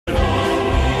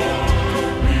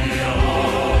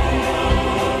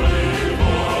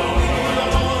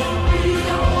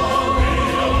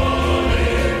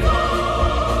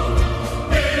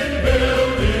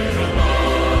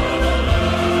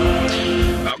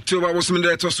October was when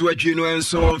they toss to a Juno and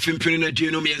so Fimpin and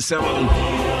Juno me and Salmon.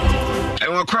 I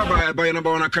want to cry by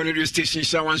number one radio station,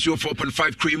 Shawans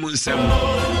 4.5 cream moon 7.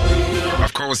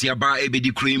 Of course, you buy a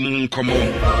bit cream, come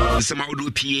on. Some would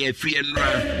do PA free and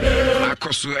I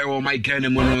cost my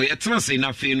Ganamon. It's not saying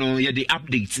nothing, no, yeah, the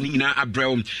updates, Nina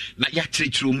Abrown, not yet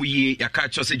true, we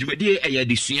catch us a Jumedia, a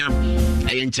Disiam,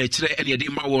 a church, and a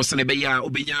dema was and a beya,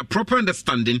 obeying proper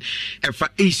understanding. And for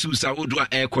issues, I would do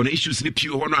air con issues, nip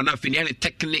you one or nothing, any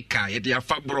technical, at the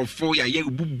Fabro for ya,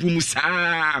 boom,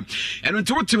 sa. And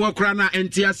until to walk around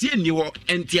and Tiasian, you are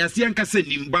and Tiasian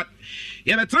Cassin, but.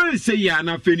 Yeah, try to say ya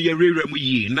na fe ne rewra mu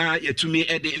yi na yetumi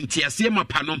e de ntiase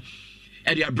mapano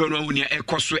e de abro no ne e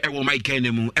koso e wo mic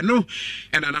na mu eno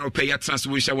and na pay ya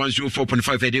transmission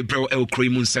 104.5 e de bro e okri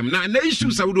mu nsem na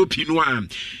issues a wo do pinu a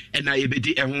e na ye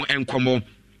bedi e ho enkomo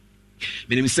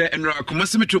menim say enra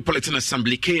Kumasi Metropolitan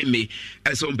Assembly KMA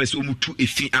as on beso mutu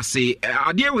efi ase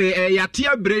ade we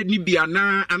yatia bre ni bia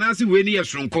na anase we ni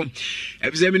yesronko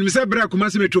ebize menim say bra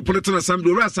Kumasi Metropolitan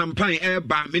Assembly ora sampan e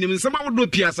ba menim say ma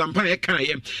wodo pia sampan e kan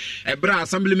ye e bra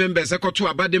assembly members ekoto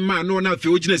abade ma no na fe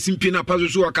ogina simpi na pazo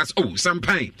so akas oh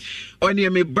sampan oni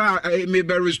me ba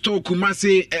restore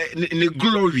Kumasi ne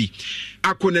glory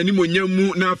akona ni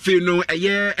monyamu na fe no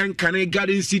eye enkane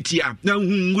garden city a na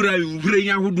hunwura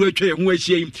ya hodo atwa ho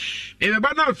ahie me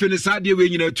ba na fe ne saade we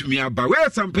nyina tumi aba we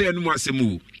sampa ya no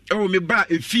asemu o me ba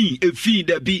efi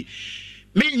da bi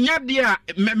me nyade a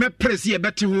me press ye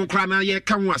bete ho kra na ye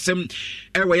ka ho asem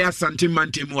e we ya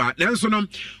santimantemu a nanso no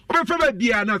obefa ba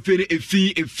bia na fe ne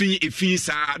efi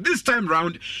sa this time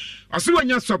round also when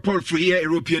you support for here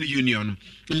European Union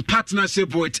in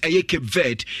partnership with Cape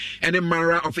Verde and the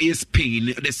Mara of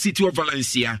Spain, the city of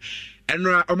Valencia, and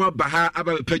Omar Baha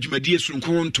about Pejumadi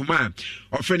Sunkon Toma,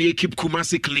 offering keep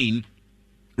Kumasi clean.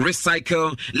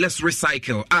 Recycle, let's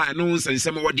recycle. No and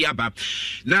some what diaba.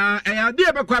 Now, I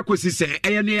dear Bakwasi say,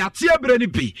 Atia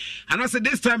Brenipi. And I said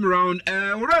this time around,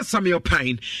 we're some your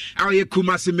Pyne. Our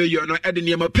Kumasi Mayor, no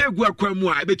Edinema Pegua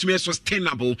Quamua, I bet me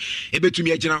sustainable, a bit to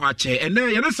me a general chair. And now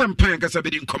you know some Pyne because I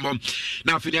didn't come on.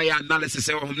 Now, for the analysis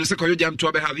of Mr. Koyam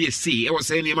to have a see. I was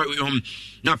saying,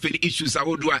 nothing issues I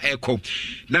would do a echo.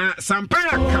 Now, some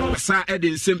Pyne Sa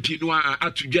Edin Sempinoa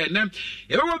at to Jenna.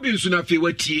 It will be soon after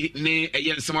what ne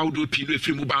some audio pinu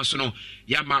free mubansono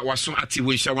yama waso ati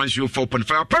winsha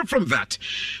 104.5. Apart from that,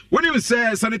 when you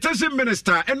say sanitation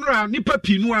minister enra nipa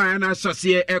pinu a na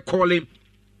asase e calling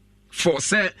for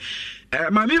say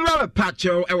mami la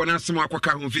pacho e wona asem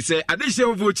akwaka ho fi say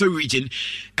adeshe vote region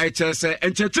e say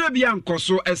enchete bia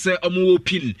nkoso e say omo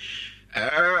pin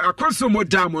akoso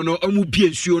modamo no omu bia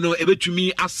nsuo no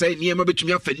ebetumi asai niema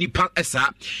betumi afa nipa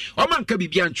esa o manka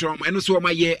bibia ntrom eno so o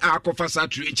maye akofa sa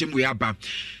tru enchemu ya ba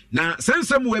na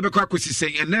sensem we bekwa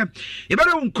kosisen ene e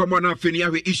bere unkomo na afeni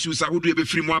awe issues ahodo e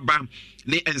befiri mu aba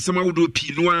ne ensem ahodo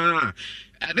pinu a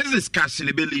this discussion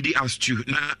be lead us to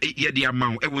na ye the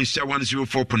amount e won share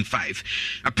 104.5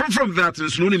 apart from that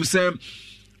no nim say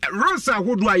rosa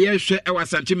ahodo a ye hwe e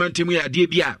wasantimantem ya de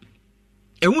bia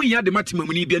ehu ya de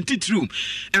matemamuni bia ntitru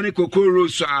ene kokoro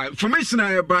so information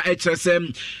about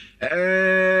HSM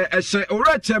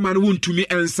ora chairman wontumi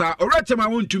ensa ora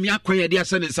chairman wontumi akwanya de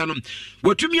ase ne nsa no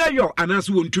watumi ayo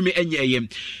anaso wontumi enyeye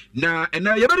na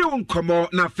ena yebere wonkomo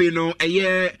na fe no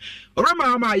eye ora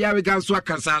ma ya we ganso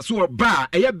akasa so oba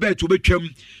eye bet obetwam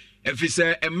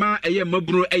efise ema eye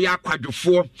maburu eye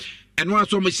akwadwofo eno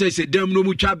aso mo sese dam no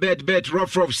mu twa bet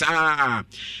rough sa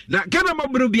na gana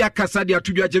maburu bi akasa de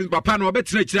atudwa James papa na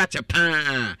obetena kira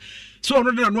chepa so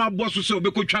ono de no aboso so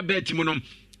obekotwa bet mu no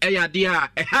eya dia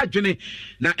ehadwene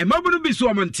na emabunu bi so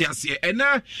omontiase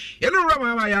ena eno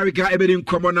rama ya rika ebedi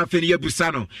nkomo na fe ne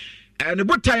yabusa no ne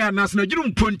botaya nas na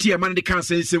girum ponti e man de kan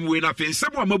sensem we na fe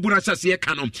nsem amabuna asase e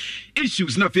ka no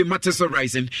issues na fe matters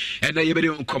arising and na yebedi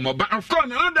nkomo but of course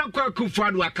na dan kwa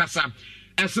kufuado akasa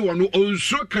ese wono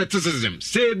onso criticism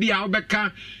say bia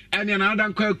obeka ene na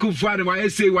dan kwa kufuado why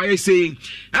say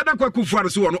dan kwa kufuado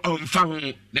so wono onfa ho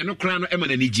ne no kra no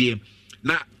emana nigye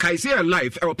na Kaisia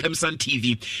live El Pemsan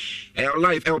TV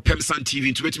live El Pemsan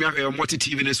TV to me have multi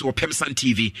TV ne so Pemsan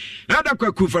TV na da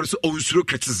kwa kufa so onsuro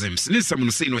criticisms ne some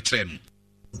no say no chem.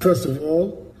 First of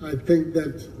all, I think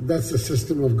that's a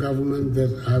system of government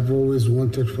that I've always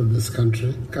wanted for this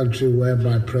country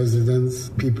whereby presidents,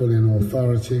 people in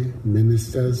authority,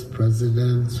 ministers,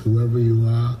 presidents, whoever you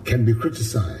are, can be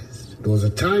criticized. There was a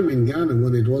time in Ghana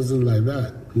when it wasn't like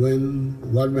that, when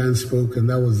one man spoke and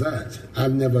that was that.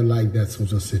 I've never liked that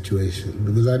sort of situation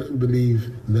because I don't believe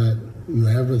that you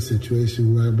have a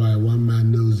situation whereby one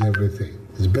man knows everything.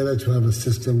 It's better to have a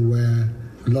system where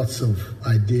lots of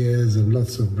ideas and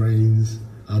lots of brains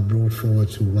are brought forward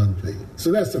to one thing.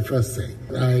 So that's the first thing.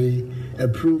 I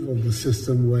approve of the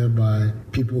system whereby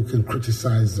people can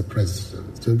criticize the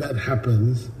president. So if that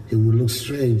happens, it will look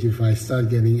strange if I start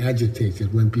getting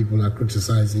agitated when people are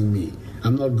criticizing me.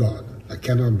 I'm not God. I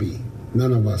cannot be.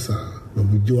 None of us are. But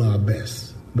we do our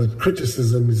best. But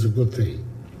criticism is a good thing.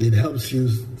 It helps you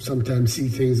sometimes see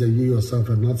things that you yourself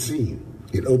have not seen.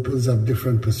 It opens up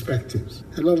different perspectives.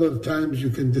 A lot of times you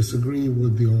can disagree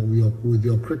with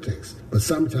your critics, but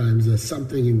sometimes there's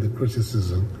something in the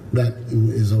criticism that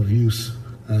is of use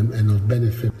and of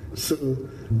benefit. So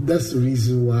that's the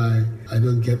reason why I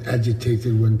don't get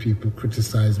agitated when people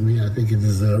criticize me. I think it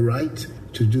is their right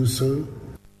to do so.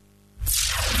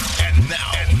 And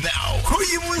now, who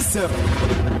you want?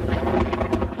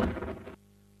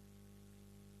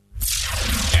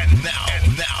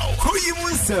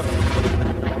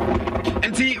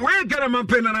 And see, we're gonna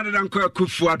mampin another than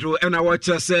Kufuado, and I watch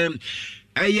us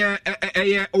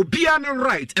Obiano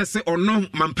right, as or no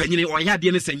mampini or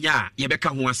Yadian Senya,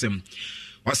 Yebeka Huasem.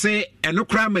 Or say, and no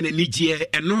crime and a Niger,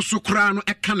 and no so crown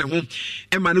a cannon,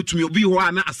 and Manu to me be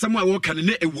one, as someone walk and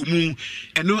a woman,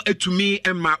 and no to me,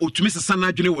 and my to Mrs.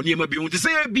 Sana Junior when you may be on to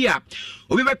say, be up.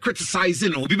 We were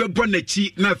criticizing, or we were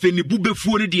bonnechi, nothing, bube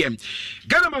for the DM.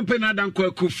 Galaman Penadan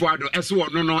Kufuado, as well,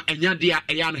 no, and Yadia,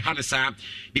 a young Hanasa,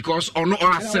 because or no,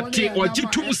 or accept or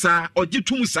Jitumsa,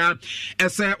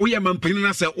 as we are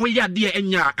Mampina, say, we are dear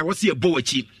and ya, I was here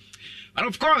boachi. And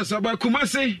of course, about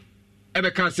Kumasi.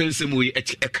 Ebeka sensemui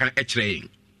ekreying.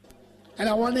 And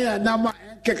I want to number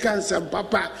Kekan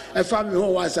Papa, a family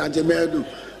who was at the Medu.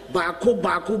 Baku,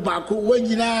 when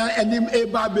you know, and him a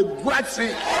baby,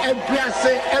 Guatse,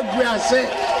 Ebriase,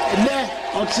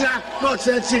 not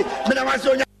sensi, but I was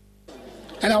on.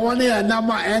 And I want to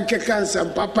number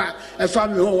Kekan Papa, a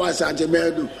family who was at the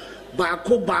Medu.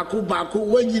 Baku,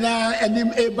 when you know, and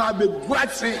him a baby,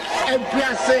 Guatse,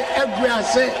 Ebriase,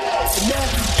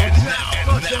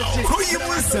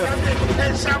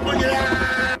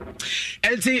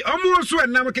 and see, almost when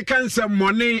Namaka cancer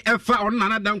money, Efa or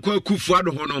Nana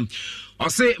Kufuado Hono. Or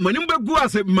say, Manumba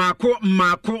Guas, Marco,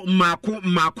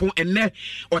 and ne,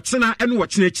 or Tsena and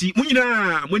Watchnechi,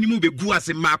 Munina, when you move Guas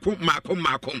and Marco.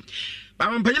 But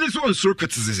I'm paying this one through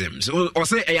criticism. So, or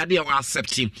say, a idea of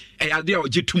accepting, a idea of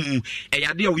Jitumu, a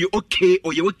idea of you okay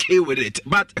or you okay with it.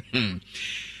 But,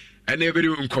 and every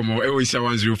room come on, always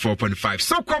 104.5.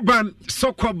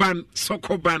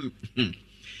 Sokoban.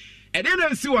 And then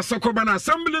I see what Sokoban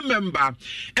Assembly member,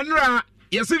 and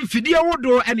yes, in Fidia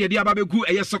Wodo, and the Ababu,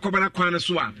 a Sokobana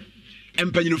Kwanaswa.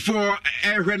 And penny for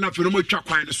a rena for no more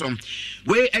Chakwan song.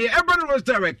 Where a urban was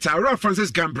director, Rob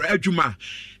Francis Gambra, Ejuma,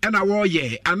 and a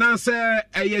warrior, and answer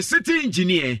a city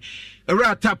engineer, a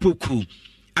Ratapuku,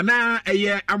 and a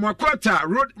Amakwata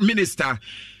road minister.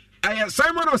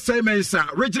 Simon or Simon's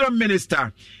regional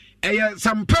minister,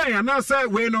 Sampai, and I say,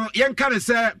 no, young can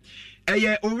say,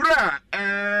 Ura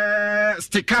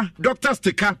sticker, doctor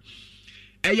sticker,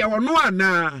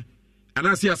 Yawana, and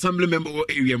I see assembly member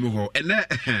area more, and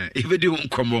if it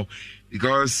don't come,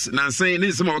 because now saying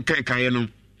this more Kayano,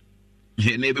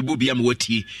 neighbor Bubiam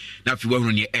Woti, now if you were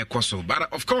on your air coso,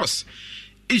 but of course,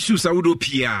 issues are would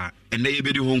PR, and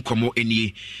neighbor won't come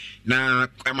any. Na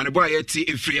amaneboa yeti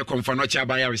efiri konfano cha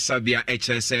ba ya resabia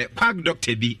echese park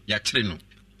doctor bi ya kire no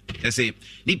ese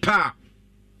nipa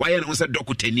waye no se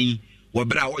dokutani wo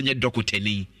bra onye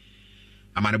dokutani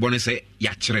amaneboa ne se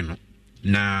ya kire no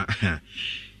na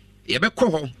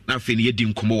yebekọ ho na afi ne yedi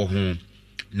nkomo wo ho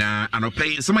na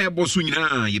anopai nsema yebo so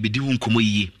nyina yebedi hu nkomo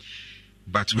yi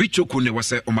but Richoko ne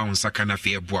wase oma nsaka na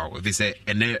fi eboa we say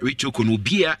ene Richoko no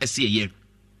bia ese ye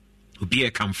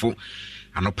obia kamfo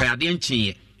anopai ade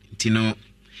nchi Tino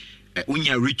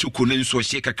unya Richoko ne nso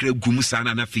hye kakra gum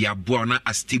sana na fi aboa na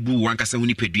astibu wankasa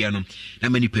huni pedua no na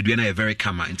mani pedua na very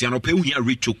kama nti anopa unya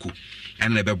Richoko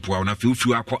and na beboa na fi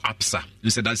ufi akọ apsa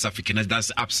nse that's African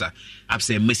that's apsa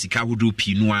mesika hodo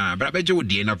pi no a bra beje wo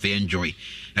de na very enjoy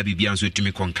na bibia nso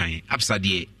tumi konkan apsa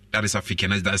de that is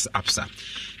African that's apsa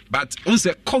but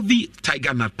unse coffee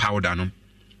tiger nut powder no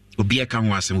obi aka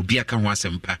ho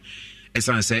asem pa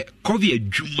esan se coffee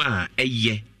adwuma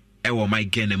eye ewo my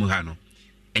gene mu ha no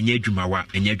enye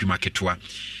adwuma ketwa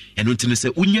eno ntine se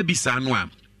unya bisa no a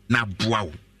na boa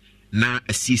wo na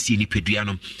asisi ni pedua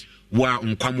no wa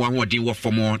nkwamo ahoden wo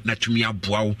fomo na twumi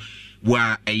aboa wo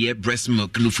wa eye breast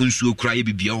milk no funsuo kura ye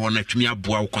bibia ho na twumi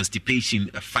aboa wo constipation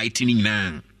fighting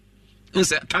na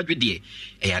nse tadwede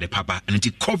e ya de papa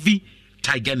enti coffee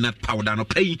tiger nut powder no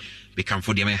pay become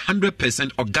for them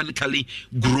 100% organically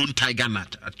grown tiger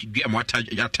nut at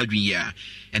ya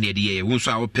and the idea won't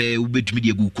so pay with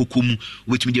media go kokum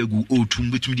with media go otum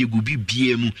with media go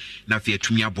bbm na fe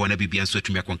atumi abona bibia so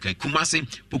atumi akonkan Kumasi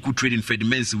poku trading for the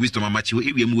men's wisdom amachi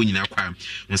area mu nyina kwa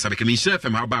on sabeka min share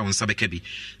fm how about on sabeka bi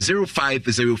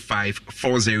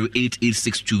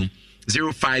 0505408862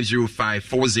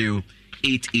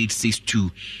 0505408862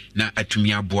 na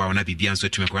atumi aboa na bibia so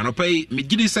atumi kwa no pay me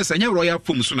gidi sesa nya royal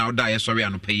foam so na oda ye sorry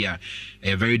ano pay a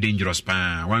very dangerous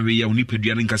pa one way ya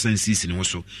unipadua nka sansisi ne ho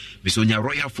so be so nya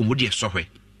royal foam de sohwe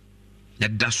na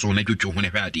da so na twetwo ho ne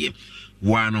hwa ade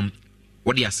wanom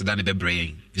what the asada ne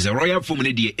bebraying is a royal foam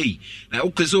ne de na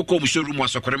okezo ko mu showroom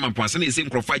asokore mampansa na ese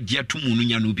nkrofa gia tumu no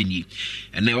nya no bi ni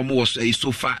na omo was a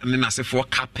sofa ne na se for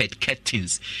carpet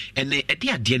curtains and e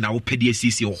de ade na opedi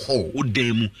asisi ho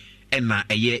odam na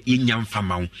eye yinyam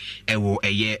fama wo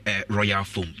eye royal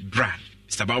foam bra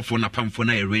Stabao phone apam phone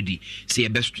na ready say ye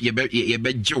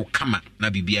be jo kama na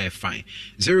bibia fine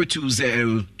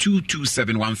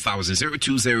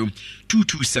 0202271000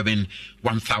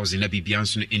 0202271000 na bibia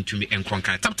so into me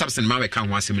enkronka tap sen ma we kan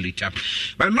ho assembly tap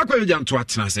but na kwa jam to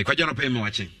atena say kwa jano pay me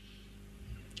watching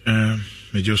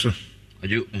me joso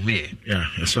ajo me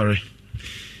yeah sorry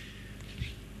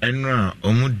enra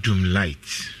omudum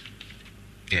light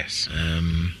yes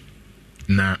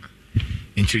na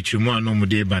inchichimu ano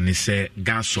mude ba ne se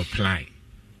gas supply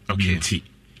okay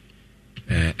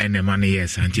enema ne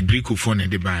yes anti Greco phone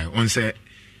de buy on say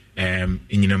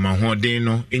inyina mahoden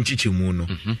no inchichimu no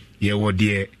ye wo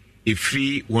de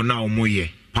efri wona omoye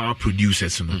power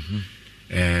producers no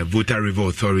Water River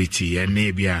Authority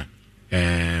and bia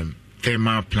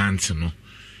thermal plants no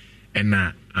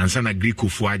ena ansa na Greco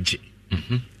fo age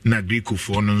na Greco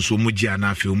fo no nso muji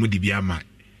anafe omudi bia ma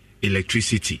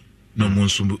electricity no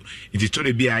monsu it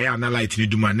to be I na light ni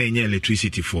duma na enye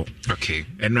electricity for okay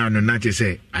and no na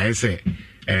say I say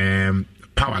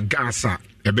power gas a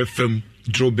ebe fam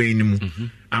drobin mu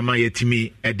ama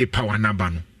yetimi e de power na ba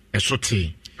no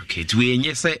esote okay to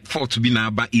enye say for to be na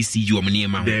ba ECG o mne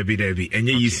ma there be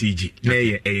enye ECG na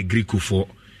ye Greco for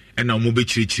and na mo be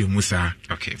chirichiri mu sa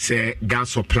okay say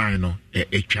gas supply no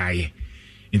etwaye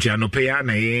nti anope ya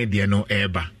na ye de no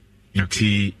eba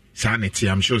nti sanity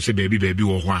I'm sure say baby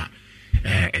wo ho a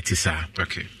etisa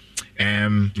okay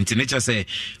nti nature say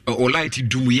o light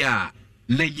dum ya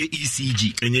na ye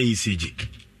ECG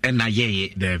na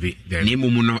ye David na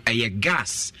mumu no eye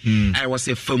gas I was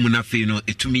say famu na fe no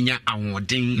etumi nya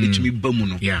awoden etumi bamu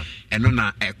no eno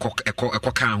na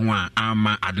ekoka ho a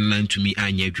ama adena ntumi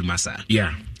anya adwuma sa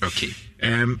okay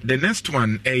the next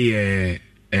one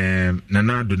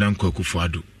nana adodan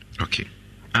kwakufuado okay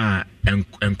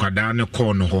enkwada ne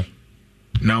call no ho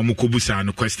na omukobusa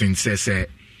no question say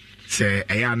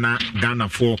ayana Ghana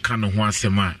for kan ho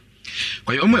asema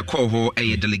kwa yo call ho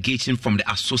a delegation from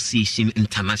the Association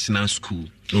International School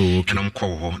and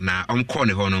call ho na call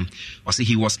ne ho no or say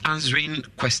he was answering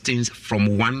questions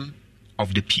from one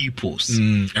of the pupils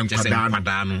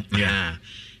enkwada no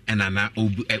and ana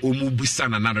omubusa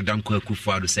na nado dan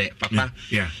kwakufuado say papa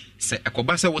say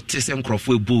akoba say what is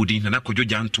enkrofo ebodi na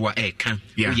nakodwoja ntoa eka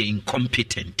we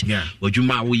incompetent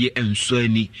odwuma wo ye enso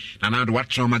ani na na do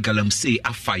watroma galamsey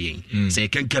afayen say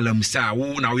ken galamsey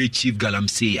wo na we chief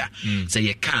galamsey say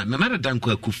ye kan na nado dan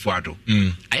kwakufuado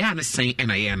aya na sen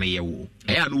na ye na ye wo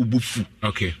aya na obufu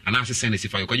okay and as sen is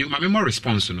if I you my more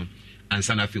response no and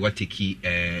sana fi what take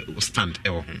stand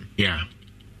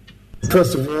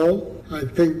First of all, I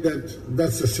think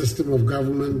that's a system of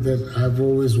government that I've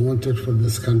always wanted for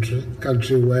this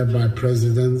country whereby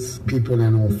presidents, people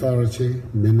in authority,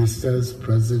 ministers,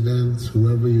 presidents,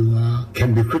 whoever you are,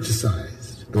 can be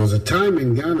criticized. There was a time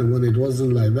in Ghana when it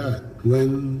wasn't like that,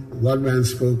 when one man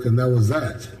spoke and that was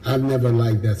that. I've never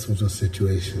liked that sort of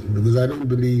situation because I don't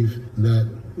believe that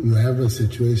you have a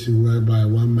situation whereby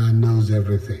one man knows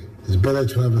everything. It's better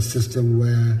to have a system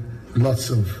where lots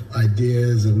of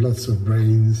ideas and lots of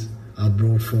brains are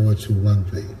brought forward to one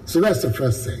thing. So that's the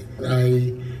first thing.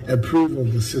 I approve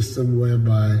of the system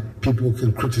whereby people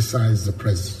can criticize the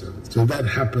president. So if that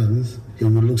happens, it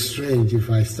will look strange if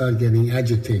I start getting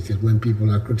agitated when people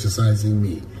are criticizing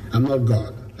me. I'm not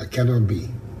God. I cannot be.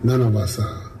 None of us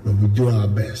are. But we do our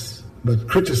best. But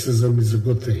criticism is a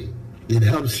good thing. It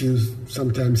helps you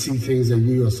sometimes see things that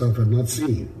you yourself have not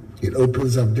seen. It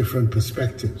opens up different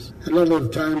perspectives. A lot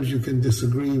of times you can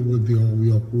disagree with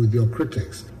your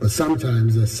critics, but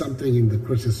sometimes there's something in the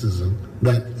criticism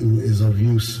that is of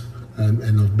use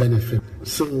and of benefit.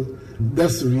 So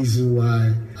that's the reason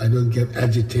why I don't get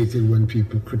agitated when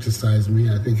people criticize me.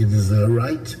 I think it is their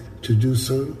right to do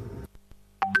so.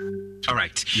 All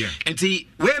right. Yeah. And see,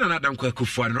 when another Kwaku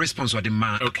for a response or the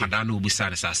man, Padano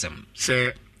Busana Sassam.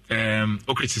 Say,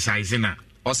 criticizing her.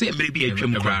 Or say maybe a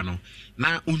trim grano.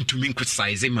 Now, to me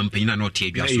criticizing Mampina not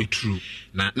Tabia. True.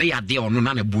 Now, they are there or no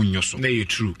bunyoso. Nay,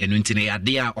 true. And when they are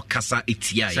there or Casa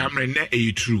Itia.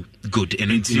 Samre, true. Good.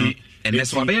 And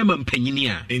that's what I am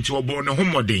Peninia. Into a born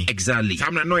home day. Exactly.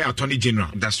 Samre, no, Attorney General.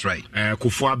 That's right.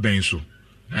 Kufua Benso.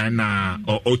 And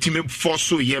ultimate force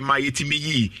so ye my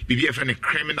etimi BBF and a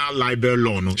criminal libel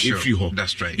law no if you hope.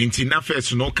 That's right. In tina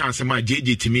first no cancer my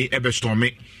JJ to me ever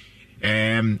stormy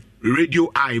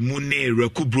radio I mune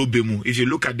rekubro bemu. If you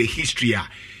look at the history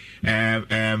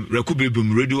rekubro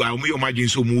bemu radio I we imagine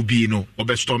so movie no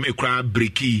obestormy cry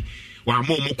breaky wa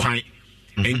mo kwan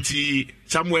enti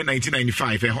somewhere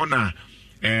 1995 hona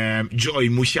Joy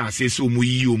Musha says so mu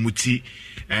yi omuti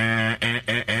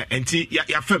enti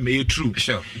ya fam e true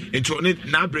sure enti on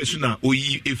na bresu na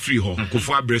oyi e free ho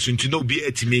kofo abresu enti no bi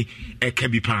atimi e ka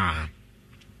bi pa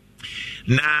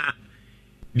na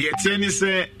the attorney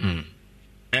say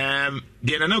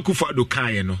the nana kufa do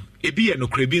kai no e bi ye no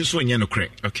kra bi nso nya no kra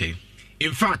okay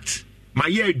in fact my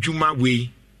year adwuma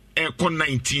we e ko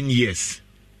 19 years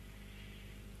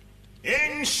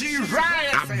in she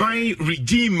riot abai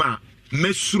redeemer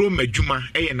mesro madwuma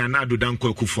nana adodanko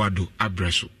akufuado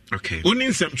abreso okay oni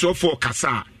nsɛmtwerɛfoɔ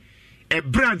kasa a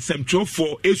brand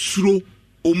nsɛmtwerɛfoɔ esuro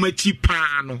omachi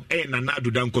paa no nana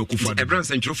adodanko akufuado a brand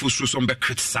nsɛmtwerɛfoɔ suro some be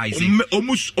criticizing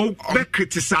almost be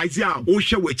criticizing a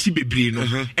wohwɛ wachi bebree no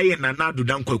nana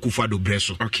adodanko akufuado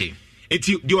breso okay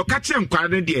enti deɛ ɔka kyerɛ nkwara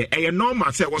no deɛ ɛyɛ normal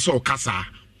sɛ wɔsɛ ɔkasa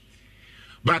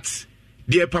but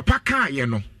deɛ papa kaa yɛ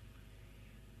no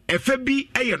ɛfɛ bi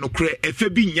ɛyɛ nokorɛ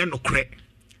ɛfɛ bi nyɛ nokorɛ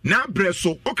na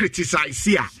breso o criticize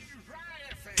ya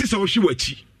tisa o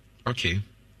shiwachi okay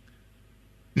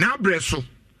na breso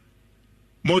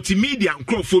multimedia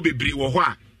nkrofo bebre wo ho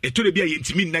a etore bia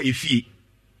yentimi na yefie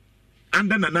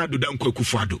anda na adodanko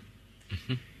akufuado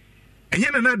enye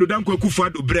na adodanko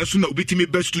akufuado breso na obitimi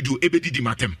best studio ebedidi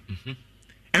matem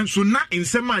enso na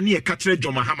insema na e ka kire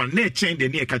Joma Hama na e chen de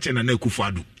na e ka kire na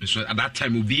akufuado so at that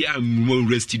time obi am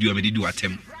rest studio me did do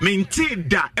atem menti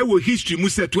da e wo history mu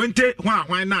se 20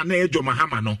 hwan na e Joma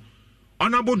Hama no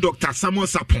honorable Dr. Samuel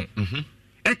Sapon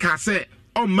e ka se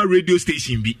on ma radio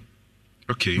station bi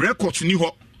okay records ni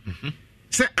ho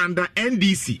se under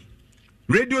NDC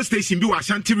radio station bi wa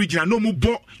Ashanti regional no mu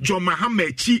bo Joma Hama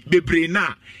echi bebre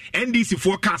na NDC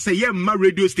forecast say ma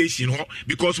radio station ho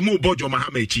because mo bo Joma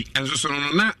Hama echi and so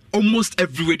na almost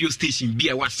every radio station be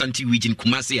a Ashanti region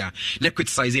Kumasi a na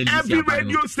criticize NDC every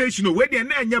radio station we dey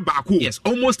na enye baako yes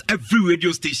almost every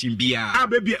radio station be a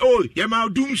baby oh ya ma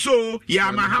dum so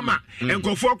ya Mahama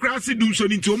enkofo krasi dum so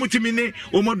nti omutimi ne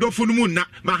omodofo no mu na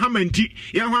Mahama nti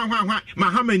ya hwa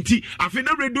Mahama nti afi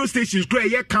na radio stations kra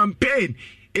ye campaign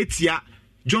etia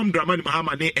John Dramani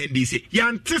Mahama ne NDC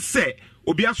yante se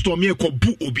obi astorm ye ko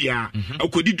bu obia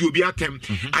akodidi obi atem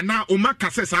ana oma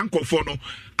kase sankofo no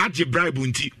age bribe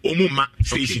nti omuma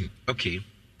station okay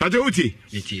but uti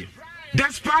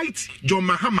despite John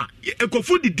Mahama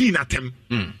ekofo di din atem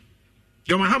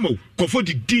John Mahama kofo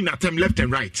di din atem left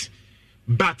and right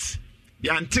but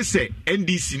yante se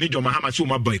NDC ne John Mahama so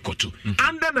ma boycott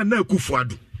anda na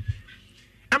akufuado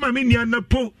ama me nia na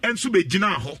po enso be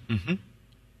gina ho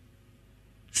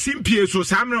simpie so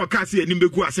samre o ka se anim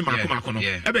beku ase mako no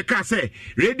ebe ka se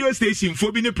radio station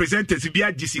fo bi ne presenters bi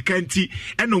agisika nti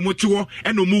eno mo tewo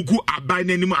eno mo gu abai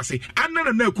nanim ase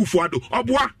anana na akufuado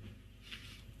oboa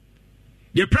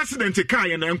the president ka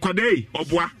ye na enkwade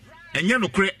oboa enye no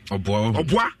kre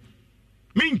oboa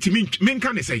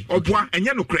minka ne say oboa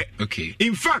enye no kre okay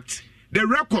in fact the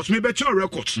records me be check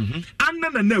records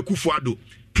anana na akufuado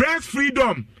press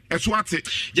freedom eswate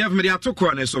Jeff me dey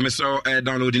atoko na so me so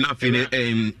downloading na fin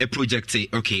a project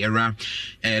okay era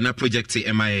na project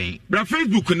MIA bra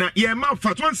Facebook na ye ma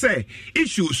fat one say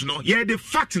issues no ye the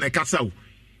fact na kasa wo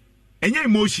enye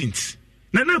emotions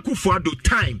na akufuado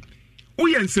time wo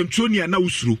ye nsemtwonia na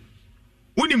usuro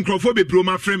woni mkrofo bebro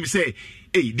ma frame say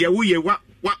hey there wo ye wa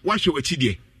hwe wachi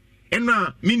de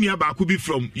ena minia ba ko bi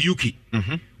from UK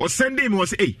or sending me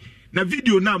was hey na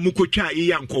video na mukotwa ye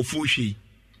yankofo hwe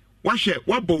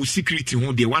wabo security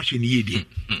ho de wahwe ne yedie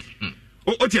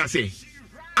o ti ase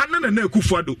anana na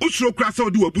akufuado usuro kra se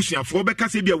odi wabusuafo obeka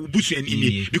se bia wabusuani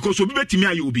ni because obi betimi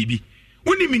aye obibi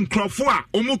woni min krofo a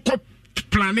omo ko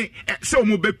plane se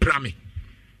omo be prame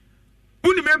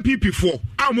woni MPP4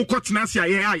 a omo ko tena se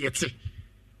aye ayete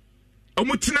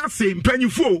omutina say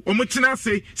mpanyufo omutina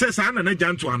say sa na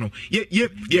janto ano ye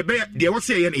de wo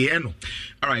say ye ne no.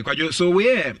 All right, Kwajo, so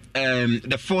we're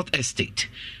the fourth estate.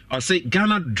 I'll say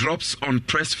Ghana drops on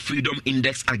press freedom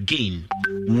index again.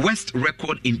 Worst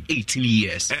record in 18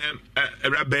 years.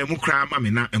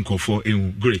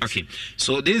 Great. Okay,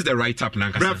 so this is the write-up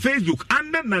now. Facebook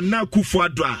under Nana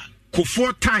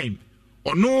Kufuor time.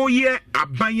 Ono ye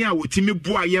abanya wotimi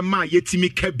boa ye ma yetimi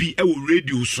kabi e wo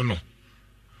radio so no.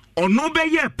 Ono be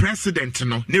ye president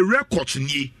no ne record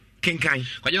ni kenkan.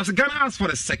 Kwajo, Ghana has for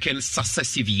the second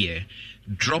successive year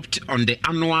dropped on the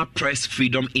annual press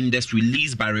freedom index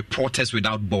released by Reporters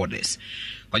Without Borders.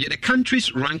 But the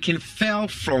country's ranking fell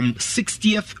from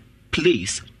 60th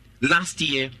place last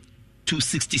year to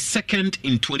 62nd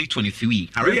in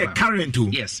 2023. However, current too.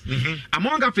 Yes.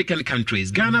 Among African countries,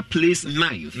 Ghana placed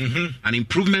 9th, an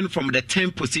improvement from the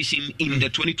 10th position in the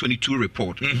 2022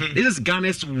 report. This is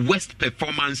Ghana's worst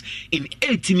performance in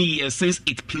 18 years since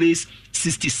it placed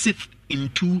 66th in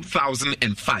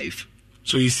 2005.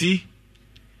 So you see,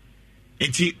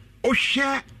 enti o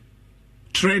share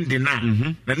trend na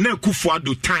na Kufuor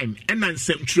do time and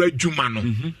nsem tra dwuma no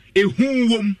ehun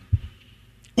wom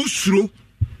usuro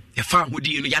e fa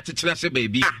hodi no yatetere se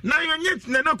baby na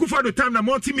yonye na Kufuor do time na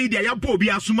multimedia ya po bi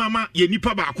asumama ye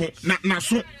nipa ba ko na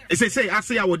so say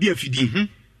ase ya wodi afidie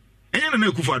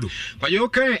but you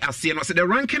okay, as you know, so the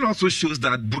ranking also shows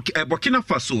that Burkina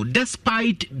Faso,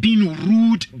 despite being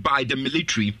ruled by the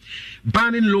military,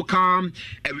 banning local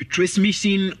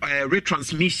retransmission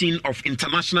of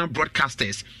international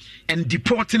broadcasters and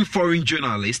deporting foreign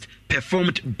journalists,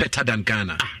 performed better than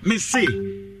Ghana. Me say,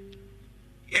 me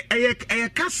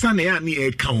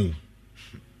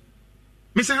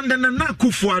say, Nana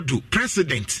Kufuor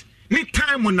president. Ni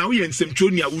time when now we in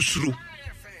Semtronia usuru.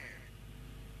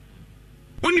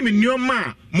 Oni me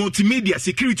nyoma multimedia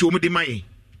security o mo de maye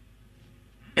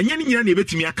enya ni nyina na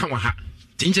ebetimi aka wa ha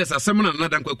tinches asem na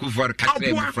nada nkwa Kufuor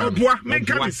kakre oboa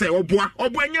menka me say oboa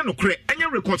enya no kre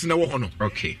enya record na wo ho no.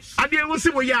 Okay, ade wo se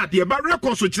wo ya ade ba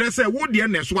record so kire say wo de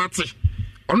na so ate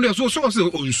ono de so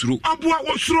onsuro oboa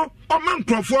osuro o man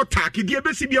Kufuor tak de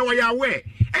ebesi bia wo ya we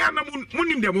eya na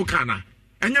munim de mo kana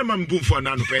enya ma mbumfo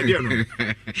na no pe de no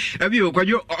abi o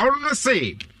Kwajo ono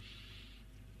say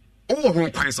oh ho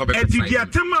kwan so be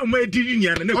atama ma ediri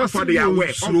nia na Kufuor de ya we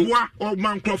oboa o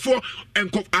man Kufuor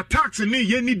enko attacks ni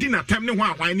ye ni di na tem ne ho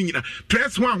ahwan ni nyina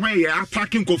press ho ahwan ye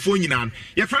attacking Kufuor nyina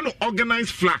ye fa no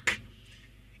organized flak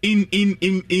in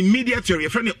media theory ye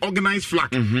fa no organized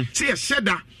flak say ye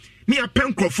sheda ni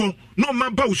apen Kufuor no ma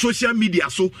ba social media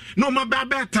so no ma ba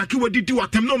attack wadidi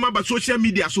watam no ma ba social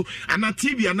media so ana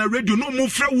TV ana radio no mo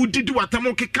fra wudidi watam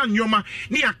o keka nyoma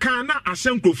ni aka na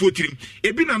asem Kufuor tirim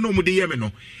ebi na no mo de yeme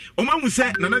no o ma mu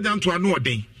se Nana Janto ano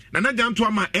oden Nana Janto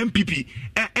ama MPP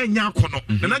enya akono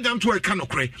Nana Janto e ka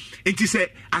nokre enti se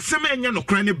asem enya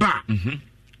nokre ne ba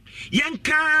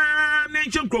yanka na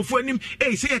nchen Kufuor anim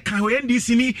say ka ho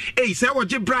NDC ni say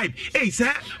woje bribe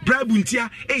say bribe ntia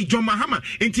John Mahama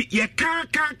enti ye ka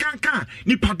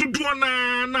ni padodo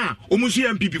na omusu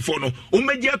MPP for no o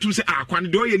meji atum say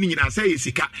akwane de oye ni nyina say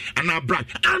sika ana bribe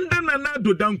anda na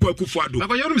do dan kwa Kufuor do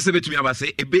baba yoru se betumi aba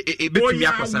say betumi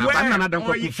akosa ba na dan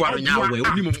kwa Kufuor nya we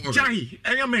oni mo jai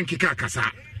enya menkeka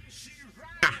kasa.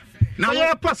 Now,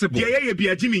 yeah, possible. Yeah, be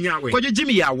a Jimmy Yawe. Could you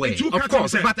Jimmy Yawe? Of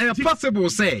course, but possible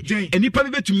say, and you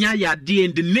probably to Yaya D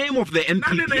in the name of the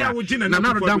NPP. And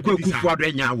another Danko Kufuor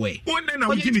Yawe.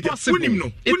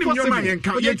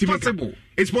 It's possible.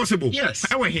 It's possible. Yes.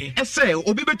 I say,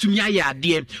 Obibe to Yaya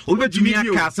D, Obibe to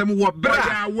Miyaka, some what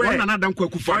one another Danko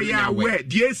Kufuor Yawe.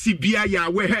 DSCB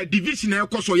Yawe, division El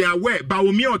Coso Yawe,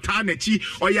 Baumi or Tanechi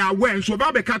or Yawe, so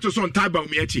Babe Katos on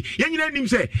Tabaumiachi. Yan him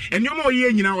say, and no more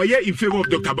yen now in favor of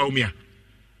Dr. Baumia.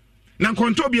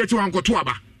 Nankonto bi eto ankoto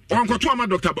aba ankoto ama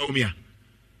Dr. Baumia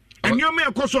enyoma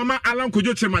ekoso ama Alan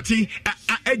Kojo Temati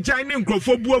agyan ne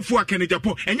nkrofo buafu akane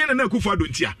Japan enya na Kufuor do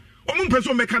ntia omu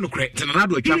mpeso meka no kre tenana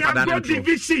do atwa pada na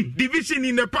division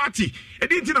in the party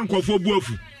edinti na nkrofo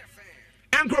buafu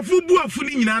enkrofo buafu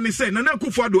ni nyina ne se na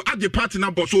Kufuor do age party na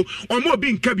boso omo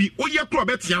obi nka bi oye kro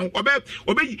betian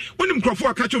obe onim nkrofo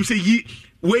aka chom se yi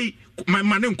we my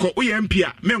manenko we MP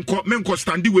menko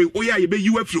standy way oya ye be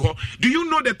you afri ho. Do you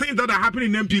know the things that are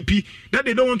happening in MPP that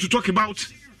they don't want to talk about?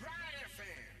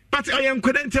 But I am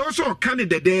couldn't also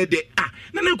candidate there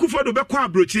Nana Kufuor do be kwa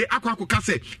broche akwa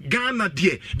say Ghana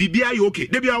there bibia ye okay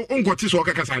dey bia onkote so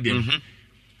okakasa there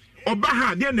oba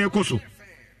ha there na ekoso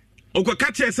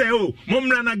okaka che say oh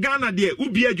momra na Ghana there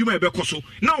ubi adwuma e be koso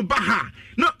na oba ha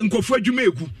na nkofo adwuma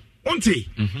egu onte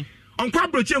on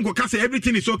Quabrochenko Cassa,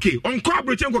 everything is okay. On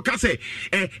Quabrochenko Cassa,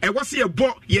 was a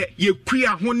bo ye queer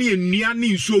honey and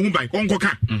Niani so by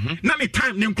Onkoka. None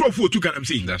time, then Crawford took I'm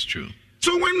saying. That's true.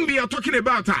 So when we are talking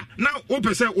about her, now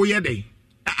open say Oyede,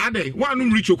 Ade,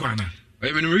 one rich Okana.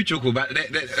 I mean, rich Oko, but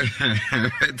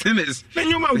the thing is, then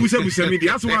your man who said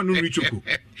that's one rich Oko.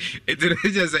 It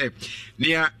is just a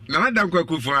near Nana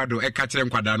Kufado, a catcher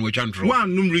and Quadan, which I'm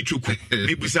one rich Oko.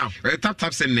 Maybe some.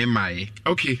 Tap send them my.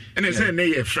 Okay, and I said,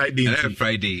 nay, Friday.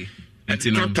 Friday.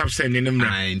 Tap sending them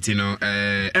right, you know,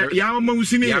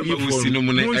 Yamusini,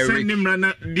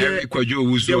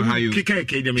 who's so high, you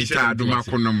kick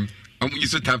you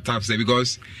so tap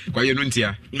because why you don't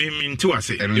hear me to us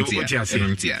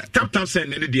tap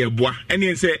send any dear boy and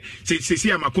then say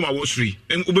Amakuma was free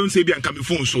and Ubon Sabian can be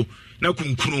phone so now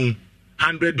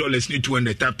 $100 need to end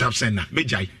the tap sender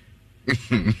Bejai.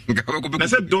 I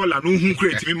said dollar no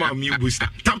create me my boost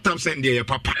tap send there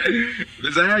papa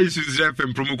I use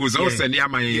FM promo code so send ya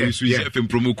my use FM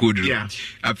promo code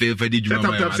I feel for the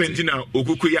tap send now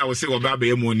okukuya will say about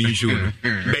be money show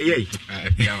be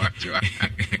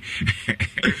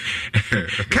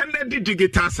can they do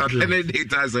guitar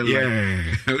saddle yeah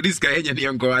this guy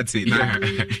young go at it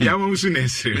ya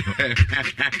musunes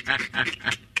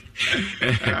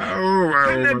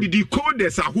the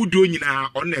decoders are who doing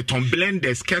on a ton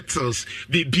blenders, kettles,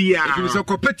 the beer. It was a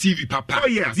copper TV, Papa. Oh,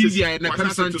 yes. TV and a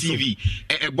person TV.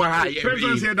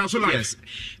 Yes.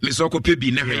 Miss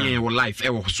Okopebi never life,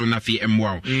 ever so nafi and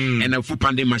wow. And a food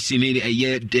pandemic machine, a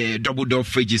year, the double door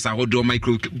fridges, a whole door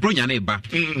micro, Bronya neighbor,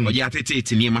 or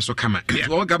Yatet near Masokama.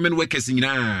 All government workers in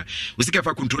we seek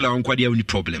for control on quite the only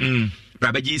problem.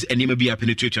 Rabajis and never be a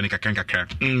penetration like a canker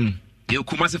crack.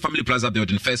 Kumasi Family Plaza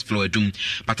building, first floor,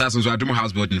 Patason's Aduma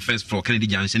House building, first floor, Kennedy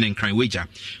Junction and Crime Wager,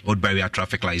 Old Barrier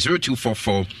Traffic Light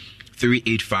 0244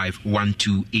 385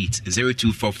 128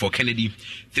 0244 Kennedy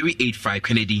 385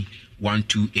 Kennedy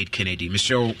 128 Kennedy.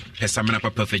 Michelle Pesamana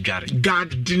Perfect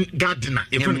Gardener.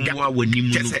 If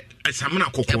you just say Samana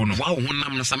Cocono, wow,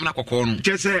 Samana Cocono.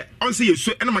 Just say, on see you,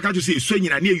 and I'm going to say, so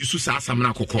near you,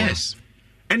 Samana Cocono. Yes.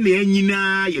 And the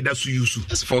Enina Yadasu Yusu.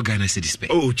 That's 4 Ghana cities.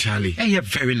 Oh, Charlie. Yeah,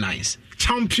 very nice.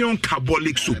 Champion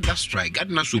carbolic soup. That's right.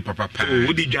 Gardener soup, Papa. Oh,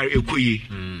 what did Jerry Okoye?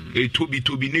 A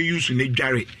Toby, no use in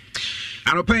Jerry.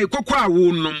 And I'll pay Cocoa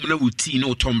no tea,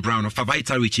 no Tom Brown of a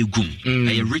vital rich gum.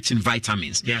 Rich in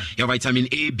vitamins. Yeah. Your vitamin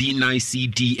A, B9, C,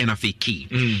 D, and a K.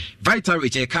 Vital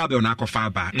rich, a carbon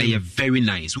aquafiber. Very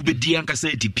nice. Ube Dianca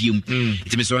said DPM.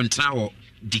 It is on Tower.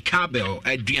 The carbel,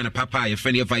 Adriana Papa, a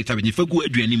friend of vitamin. If I go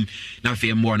Adrianim, now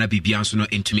fair more na Bibianso no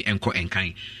into me enko and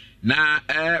kind. Na,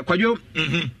 Quadio,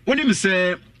 when you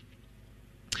say,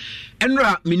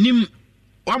 Enra, minim,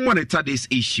 one monitor this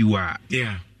issue.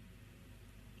 Yeah.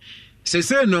 Say,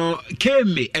 no,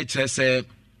 KMA, HSA,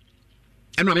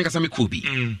 and I make us a Kubi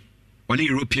on the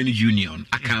European Union.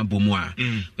 I can't bomoa.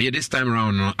 But this time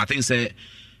around, I think, say,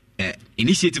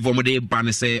 initiative for Mode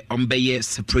Ban say,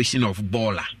 separation of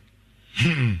baller.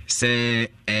 Say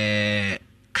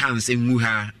cans in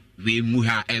muha we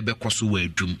muha ebe koso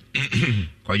wadum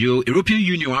kwa yo European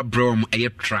Union abrom air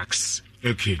trucks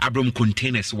okay abrom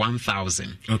containers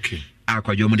 1000 okay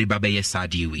akwa yo mo de baba ye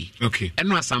sadiwe okay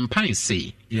eno asampan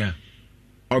say yeah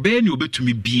obey ni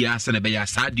obetumi bia se na be ya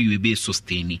sadiwe be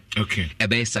sustain okay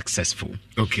ebe successful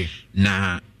okay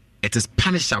na it is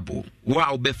punishable wa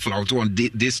obe flout on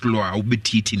this law obe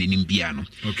titi ni bia no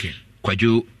okay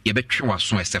Kwajo yebetwe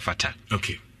waso esefata.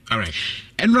 Okay. All right.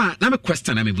 And na me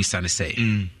question na me bisa ne say.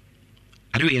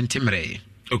 Ade we ntimre.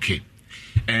 Okay.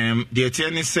 The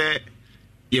attorney say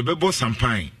yebebo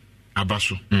sampan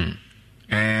abaso.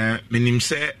 Menim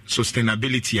say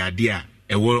sustainability idea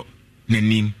ewo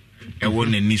nanim ewo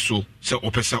nani so say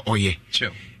opesa oye.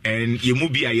 Sure. And yemu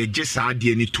bia ye gesa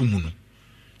ade ni tumu no.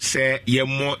 Say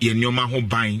yemo ye nyoma ho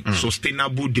ban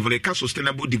sustainable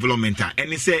development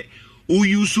and say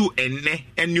Uyusu ene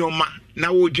enyoma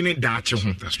na wojine dache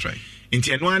ho. That's right.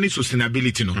 Inti eno ani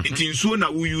sustainability no. Inti nsuo na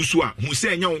uyusu a hu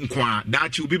se enya nko a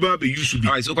dache obi ba be use bi.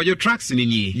 All right, so got your tracks in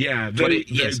ye. Yeah, very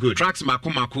good. Tracks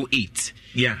mako 8.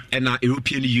 Yeah. And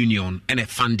European Union and a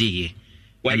fund ye.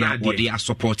 Why they are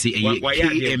supporting a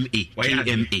KMA.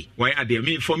 Why are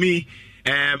they? For me,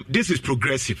 this is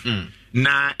progressive.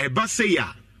 Na eba say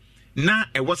ya na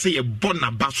say ye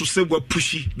bona baso se we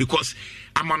pushy because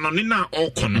amanone na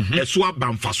okono eso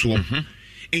abamfa so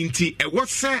enti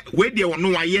say we de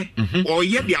wono aye or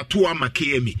ye de ato ama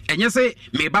KMA enye say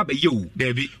me ba be you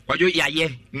David wajo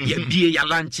yaye ye bie ya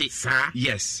lanche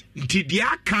yes nti de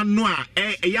aka no a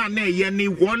ya na ye ne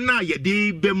wona ye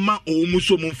de be ma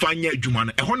omuso mfanya adwuma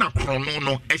no eho na krono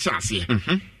no ehya ase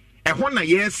eho na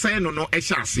ye say no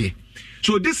ehya ase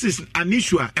So this is an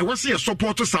issue. I was a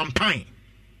support to some Pyne.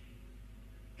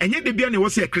 And yet the Bian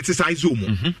was a criticize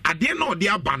Zoom. At the end of the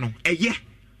abano,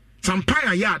 some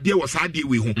Pyne there was idea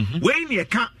with whom. When you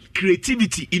can't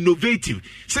creativity, innovative.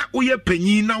 Say oye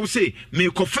penny now say me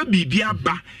kofa bibia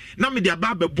ba na me dia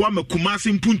ba beboa me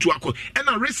Kumasi mpuntu akọ and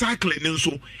a recycling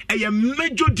nso a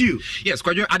major deal. Yes,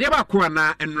 kwadwo ade ba ko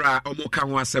na enra omoka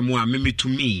ho asem a me to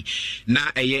me na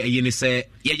eye ne say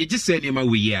ye gye nema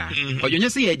we ya. Kwadwo nye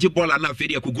say ye gye bola na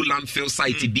afedi akogu landfill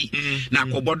site bi na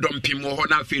akobodom pim ho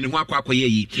na afedi ho akọ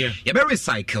yi. Ye be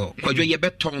recycle kwadwo ye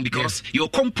beton because your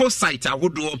compost site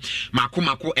ahodo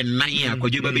mako enan a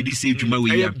kwadwo ba be di say dwuma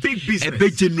we ya. Big business. A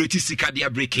big generating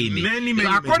sikadia breaking. Many,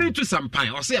 according to some Pyne,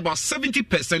 I'll say about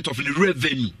 70% of the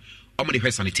revenue of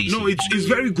the sanitation. No, it's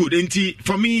very good. And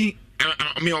for me,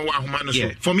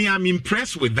 for me, I'm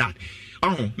impressed with that.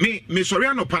 Me sorry,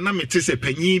 I know Panama is a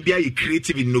penny, be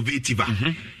creative, innovative,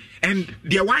 and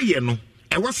the why no,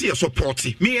 I was here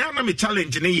supporting me. I'm a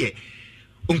challenge in a year.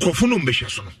 What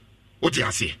do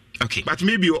you say? Okay, but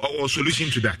maybe a solution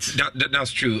to that.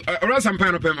 That's true. Around some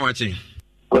Pyne open watching.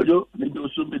 Kwadwo me do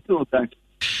so be too thank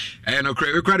no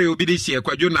crave will be this year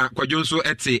kwadwo so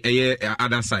ete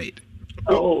other side.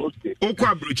 Oh, okay. Oko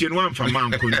abruchi no amfa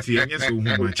manko nti enye so hu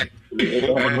mache.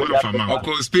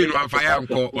 Oko Spain one fire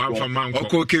anko one for manko.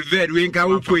 Oko Keved we nka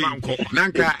wo poi.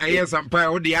 Nanka eye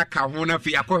sampa wo de aka ho na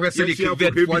fi akohwese de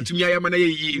Keved for tumi ayama na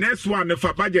yi. Next one the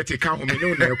for budget ka ho me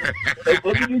no na eko.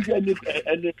 Obi ni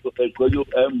any kwadwo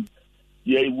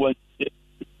ye want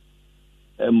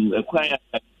acquire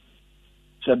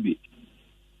Sabi,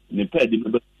 in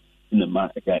the in the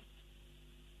market.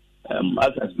 As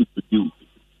I speak to you,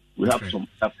 we have some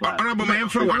plans. Honorable, my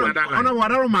friend,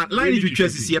 another line to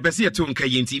choose here, but see a tone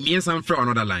Kayinti, me and some from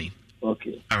another line.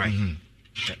 Okay. All right.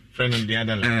 Friend on the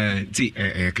other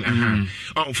line.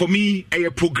 For me,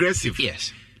 a progressive.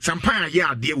 Yes. Some Pyne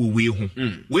dear we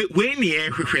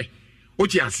near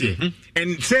what you say,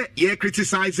 and say ye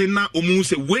criticizing na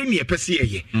almost when ye perceive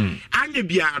ye. Anya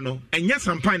biano, and yes,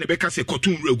 some Pyne Becca say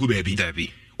cotton regu baby.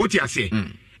 Debbie. What you say?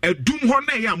 A doom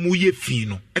hona ya muye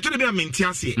fino. I told me a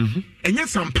mintiasi, and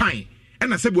yes, some Pyne,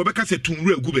 and I said, Rebecca said to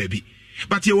regu baby.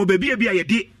 But your baby be a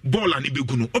day ball and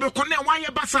ibiguno. Obekone why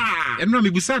a basa. And no, me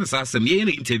busan some ye in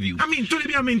interview. I mean, to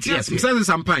be a mintiasi. Yes, busan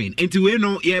some Pyne. And to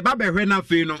no, ye baba rena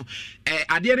fino.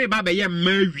 Adere baba ye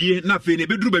marry nothing. A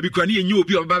bedroom baby can you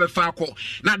be of baba fako.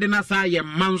 Not the nasa ye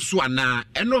manswana.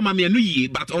 And no mammy and ye,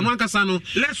 but on one casano.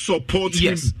 Let's support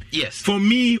yes. him. Yes. For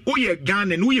me, we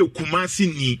Gan and we Kumasi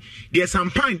ni. There's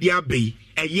some Pyne dia bay.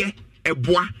 A ye, a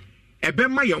bois, a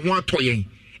bema ye want toying.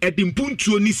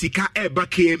 Edimpuntuo ni sika eba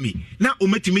KMA na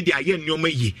ometimi de aye nyoma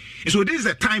yi. So this is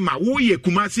a time a wo ye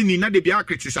Kumasi ni na de bia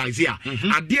criticize ya.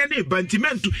 Ade na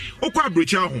bantimentu okwa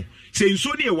abrocha ho. Say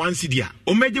nso ne 1 cedi a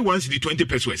omeje 1 cedi 20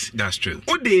 pesos. That's true.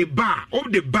 O the bar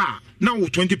now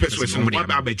 20 pesos on what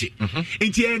abeje.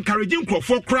 Enti encouraging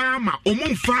crofo kra ma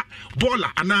omumfa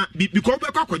baller ana because we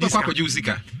kwa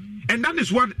sika. And that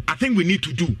is what I think we need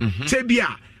to do. Say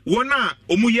bia Wana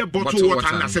omuye bottle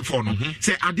water na se for no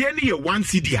say ade ne ye 1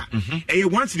 cedi a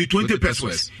 1 cedi 20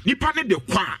 pesos nipa ne de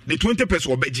kwa the 20 pesos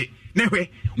obeje na hwe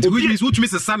which means which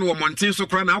Mr. San wo monten so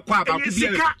kra na akwa ba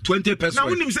 20 pesos na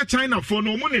wonim say China for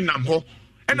no mo ne nam ho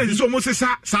and it's almost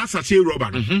sa say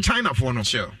rubber China for no.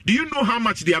 Sure. Do you know how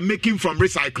much they are making from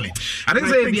recycling? I think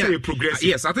say progressive.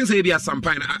 Yes, I think say be some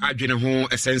Pyne adwene ho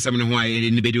essence me ho ai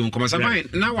ni be di ho come some Pyne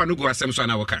na wa no go asem so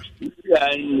na wo ka.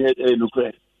 Yeah, no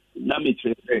correct. Na me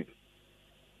try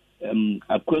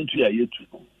akwantu ya yetu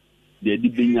de di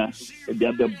benya de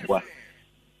abeboa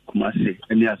Kumasi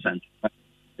eni asante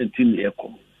enti ne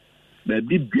eko ba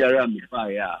bi biara me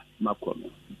fa ya makono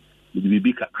de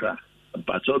bibi kakra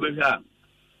but so be ha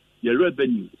ye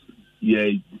revenue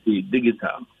ye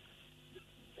digital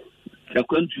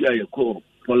akwantu ya yeko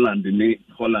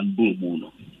Holland boom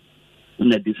no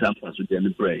na disampa so de ne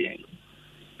brain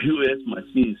POS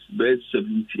machines be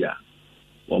 70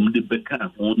 the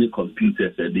back only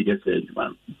computers at the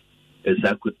man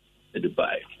exactly at the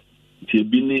buy.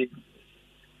 Tibini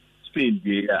Spain,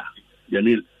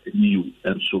 Yanil new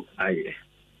and so high.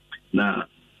 Now,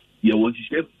 you want to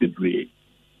chef the bread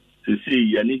to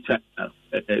see Yanita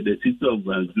at the city of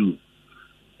Guangzhou.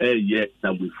 Yet,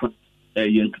 now we find a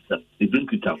young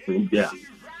drink it up from there.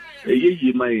 A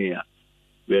year, my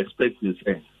we're expecting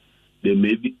they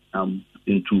may be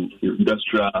into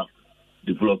industrial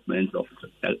development of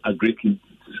agriculture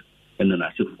and an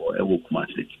asset for a work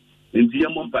market. In the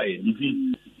Mumbai,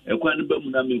 Ekwan ba mu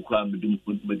na me kwa me dum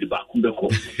de ba ku be ko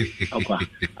akwa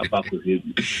abako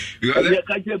hebi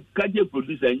kaje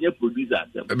producer nye producer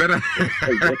better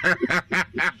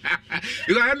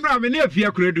you got no me near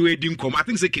fear could do wedding come I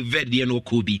think say Kevedi and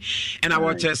Okobi and I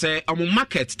watch say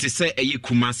market to say a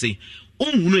Kumasi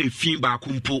onhunu efin ba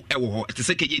kumpo ewo ho te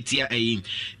se kejetia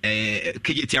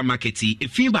market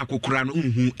efin ba kokura no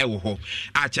onhu ewo ho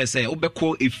a che se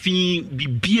obekọ efin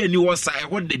bibia ni wo sa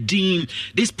what the dean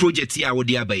this project here wo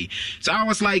dia bai so I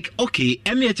was like okay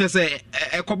che se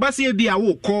ekobase bia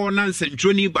wo ko na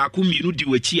nsentroni ba ku mienu di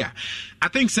wachi a I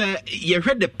think say you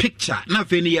heard the picture na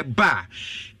fe ni ye ba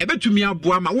ebetumi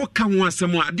aboa ma wo ka ho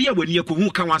asem a de wani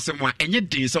ekohu ka ho asem a enye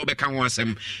din se obeka ho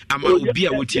asem ama obi a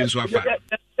wotie nso afa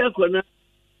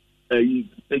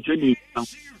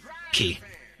okay.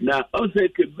 Now, also a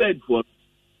bed for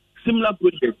similar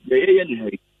projects.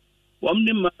 One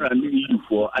the Mara need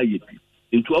for IEP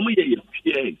into a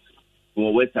year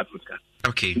for West Africa.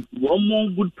 Okay. One more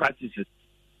good practices.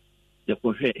 The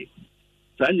coffee.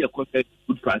 Sign your coffee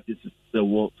good practices. The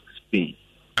work Spain.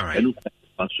 All right. And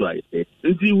that's why.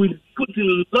 And we will put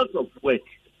in lots of work.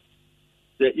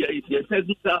 The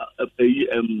technical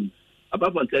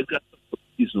above and technical.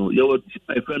 So you were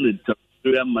my friend in the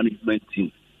area management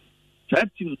team.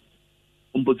 That team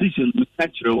composition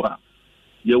natural.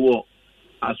 You were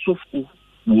a soft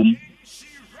womb.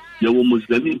 You were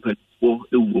Muslim for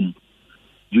a womb.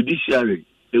 Judiciary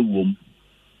a womb.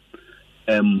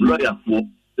 Lawyer for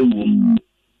a womb.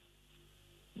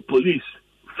 Police,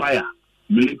 fire,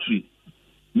 military,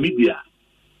 media,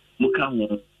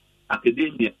 Mukamu,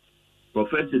 academia,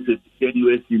 professors at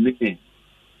USC.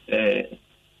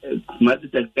 Kumasi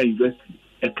University,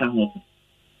 Ekaho,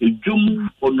 a jum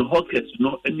on the hawkers,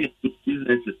 no any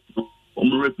businesses, no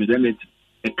representative,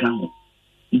 Ekaho.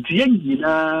 It's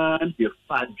Yangina, the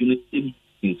fat unit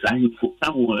inside for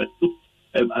someone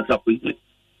as a president,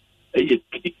 a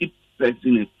key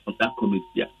president of that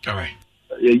committee. All right.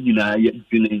 Yangina,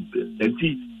 and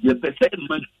see, your percent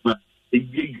much, a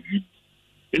gig,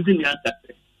 isn't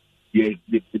it? Yes,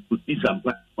 they put this and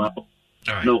back.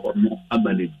 No, I'm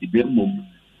managing them.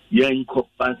 Young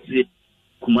Kopasi,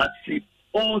 Kumasi,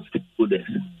 all stakeholders.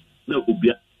 No,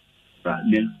 Ubia,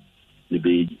 the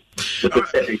baby.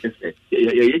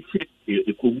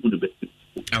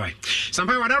 All right.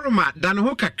 Sampai wadaroma dan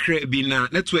ho kakra bi na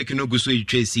network no go so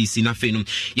yitwa CC na fenum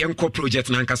yenko project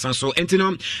na nkasa so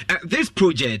entino this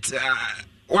project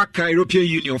Waka European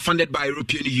Union funded by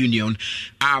European Union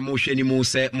mo hwani mu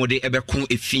se mode ebeko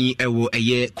efin ewo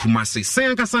eye Kumasi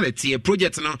sen kasa na tie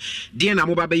project no de na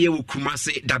mo ba be ye wo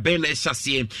Kumasi da ben na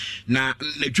hyase na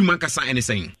dwuma kasa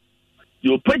anything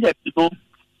your project no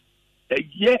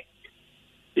eye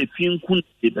efin kun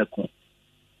ebeko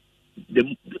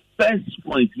the first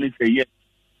point is say ye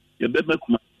be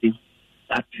Kumasi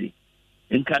ati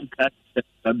enkanka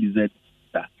business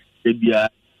that ebia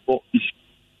for issue.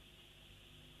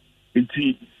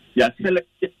 You are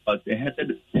selected at the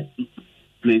 100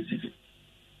 places.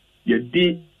 You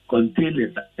did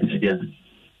containers here.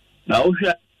 Now we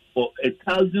are for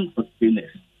 1,000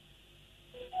 containers.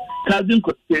 1,000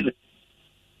 containers.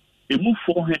 They move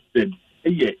 400 a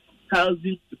year.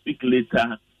 1,000 cubic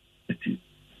later.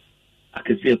 I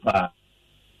can say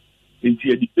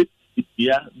into the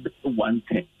year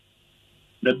 110.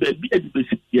 The baby at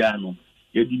the piano.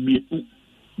 You the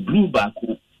blue back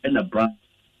and a brown.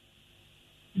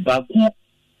 Baku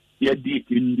yadi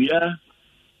India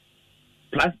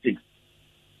plastic,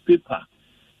 paper,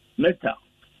 metal,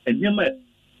 and yama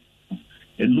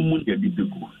and numun yadi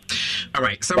bigu. All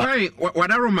right, so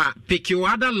wadaroma pick your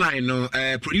other line no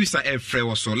producer Efre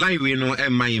also line we no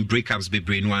my breakups be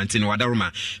brain one tin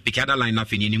wadaroma pick other line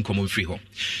nothing in common free ho.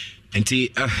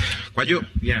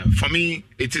 Yeah, for me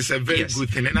it is a very good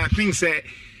thing and I think say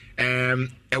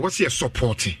what's your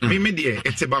support?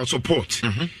 It's about support.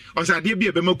 Also,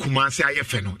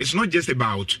 it's not just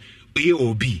about A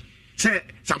or B. Say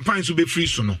sometimes will be free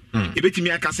soon. Ebetimi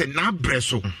aka say na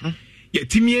breso.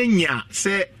 Yetimi enya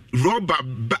say rubber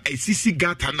sisi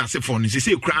gata na se phone.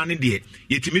 Say kra ne de.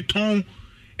 Yetimi ton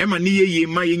ema ni ye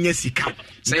ma yenya sika.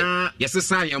 Say yes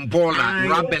say am baller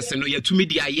rubbers no yetumi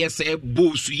dia yes e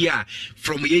boss here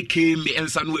from ye KMA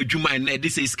ensa no adwuma na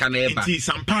this is kaneba. Nti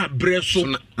sampa breso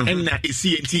na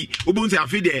esi nti obonti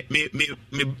afi de me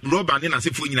rubber ne na se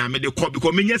phone nyina me de call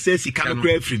because menya say sika no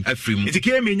kra afrim. Nti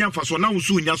KMA nya mfa so na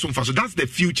unsu nya so mfa so that's the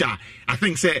future. I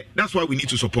think say that's why we need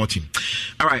to support him.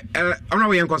 All right. On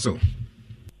we enkoso.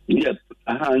 Yes.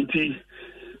 Nti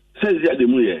says ya de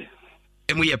mu ye.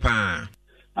 Emu ye pa.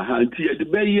 Nti the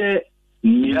be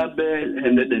Niabe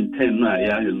 110 na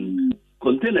ya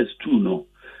containers 2 no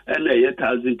and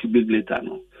 1,000 cubic later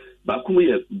no baako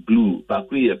yɛ blue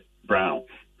baako yɛ brown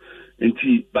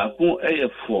nti baako ɛyɛ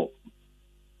for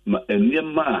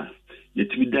nneɛma a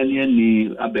yɛtumi dane ani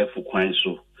abɛɛfo kwan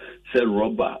so sɛ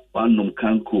rɔba wanom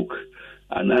can coke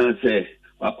anaasɛ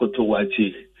wakoto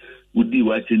wakye wodi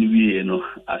wakye no wie no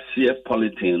aseɛ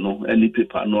polythene no ɛne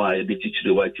paper no a yɛde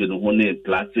kyikyire wakye no ho ne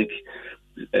plastic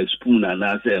spoon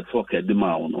anaasɛ fork ɛde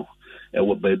ma wo no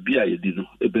ɛwɔ baabi a yɛdi no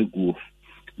ɛbɛguo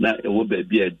na ɛwɔ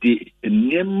baabi a ɛde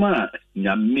nneɛma a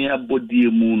nyame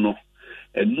abɔdeɛ mu no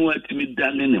ɛno atumi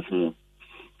dane ne ho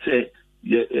sɛ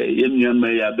yɛnnuama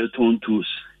yɛ abɛtɔn tools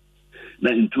na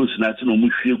tools no ate na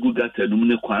ɔmohwie gu gata no mu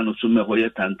ne kwan no so mɛhɔ yɛ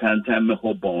tantantan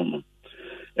mɛhɔ bɔn no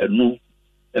ɛno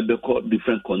ɛbɛkɔ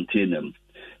different container mu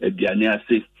aduane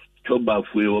ase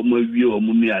twɔbafoe wɔn awie wɔn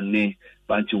nnuane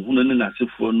bankyehunu ne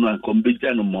n'asefoɔ no a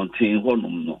kɔmbɛgya no mmɔnten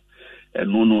hɔnom no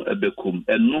ɛno no ɛbɛkɔm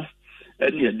ɛno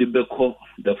ɛne yɛde bɛkɔ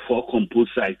the four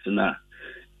composites na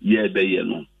yɛbɛyɛ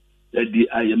no ɛde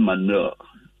ayɛ manure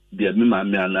deɛ me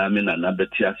maame anaa me nana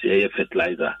bɛte ase ɛyɛ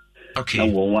fertilizer na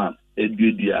wɔn a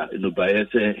ɛduadua nnubaeɛ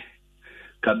sɛ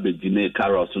cabbage ne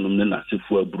carrot no ne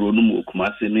n'asefoɔ aburo no mu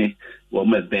Kumasi ne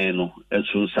wɔn ɛbɛn no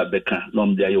nso nsa bɛka na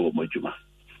wɔn de ayɛ wɔn adwuma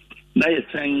na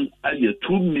yɛsan ayɛ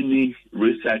 2 mini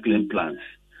recycling plants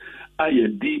a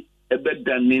yɛde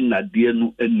ɛbɛdane nadeɛ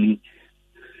no ani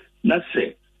na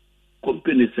sɛ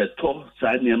company sɛ tɔ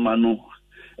saa nneɛma no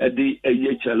ɛde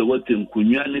ɛyɛ kyale wɔte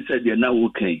nkonnwa ne sɛ deɛ na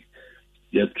wɔkan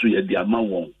yɛto yɛde ama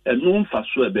wɔn ɛno mfa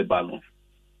so ɛbɛba no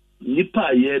nipa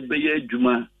a yɛbɛyɛ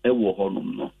adwuma ɛwɔ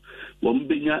hɔnom no wɔn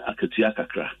bɛnya akatua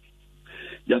kakra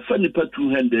yɛfa nipa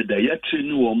 200 a yɛatre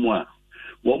ne wɔn a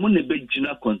wɔn ne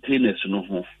bɛgyina containers no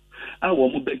ho a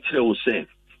wɔn bɛkyerɛ wo sɛ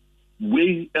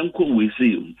wei ɛnkɔ wei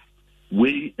mu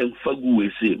wei ɛmfa gu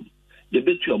wei mu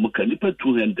yɛbɛtua wɔn ka nipa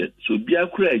 200 so biara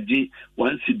kora agye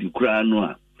 1 cedi koraa no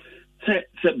a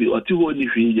sɛ bi ɔte hɔ ne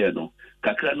hwee yɛ no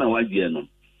kakra na wagye no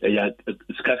ɛyɛ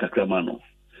sika kakra ma no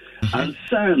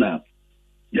ansa na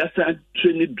yɛsan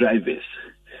training drivers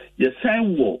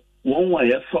yɛsan wɔ wɔn a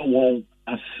yɛfa wɔn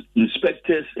as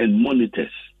inspectors and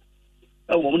monitors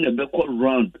wɔn na bɛkɔ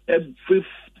round every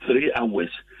 3 hours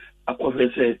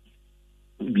akɔhwɛ sɛ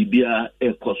biribiara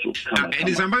ɛkɔ so kama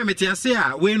ɛde samba mete ase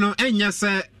a wei no ɛnyɛ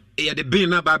sɛ yɛde bin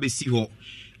na ba bɛsi hɔ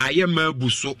ayɛ ma abu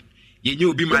so yɛnyɛ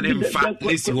obi ma ne mfa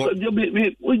lesi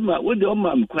hɔ wode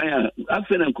ɔma m kwan a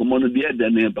afei na nkɔmmɔ no deɛ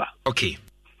ɛda ne ba okay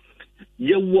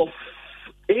yɛwɔ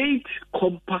 8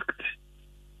 compact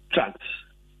tracks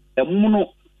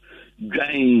ɛmono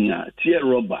dwan a tie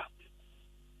rɔba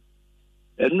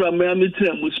ɛno a mɛa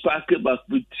metrɛ mu sparke back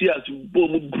tia so bɔ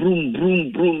mu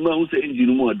brum ma ho sɛ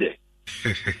engine mu ɔdɛ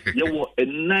yɛwɔ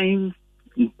 9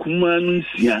 nkuma no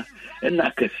 6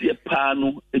 ɛna akɛseɛ paa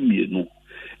no mmienu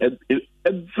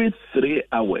every 3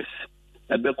 hours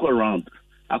ɛbɛkɔ around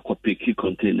akɔpeki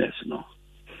containers no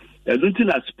ɛno nti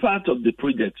as part of the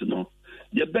project no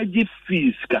yɛbɛgye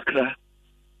fees kakra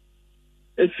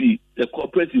efi the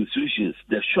corporate institutions,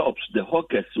 the shops, the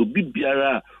hawkers, obi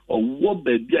biara or what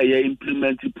baby I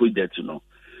implement project no.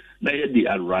 Na yɛ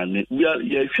de run. We are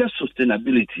share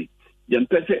sustainability. Yɛn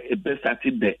pɛsɛ ebe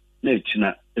started de na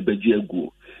echina ebegye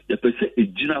agu. Yɛ pɛsɛ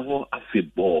egyina hɔ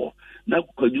afebɔ. Na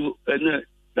kɔju ɛna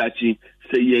dachi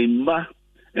sɛ yɛn mma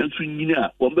nso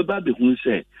nyina wɔn bɛba behu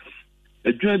sɛ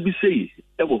adwuma bi sɛ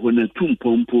ɛwɔ hɔ na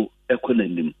tumpompo ɛkɔ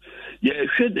n'anim.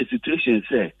 Yɛhwɛ the situation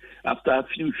sɛ after a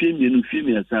few female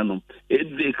no 8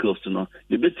 vehicles no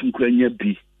the betim kwanya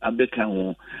bi abeka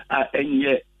ho a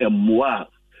enye emmoa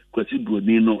kwasi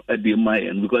broni no e de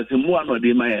mayen because emmoa no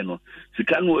de mayen no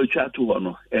sika no atwa to ho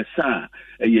no esa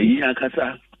eyeyi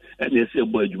akasa ene ese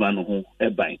bo adwuma no ho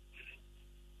eban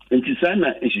enti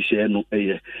sana ehihye no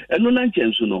eye eno na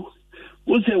nkyɛnso no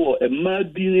wo se wo emma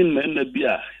bi ni mema bi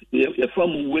a ye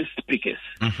from waste pickers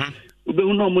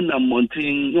ubehu no mo na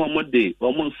mountain no mo de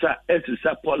o mo nsa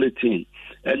esisa polythene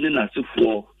ene na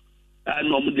sefo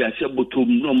no mo de ahye botom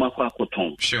no mo akwa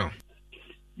akoton sure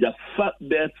ya fa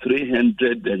be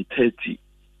 330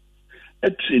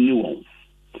 etreni won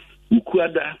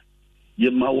ukuada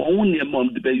ye ma won ne ma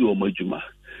de be yo madwuma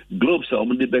gloves a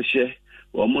mo de be hye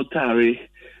o mo tare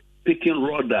picking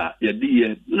rod a ye de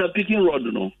ye na picking rod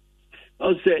no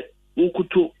o say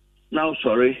ukuto now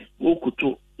sorry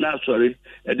ukuto na sorry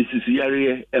this is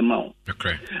yare amount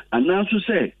okay and now to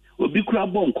say obi kura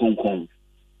bon konkon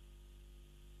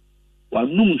wa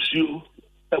num suo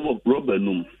e wo rubber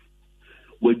num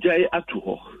wajai ato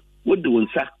ho wode won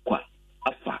sakwa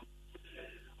afa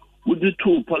wode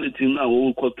to polythene na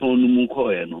wo koton num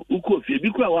koe no uko fie bi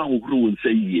kura wa hohoro won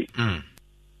sayie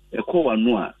e ko wa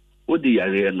no a wode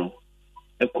yare no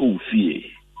e ko fie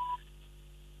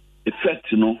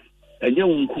effect no enye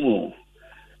won ko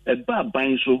eba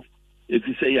ban so if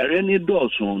you say you're any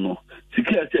doors no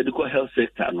sika said the health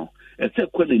sector no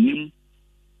except when nim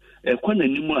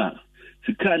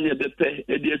sika ne bepe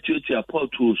e de atuatua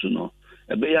portals no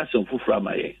e be ya some fofra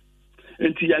maye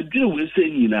enti ya dwene we say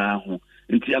nyina ho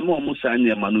enti ama omo sa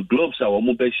ne ma no gloves a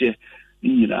omo be hye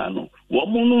nyina no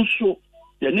omo no so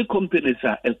ya ne companies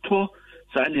a eto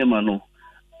sa ne ma no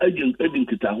agent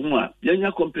kita ho a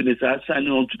yanya companies are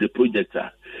signing on to the project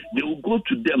they will go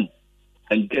to them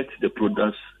and get the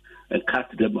products and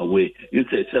cut them away.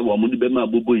 Instead, say, "Wa mudi bema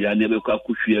bobo ya ne be kwa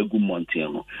kuhwe agu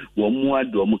mountain no. Wa mu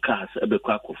ade o mu cars e be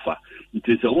kwa kofa.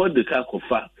 Instead, say what the car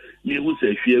kofa, ne hu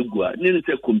say hwe agu a, ne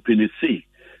say company say,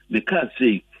 the car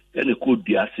say, and ko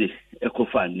dia say e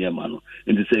kofa niema no.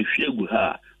 Instead, say hwe agu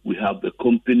ha, we have a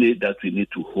company that we need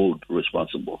to hold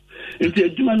responsible.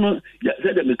 Instead, adwuma no, ya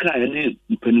say the car ne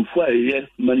mpanifo a ye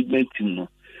management team no.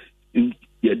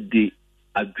 Ya de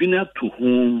adwina to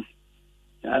whom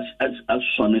as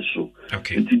sonne so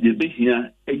nti de be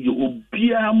hia eye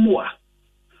obia moa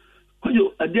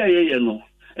koyo ade ayeye no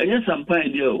enye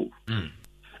sampan dia o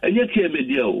enye KMA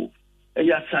dia o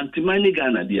eya santimani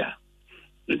Ghana dia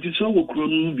nti so wo kro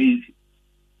no bi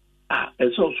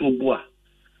eso so boa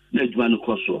na adwuma no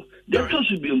koso there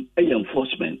should be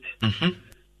enforcement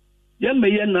ya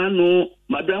meye na no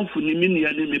madam funimi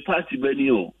nia ni me party bani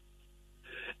o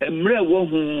emre wo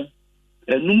hu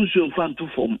enum so mfanto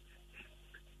fom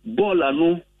ball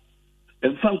ano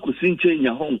emfa nkosi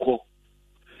nchenya honko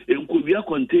enkobia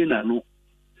container no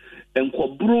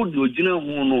enkobro de ogina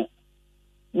ho no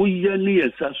wo ya ne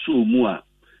yesa so mu a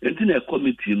enti na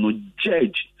committee no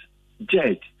judge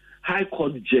high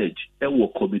court judge e wo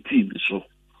committee so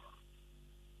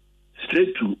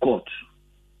straight to court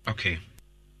okay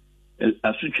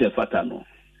asuche fata no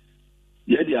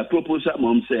ye dia proposal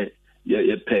mom say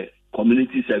ye pay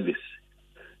community service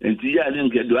enti ya ne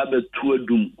nke do abetu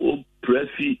adum o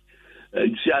prefi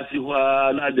siasi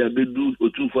hwa na da bedu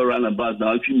otu for run about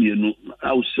na atwimienu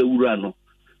aw sewura no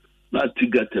na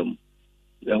tigatem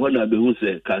ya hona be hu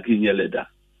se ka kinye leda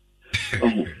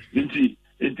enti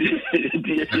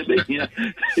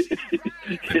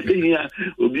yebehia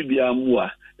obibia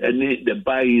moa ene the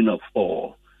buying of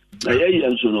all na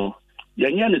ye so no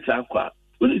yanya ne takwa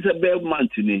when it's a bad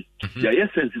month ni ya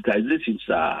sensitization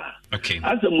sa okay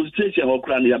as a musician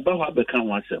okra na ya ba ho abeka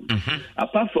ho asem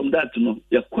apart from that no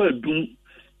ya kwa adum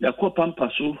ya kwa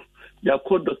pampaso ya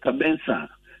kwa Dr. Benson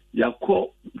ya kwa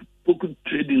poku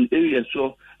trading area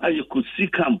so aye ko see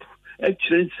camp e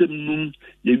kirensem num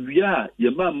ya wia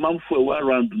ya ma manfo e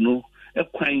around no e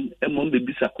kwan e mo be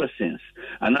bisa questions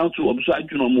and also obso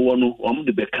adwuno mo wo no o mo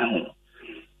de beka ho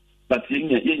but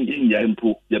yenya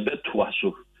impo ya beto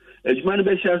aso ejumane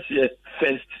be shase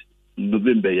first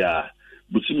November ya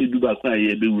busumi duba kwa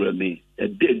ye be wura me e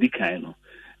dey kind no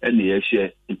ene ye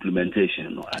share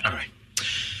implementation no all right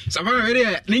Savannah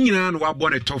area ni nyina no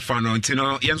wabɔ ne tofa no nti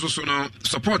no yenso so no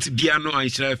support bia no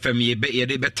Aisha FM ye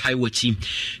de be tai wachi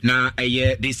na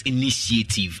this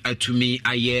initiative to me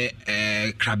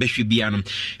krabehwe bia no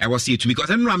I was here to me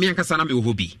because enra me ankasa na me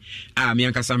wo bi me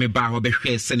ankasa me ba ho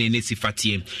behwe sene ne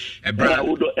sifatie bra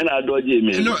ena doje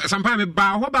me no sampa me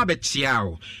ba ho ba be tia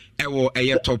o ewo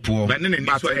topo but ne ni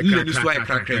so e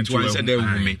krakra nti wan se da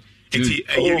wu me enti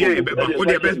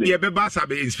ye be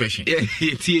sabe inspection ye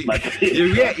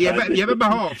be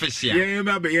ho official ye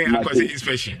be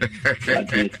inspection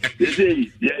they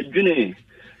say yeah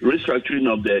restructuring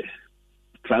of the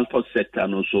transport sector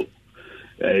and also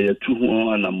two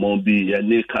and a mobi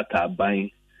ne kata ban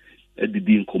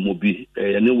edidi nkomobi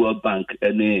ne World Bank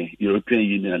ne European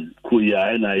Union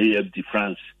kuya na AFD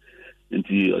France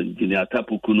enti engineer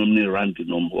tapukunum ne rand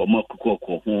no mo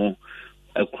kokoko ho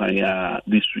akwanya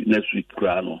this week next week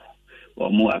krano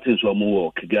omo atenso omo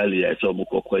wo Kigali ya so omo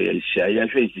kokoya sha ya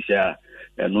hwe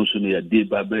no so ne ya de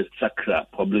babe sakra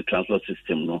public transport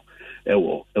system no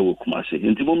ewo Kumasi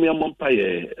nti mo me mo pa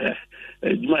ye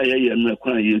djuma ye no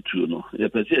akwan ye tuo no ye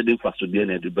pese de faso de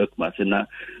na de Kumasi na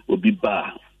obi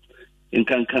ba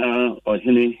nkanka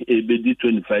ohene ebedi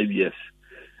 25 years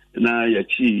na ya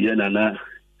chi ye na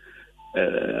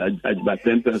ajba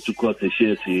temper to court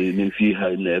share si ni fi ha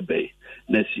na ebe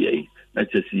na sie na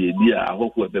chesi bi a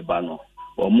ahokwo ebeba no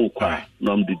omo kwa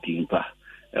nom de dimpa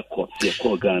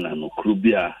ekọ Ghana no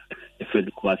krubia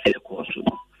efed Kumasi ekọ so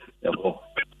no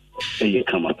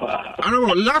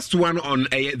Last one on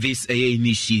this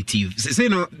initiative. Say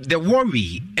no, the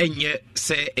worry enye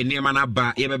say enema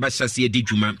ba yebeba shase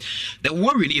edijuma. The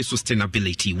worry is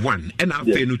sustainability, one, and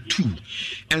after two.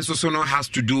 And so no has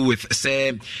to do with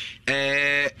say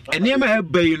enema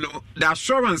ebe you know the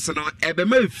assurance no ebe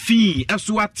ma fi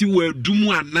esuati we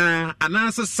dumu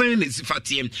ana say sign is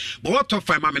fatie. But what of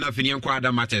my na fini enko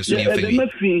ada matter so ebe ma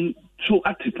fi so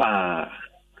atipa.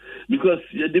 Because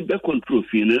you did back control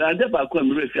fee, and I never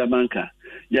come with your banker.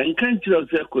 Young country of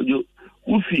Sekojo,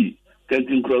 Ufi,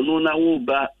 Canting Cronona,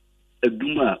 Uba, a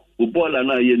Duma, Ubola,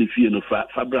 na yen fee no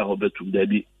Fabra Hobetum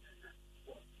Daddy.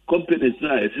 Companies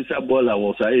now, a sister baller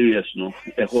was areas no,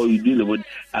 a whole deal with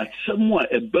at somewhat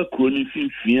a back running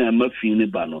fee and muffin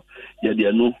bano. Yet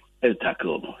there no a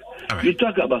tackle. You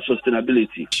talk about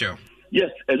sustainability. Sure.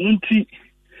 Yes, and Nunti,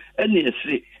 any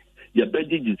say. Ya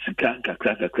beji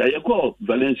kakra ya go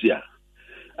Valencia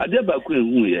adeba ko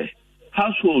ehu ye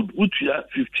household wutua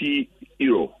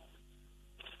 €50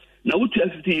 na wutua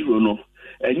 €50 no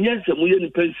enye se mo ye ni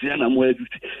pension na mo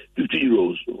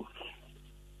 €50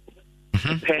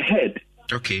 per head.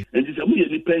 Okay, and se mo ye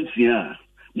ni pension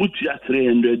mutua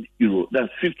 €300,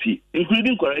 that's 50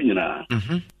 including kwara nyina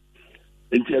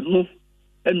enti no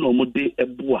eno mo de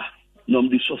eboa no mo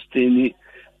de sustain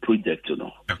project, you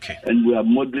know. Okay. And we are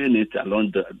modeling it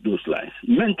along those lines.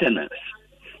 Maintenance.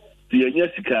 The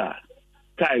Yanyasika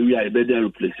tie we are better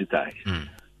replace the tie.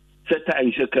 Set tie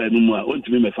in Shaka no more, want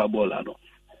to be my fabolano.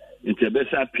 Into a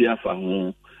better Pia for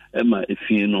home, Emma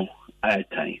Efino, I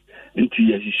time. Into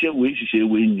Yashisha way, she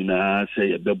win,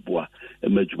 say a beboa, a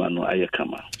Majumano,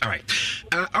 Ayakama. All right.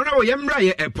 Honorable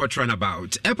Yamra airport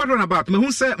runabout. Airport runabout. Me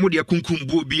who say Modia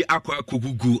Kunkumbu bi akwa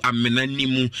kugugu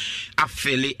amenanimu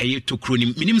afele eyeto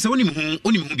kronim. Minim se onim hu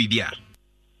bibia.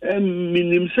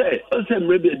 Minim say o say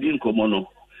mrebe din komono.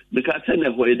 Because say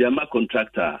na ho e dia ma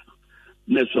contractor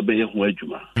na so be ho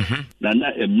adwuma.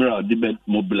 Na emra de be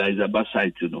mobilizer ba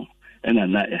site no. E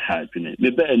na e help ne. Me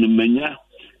be no manya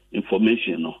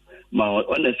information no. Ma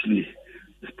honestly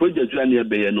this project we na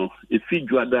be no e fi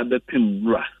dwada be pim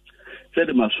bra. Said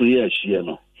the Masoya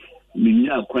Shiano,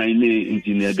 Minya Pyne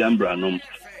engineer Gambranum,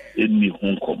 in me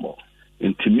home como.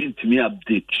 And to me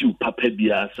update you, Papa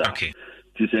Biasa. Okay.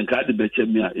 To send card the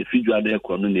Betchemia, if you are there,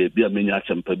 Corona, be a many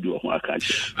some Padu or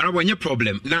Makachi. I don't want your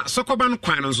problem. Now, Sokoban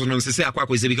Quanos on say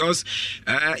Aquaquis because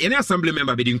any assembly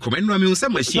member didn't come and I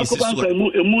some machines.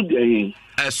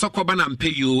 Sokoban and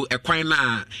pay you a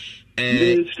quina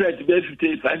stretch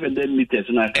 500 meters.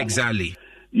 Exactly.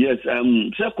 Yes,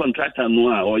 subcontractor no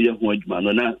or young man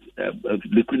on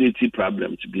liquidity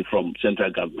problem to be from central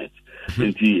government.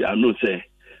 And I know say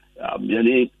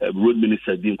road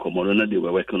minister didn't come on, they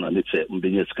were working on it.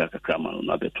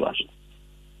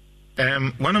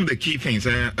 One of the key things,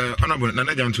 Honorable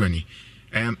Nana Jantwani,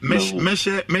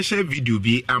 measure video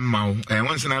be amount.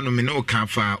 Once an anno no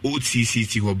cafa old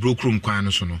CCT or broke room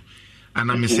quanosono.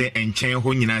 And I say and chain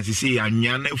honey say and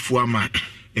yana fuama.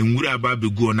 And would about be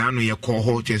go now your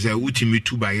cohort as a ultimate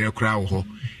 2 by your crowd.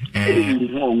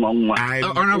 I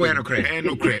don't wear no credit.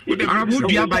 No credit. Would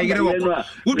you buy your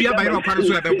would you buy your parents?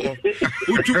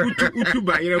 Would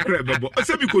buy your credit?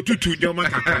 Some go to your man.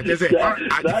 I'm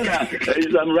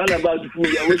run about food.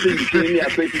 I was saying,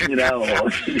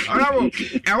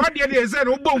 I want the idea said,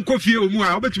 oh, bon coffee, or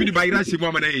bet me by Rashi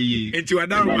woman into a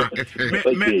down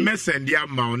mess and the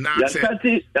amount now. If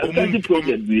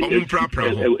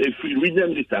we read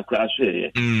them, Mr. Crash,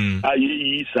 I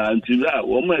until that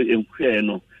woman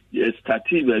no, yes,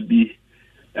 started be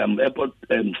airport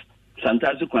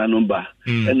Santazi Kwanumba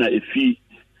and a fee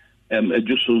a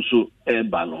just so air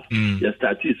banner. Yes,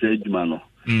 started said Mano.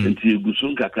 Until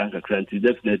Gusunka Cranky,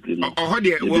 definitely. Oh,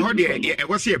 dear,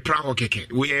 what's your proud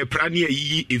keke? We are prania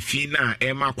if fina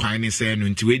Emma Pyne saying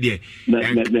into it.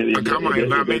 Come on,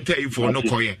 environmental for no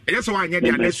coy. That's why I need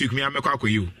the next week. Me, I'm a cock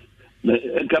with you.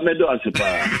 Camedo Asipa.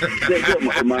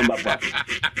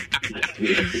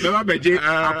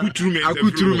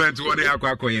 Accoutrement what they are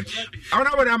quacoy. I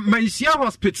know what Mansia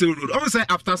Hospital Road. Also,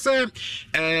 after say,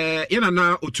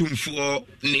 Yana Otum for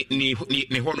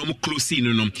Nihonum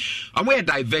Closinum. I'm where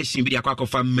diversion be a quack of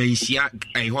Mansia,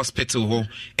 a hospital,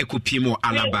 Ecopimo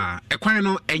Alaba,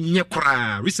 Equino, and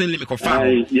Yakra. Recently, make a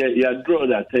file. Yeah, draw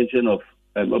the attention of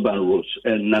urban roads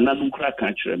and Nananum crack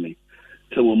country me.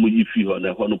 So when we feel on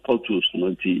the portals,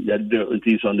 it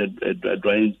is on the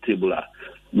drawing table.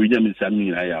 William is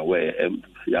something I where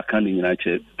you can't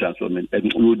United Transformation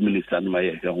and road minister in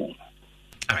my home.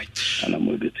 All right. And I'm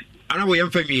with it. And I will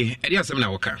for me, and yes, I'm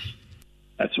now okay.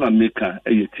 That's my maker,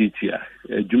 a teacher,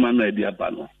 a Juman idea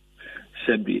banner,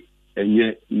 Sebi, and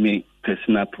yet me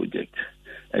personal project,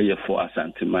 a year for us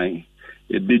and to mine.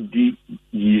 ebedi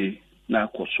ye na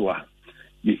akoswa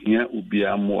yehia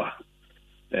ubia moa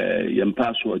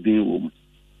yempa so odin wo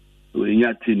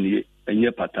enya tini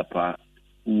enye patapa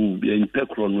ubia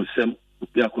impekro no sem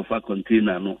ubia kofa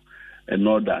container no and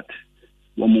all that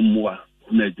womoa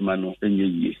na adwuma no enye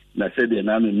ye na said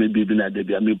na me maybe bi na de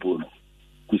bia me bo no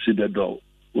kusi the door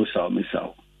o saw me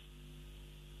saw.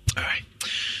 All right.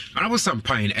 I was some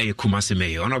Pyne Kumasi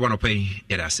mayor. On one pay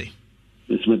it I say.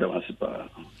 It's with the All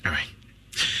right.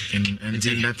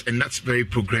 And that's very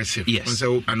progressive. Yes.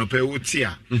 So it's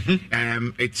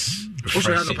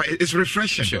refreshing. It's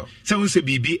refreshing. Sure. Someone say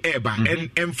BB Eba.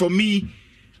 And for me,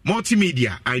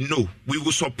 multimedia, I know we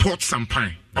will support some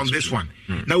Pyne on this one.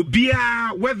 Now be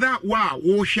whether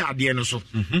we share the so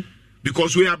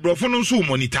because we are brofono so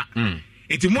monitor.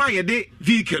 Enti mo ayede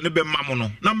vehicle no be mamo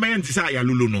no na men ti say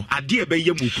ayalulu no ade e be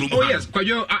ye mu krom. Oh yes,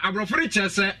 kwajo abrofore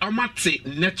chese amate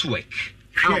network.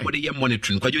 How would they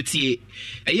monitoring? Kwajo tie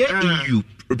EU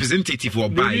representative or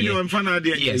buy.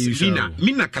 Yes,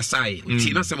 Mina Kasai,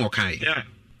 Tina Samokai. Yeah.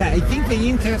 I think the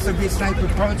interest of this type of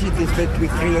project is that we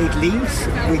create links,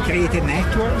 we create a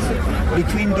network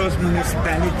between those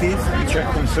municipalities which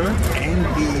are concerned and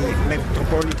the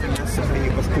Metropolitan Assembly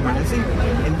of Kumasi,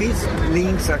 and these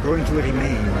links are going to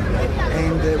remain.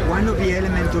 And one of the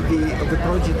elements of the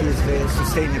project is the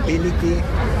sustainability,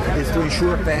 is to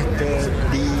ensure that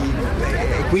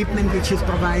the equipment which is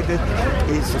provided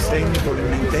is sustainable and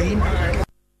maintained.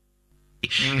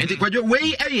 And the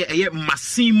way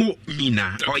Massimo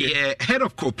Mina, or head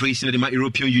of cooperation of the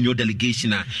European Union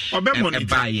delegation,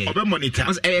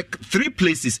 monitor 3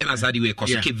 places in Azadi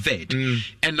Cape Verde,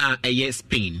 and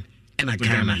Spain, and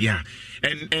Ghana. Yeah,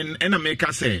 and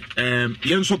America say,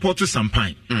 you support some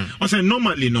Pyne. I say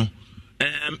normally no,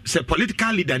 say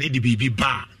political leader need to be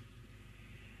bar.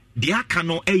 The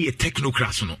akano a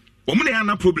technocrats no. Omune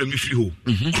ana problem if you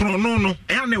chrono no,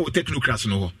 ane o technocrats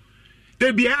no.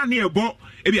 There be a nearby,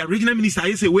 a regional minister.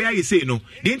 I say where I say no.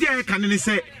 The entire canon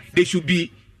say they should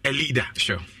be a leader.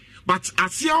 Sure. But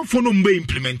as your phone be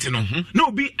implementing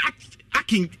no be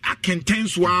akin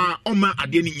tense wa oma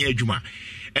adeni nyejuma.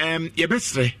 Your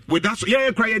best with that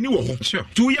yeah cry any sure.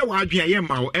 2 year wa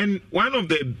adwen and one of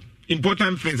the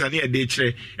important things I need a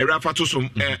day a rafa to some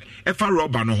efa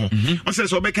rubber no ho. I say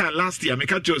so beka last year me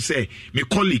catch you say my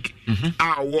colleague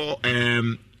our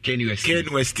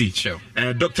KNUST sure.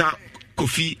 Dr.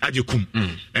 Kofi Ajekum,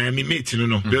 me mate,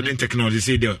 building technology,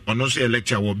 say there, or also a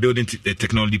lecture or building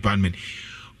technology department.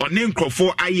 On name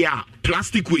for aya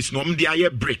plastic waste, no, the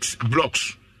aya bricks,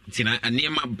 blocks.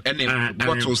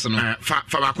 Bottles,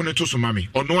 Fabakone to some mammy,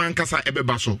 or no ankasa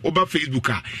ebebaso, over Facebook.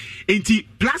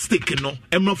 Ain't plastic, no,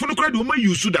 and no phone credit, woman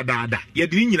use that dada. You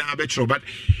didn't have a but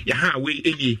yaha, we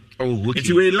any. Oh,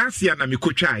 it's way last year, na me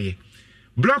coachai.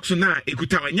 Blocks na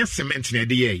ekuta, and yes, cement in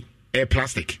the air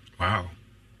plastic. Wow.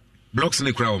 Blocks in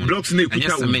the crowd. Blocks in the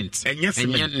cement. And yes,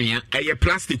 a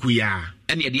plastic we are.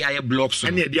 And the air blocks.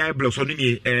 And the air blocks on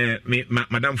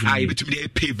Madame I between the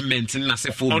pavement and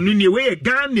Nasefo. On any way,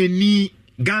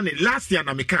 Ghana last year,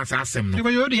 na me can't ask them.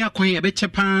 You already acquire a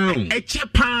chepan. A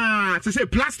chepan. To say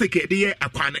plastic, a dear, a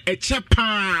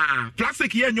chepan.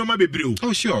 Plastic here, no, my baby.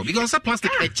 Oh, sure. Because a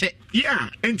plastic, a check. Yeah.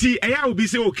 And I will be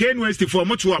say, okay, West for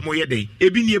much more day. A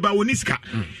be near Bawoniska.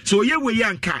 So, yeah, we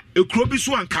yanka, a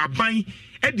crobiswan car buying.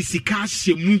 Edisika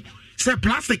shemu say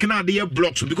plastic na dey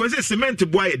blocks because it's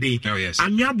cement boy dey. Oh yes.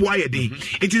 Anya boy dey.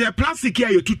 It is a plastic here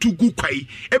you tutu gu kwai.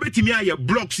 Ebetimi aye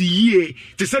blocks ye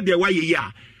to say dey why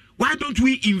ya. Why don't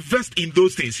we invest in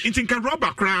those things? In think rubber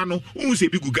crano, who say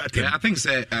big gugate. I think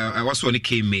say I was when it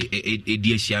came a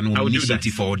DSiano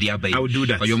initiative for the abay. I will do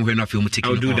that. Or you when film taking. I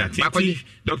will do that.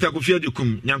 Dr. Kofi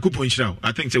Adekum nyankupo nchira.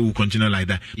 I think say we continue like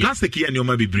that. Plastic here no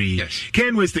ma be brave. Yes.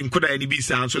 Ken Weston could any be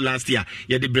sound so last year.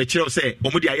 Yeah, the brecher say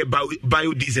omudi aye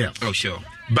biodiesel. Oh sure.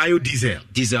 Biodiesel.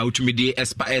 Diesel to me the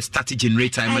static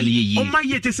generator mali ye. Oh my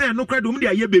yet say no crowd omudi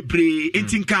aye bebre.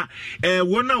 Entinka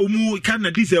wona omu kan na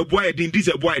diesel boy den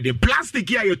plastic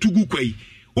here you tugu kwai.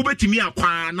 Ubetimi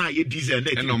akwa na ye diesel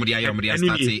net. And normally I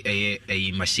start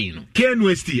a machine.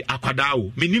 KNUST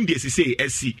akwadao. Minim de say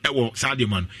SC ewo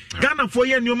Sademan. Ghana for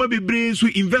ye nyoma bebre so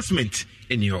investment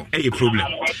in your problem.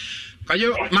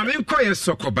 Ayo mame koye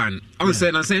sokoban on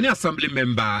say na say any assembly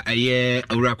member aye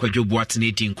owura kwadwo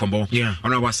boatene in kombo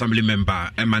on our assembly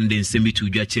member emande nsemi to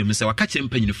dwa chem say waka chem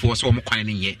panyinfo so om kwan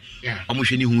ne ye om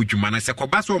hwe ni hu dwuma na say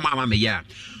koba so mama me ya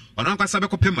ona nkwasa be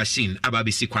kopɛ machine aba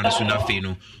be si kwan so na fe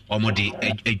no om de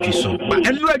adwi so ba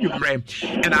enu adwumre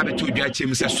and abeto dwa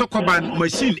chem say sokoban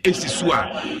machine esisu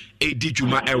a edi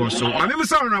dwuma ewo so mame me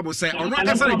say honorable say ono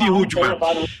akasa na di hu dwuma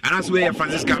and as we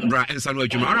Francis Gambra ensa no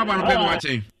adwuma honorable no pɛ mo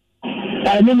wache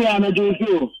I mean, I'm a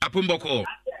Jew. Apumboko.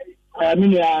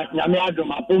 nyame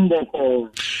adom apomboko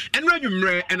and when you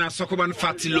mre and a sokoban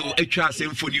fatilo a chas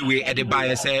and for you way at the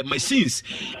buyer say machines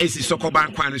is the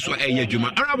sokoban kwan so a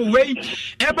juma arab way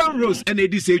Eban Rose and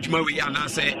this age we and I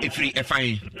say a free a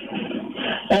fine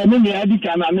mini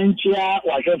adika na menchia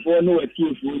wahwefo no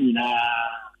watiefo nyina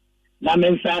na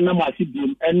mensa na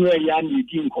masibim enwe ya ni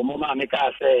di nkomo ma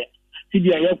meka say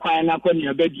sibia ye kwan na kwani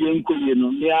abadie nkoye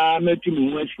no ya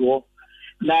metumi ho asiwo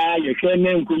na ye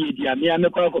hwene nkoye dia me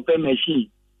amekwa kope machine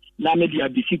na me dia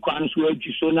bisi kwan so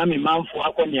adu so na me manfo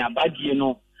akwani abadie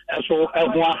no eso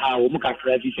eho aha o mu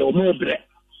kakra fi se o mu bre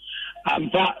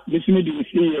ampa bisimi di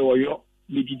usiye oyo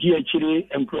bididi akire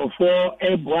enkrofo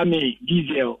eboa me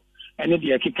diesel ene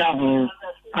dia kika ho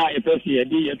a epesi ye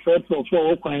di ye trotro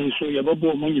fo kwan so ye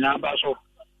bobo mo nyina ba so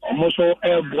omo so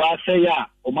eboa se ya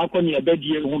o makoni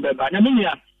abadie ho beba na me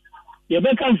nia ye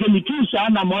be kan se mi tu sa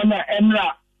na mo na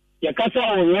enra ye kasa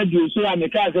o radio so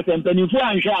ameka se tempanifo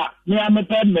anhwa me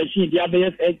amepa machine dia be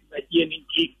yes abadie ni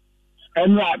ki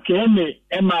enra KMA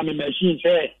ema me machine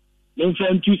se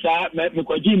infant tu sa me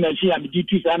koji machine am di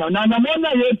tu sa na mo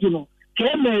na ye tu no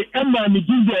KMA ema me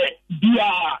dize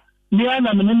dia ni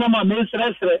ana me no ma me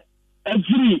sresre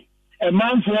every a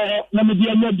man for na me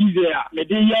dia na dize a me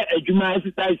dey ye adwuma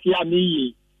exercise ya me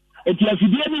yi eti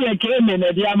afidie ni ye KMA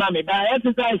na dia ma me ba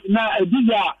exercise na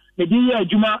dize a me dey ye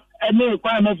adwuma ene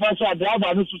kwa me fa so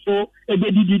driver no so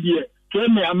ebedididie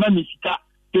KMA ama me sika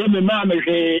KMA ma me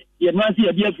hwe ye no ase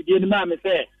ye dia afidie ni ma me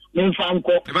se me fa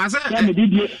nko ba se me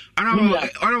didie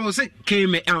ana say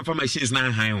KMA am machines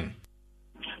na han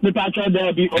me patcho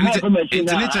there be o ma machine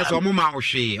na internet o mo ma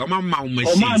hwe o ma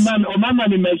machines o ma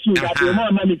ni machine that o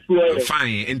ma ni fuel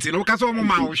fine until no kaso o mo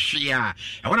ma hwe a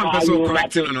I want to person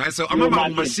correct no so o ma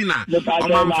machine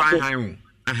o ma fa han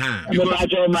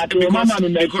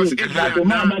because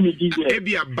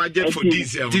ebi a budget for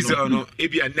diesel no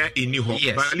ebi na eni ho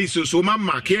but at least so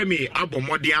mama KMA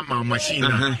abomode ama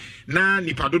machine na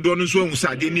nipa dodo no so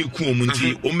ahusade ni ku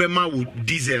omunti o mema wo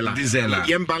diesel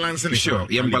yem balance ni sure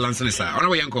yem balance ni sa ona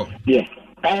we yanko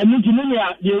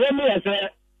mutimunya the way me say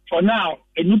for now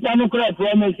enipa no kra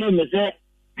promise me say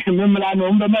memla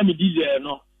no mbema mi diesel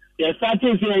no ye start say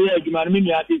ye adwuma me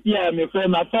mi ati ya me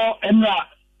friend ma so enra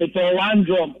it's a one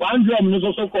drum is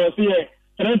also cost here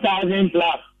 3,000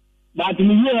 plus. But in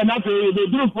the year, they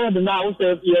do for the now,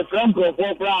 so you're from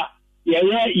Cropra,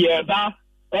 yeah, ba,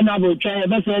 and I will try a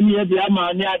better near the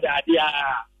Amania,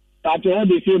 but all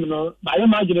the film, no, but I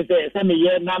imagine say, send me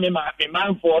here, Nami, my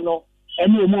man for no,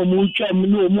 and no more much,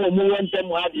 no more, one time,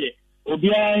 what ye, will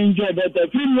be enjoy better,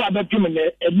 film about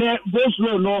criminal, and then go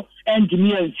slow, no, and to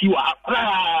me and see what.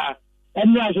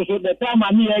 And now, so the time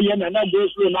I'm here, and I go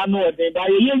slow, I know that by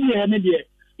a year, and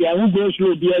yeah, who goes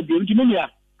slow, dear, do you mean?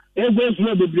 It goes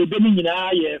slow, the beginning in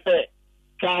our year,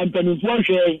 can't enforce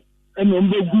and on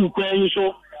the good crying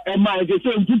so, and my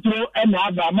same titro, and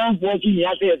have a month watching the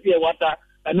assay water,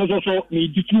 and also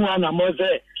me to 2 and a more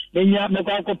say, then you have no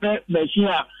machine,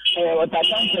 what I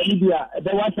can't Libya,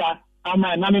 the water, and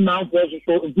my name mouth was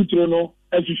so in Titrono,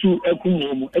 as you shoot a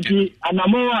kumum, and a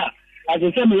more, as I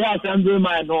say, yes, I'm doing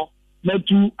my no.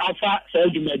 Metu afa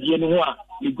sajuma die no a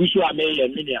igusu ameye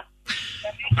minia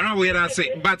ana we ra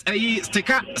say but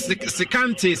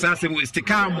stikante sase we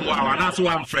stikam wa na so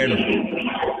am friend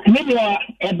minia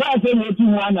e ba se no tu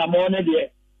wa na mo ne de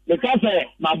because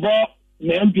mabo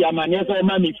me mpi amane so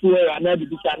ma mi fu era na bi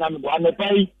bisa na me bo no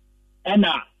pai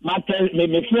ena matter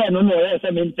me friend no e se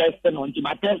me test no nti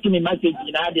ma test me message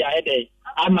na de ahe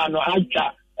ama no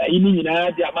acha ini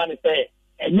nyina de ama ne se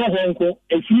enye honko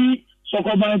efi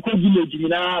Sokoban ko village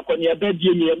na ko ne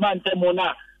abadie ne man temo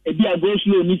na ebi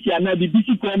agoslo ni sia na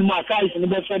bibisi kwan mu akai ne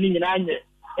be fa ni nyina anye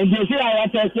ende se ya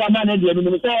test ama na de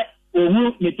no se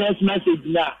owu ni test message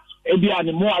na ebi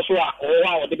ani mo aso a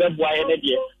o wa de be boa ye ne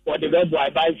de o de be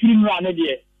boa by free no ne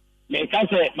de me ka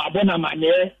se mabona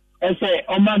mane ese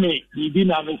o ma me bibi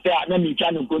na me se na mi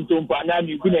twa no kontompo na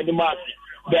mi gu na ni ma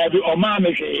baby o ma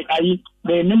me hwe ayi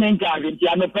me ne nka agenti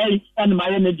amepai ene ma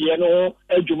ye ne de no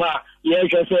adwuma ye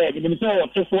hwe se ni so o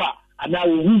tefo a ana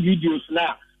wo hu videos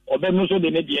na obe no so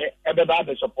de ne de ebe ba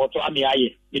be support ami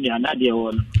aye ni ana de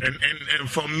won and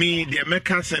for me the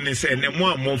American say ne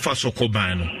mo fa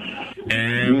sokoban no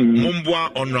momboa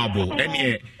honorable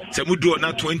ene se mudu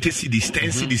na 20 cedis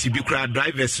 10 cedis bi kra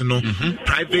drivers no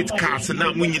private cars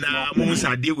na munyina mu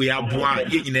sade we aboa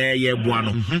ye nyina ye boa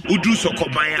no udru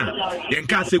sokoban a yen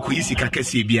ka se ko yisi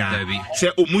kakase bia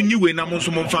se omunyi we na mo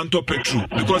so mo fanto petrol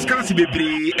because cars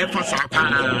bebre e fa sa kwa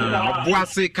aboa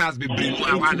se cars bebre no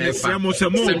awa na se mo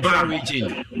ba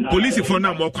police for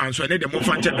na mo kwan so ne de mo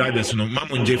fanche drivers no ma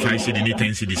mo nje 5 cedis ni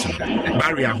 10 cedis no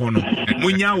barrier ho no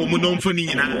munya wo mo no mfa ni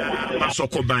nyina ma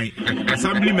sokoban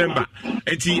assembly member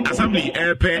enti assembly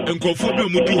pe nkofo bi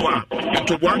omudu ho a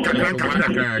ntoboa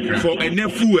kakran for ene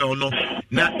fuel no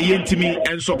na yentimi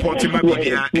en support ma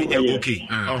bia enya okay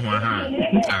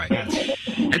alright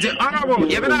enti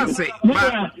honorable ye bena say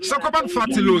ba sokoban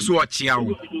fatilo so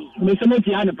ochiawo mesemo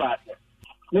tiane pa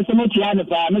mesemo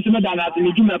dana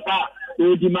ni juma pa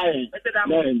o di mai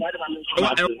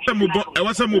e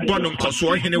wasa mo bono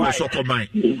nkoso hene wo sokoban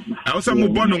e wasa mo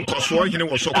bono nkoso hene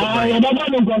wo sokoban ya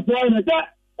bono nkoso hene ta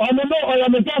ono no o ya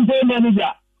me campaign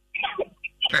manager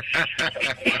I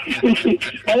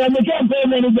am a campaign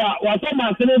manager. What am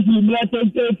I saying to you?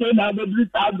 I will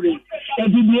fabric.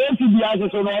 And the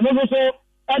NCB so no so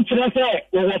actually say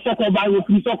we soccer by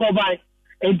we soccer by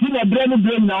and tin a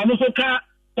brain now no so ka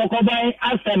soccer by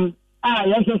asem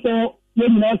yes so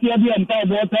when you see the entire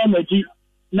ball time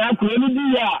na ko ni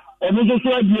di ya no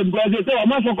so di because say o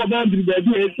ma soccer by di ba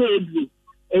di e say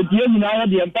e di ni na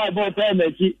the entire ball time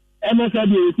and say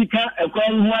the tika e ko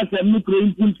hu asem ni pro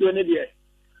input ne de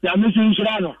ya mission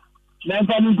shirano na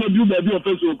mfa nko du ba bi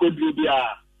ofeso ko du bia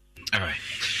alright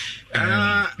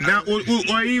na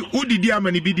o didi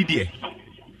amani bi didi e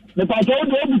me pa to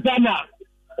do bi sana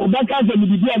o baka se mi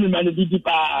didi amani mani didi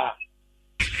pa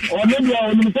o me dia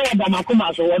o mi se da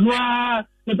makoma so wono a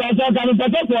me pa so ka ni pa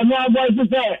so no abo ise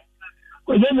se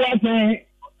ko je mi ate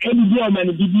ebi di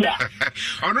amani didi a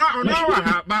ono wa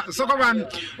ha ba sokoban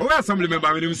o assembly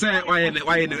member we say why ne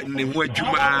ho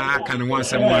adwuma kan ho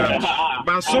asem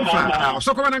ba so far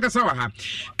sokoban nka sa wa ha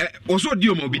o so di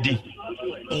o mo bidi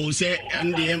o se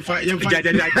ande yemfa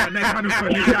na fa no for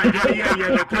ni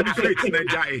ya conflict na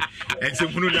jai en se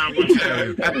hunu na wo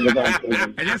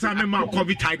enya sa me ma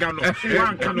covid tiger no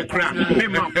wan kan no kra me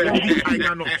ma covid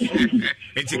tiger no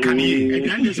enti kan yi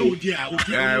ande so odi a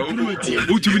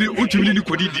utumi ni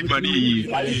kodi di mani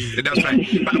that's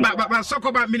right ba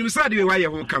sokoba minimisa de wa ye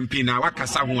ho campaign na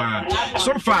wakasa ho a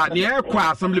so far ne e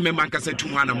kwa assembly member nkasa tu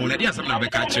ana mo na de assembly na be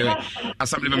ka kire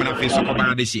assembly member na face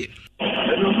sokoba de sie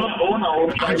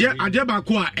ade ba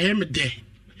ko a emde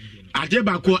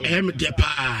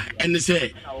pa ene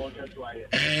se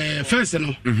first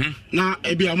no na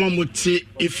ebi amamoti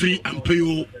efri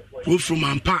ampeyo wo from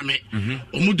ampame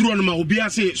omuduro no ma obi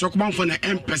ase sokobanfo na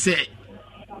empese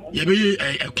ye be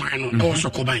ekwan no o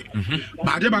sokoban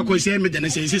ba ade ba ko se emde na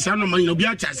se sa no ma obi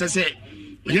acha se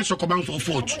enye sokobanfo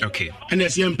fort okay ene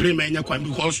se empre ma enya kwan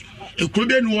because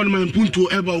ekrobe no won ma mpunto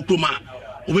eba okroma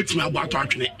obetima abato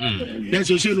atwene na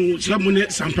se no sira mu ne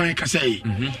sampan kasai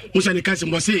mo se ne kase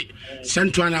mo se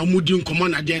central na mudi nkomo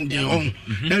na den on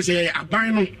na se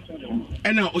aban no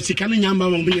ena osika no nyamba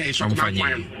mo bi ya sokoma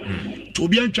kwan to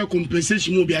obi antwa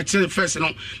compensation mo bi a tell first no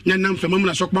na nam fama mu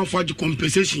na sokoma for the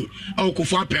compensation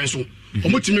akofo apen so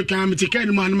omotimi kan me tika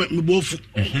ni man me bofu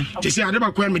te se ade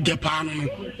ba kwa me depa no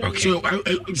so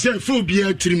se fo bi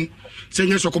a trim se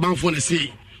nya sokoma for na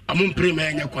se amon prema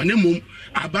enya kwa ne mum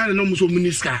abana no muso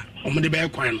muniska omde be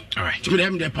kwan no alright to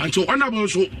dem de pancho onabo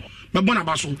so be bona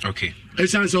baso okay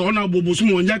esanse onabo boso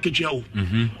mo nya ketwa o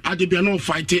ade bia no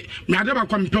fight me ade ba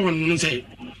kwa mpe won no say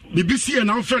BBC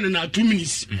na friend na 2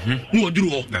 minutes no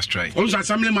oduru that's right o sa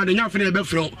samle ma de nya friend be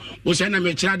fro o say na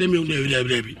me kira de me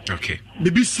okay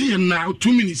BBC na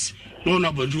 2 minutes no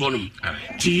bodu onum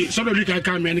ti so do lika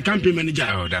kan me campaign manager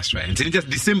oh that's right until just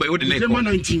December what the next December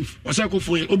 19th o say ko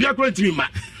fo obi akora ntimi ma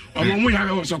omo mu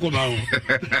ya o so ko ba o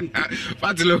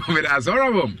fatilo me da so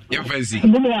robom ye fancy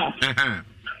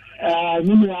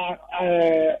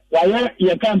why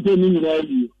your campaign in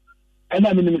you and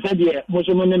I mean said ye mo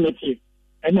so mo ne meti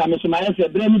and I so my say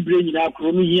brain na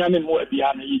kro no hia me mo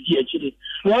bia na ye di akire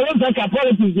wo yo say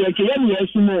politics ye ke ye no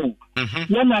yesumo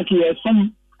ye na ke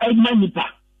yesum nipa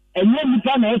enye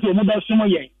nipa na eso mo ba sumo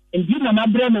ye ndi na ma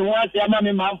brain me wo ase ama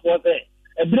me ma fo say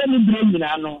e brain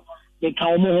na no e ka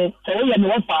omo ho so wo ye no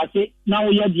wo faase na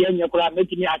wo ye de enye kra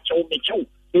metini a chew me chew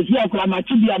e fi akra ma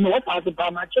chi bia me wo faase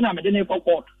pa ma chi na me de ne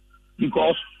kokot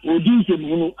because odi se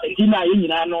mu ndi na ye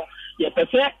nyina no ye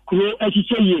pese kro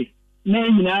achiche ye na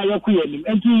nyina ye ku ye nim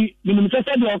enti minim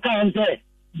pese de o kan se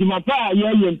di mapa ye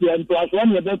ye nto aso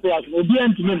na ye be to aso obi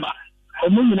antime ma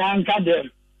omo nyina nka dem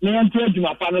na ye nto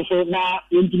adwuma pa no so na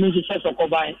ye ntime hye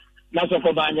sokoban na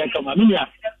sokoban ye kama minia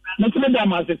na tule da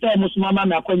ma se se musuma ma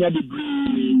na akonya de bri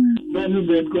no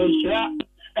be ko sha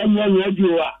and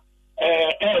you are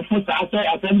for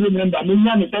assembly member,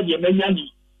 Minyani said, Yemenyani.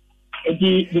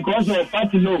 Because of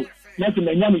party no, not in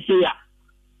Menyani say,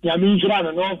 Yamin Shran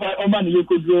and all man you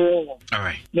could go. All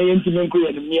right. They implement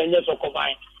and so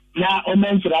combine. Now,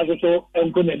 Omen Shrazo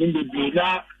and Conan in the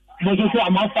now, Mosso,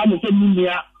 I'm not family,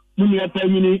 Munia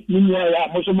Penny, Munia,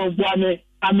 Mosomo Guane,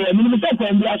 I mean, and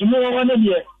there's more one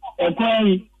year, and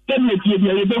crying, tell me, you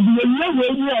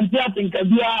and Japping can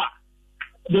be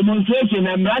a demonstration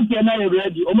and Ranty and I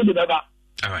already, all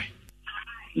right.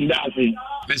 That's it.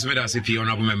 Let's meet us if you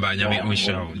honorable member, Nyame on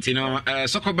show.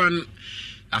 Sokoban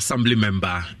assembly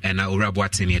member and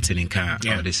Urabuatini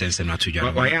Teninka, the sense and not to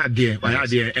Why are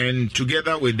there? And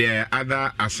together with the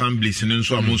other assemblies, and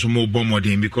so I'm also more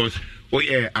bombarding because. Oh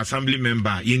yeah, assembly member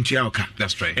Yintiaoka.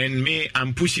 That's right. And me,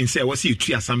 I'm pushing. Say, what's you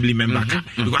two assembly member?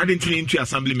 Because I didn't into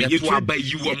assembly member.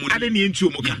 I didn't into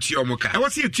Moka. I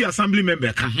was here two assembly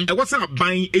member. I was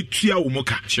buying a tia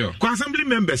Umoka. Sure. Assembly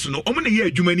members, no. I'm gonna hear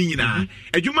Jumani na.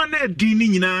 A Jumane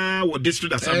Dini na or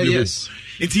district assembly. Yes.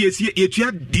 It's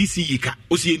here DC Yika.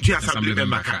 Osi into assembly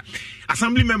member.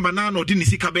 Assembly member now no didn't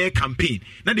see Kabe campaign.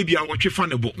 Now they be our watch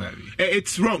funable.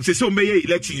 It's wrong. Say so may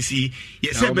election see.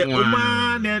 Yes, but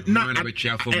man na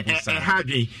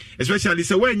especially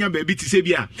say when your baby to say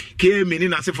bia KMA ni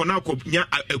na say for now ko nya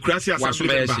akurasi assembly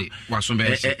member.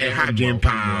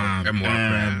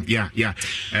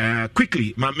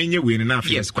 Quickly ma menye we na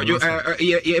yes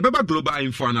baba global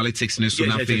info analytics ne so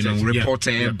na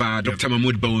reporter by Dr.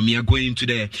 Mahmoud Bawumia going to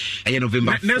the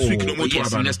November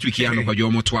 4 next week ya no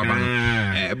kwajo moto aba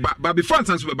but before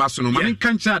answer we baso no man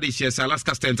kan cha this year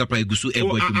Alaska State Enterprise gusu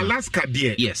Alaska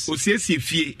there yes osiesie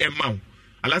fie emma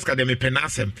Alaska dem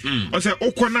penasem o say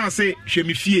okona say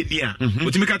hwemi fie ni a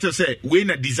otimika tell say we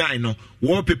na design no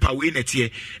wallpaper we na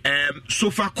tie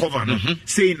sofa cover no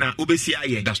say na obesi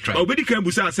aye that's right obedi kan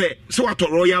busa say so what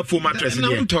royal foam mattress na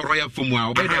to royal foam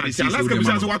wa obedi be say Alaska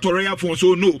busa say what royal foam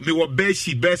so no me wo best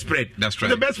spread that's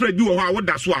right the best spread do ho what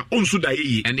that's what onso da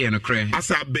ye and dey no cray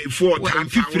asa before time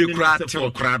 50 crowd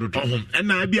and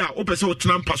na bia opese o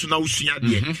tena mpa so na usua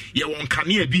de ye won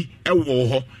kanea bi e wo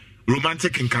ho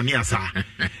romantic in Kaniasa.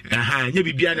 Nya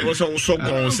bibia na so so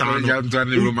gon sa no.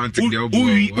 Romantic dey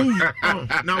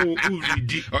now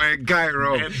read oh guy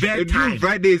ro. Every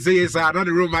Friday say yes are not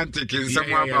romantic in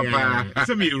someone papa.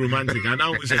 Some you romantic and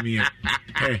now say me.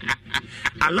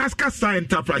 Alaska Star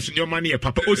Enterprise your money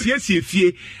papa. Osiesie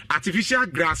fie artificial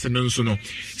grass no so no.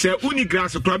 Say uni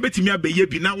grass kra betimi abeye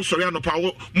bi na wo sori anopa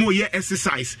mo ye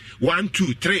exercise 1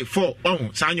 2 3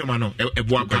 4 sanyoma no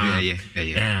eboa kwa.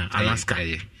 Alaska.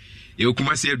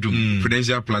 Kumasi Edum,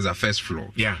 Prudential Plaza, first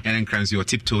floor. Yeah. And then crans your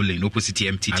tiptoe lane, opposite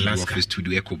MTT Alaska. Office to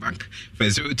the Eco Bank. For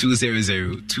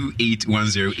 0200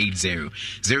 281080.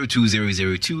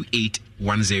 0200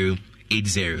 281080.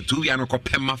 To Yano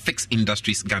Pema Flex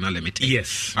Industries Ghana Limited.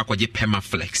 Yes. Akwaje Pema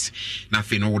Flex. Na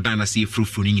fe no dana see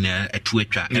frufunina a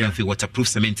tuetra and fe waterproof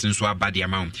cement in so a bad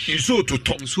amount. So to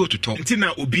talk.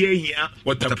 Ntina obi here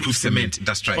waterproof cement.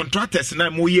 That's right. Contractors na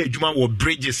mo ye adwuma wo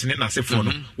bridges ne na se for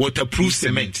no waterproof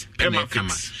cement. Pema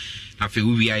Flex. I feel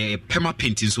we are a Pema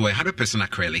painting, so 100%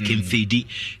 acrylic in 3D,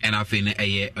 and I feel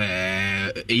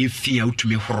a fee out to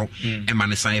me horror and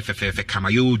Manasa FFF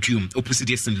Kamayo June,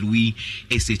 opposite St. Louis,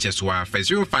 SHSY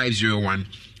 0501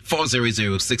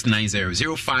 400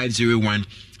 690 0501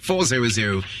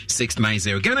 400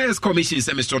 690. Ghana's commission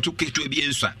semester to Ketua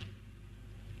Biensa.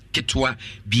 Ketua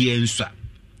Biensa.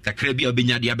 Kakra bia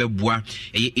obenya de abeboa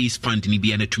Ace Fund ni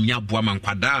bia na tumia boa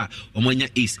mankwada omonya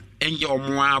Ace enye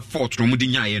omoa fort no mudi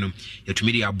nyaye no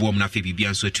yatumi de aboa na fe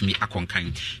bibia nso atumi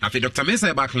akonkan na fe Dr.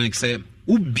 Mesa ba clinic say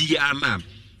ubia na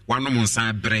wanom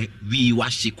nsan bre wi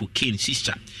wahye cocaine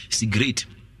shisha cigarette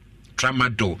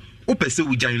tramadol opese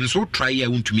wujan so try ya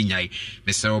untumi nyaye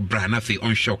Mr. Brana fe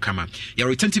on show kama your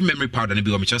retentive memory powder na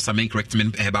bi o me just make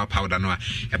correctment herbal powder no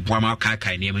e boa ma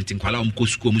kai ne mentin kwala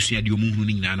omkosuko musua de omuhunu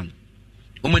ni nyina no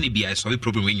omani bia so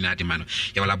problem we nyina de ma no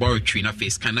your laboratory na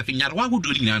face kan na fe nyara wa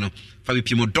godo ni nyina no fa be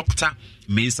pimo doctor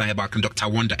Mensa heba kan Dr.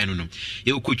 Wonder eno no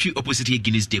e okochi opposite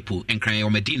Guinness Depot en kran o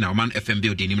Medina man FM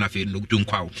building ni na fe no dun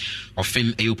kwa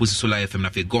ofen e opposite Solar FM na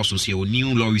fe goso so your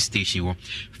new lorry station wo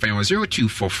fa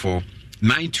 0244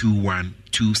 921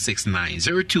 269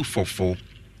 0244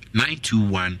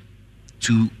 921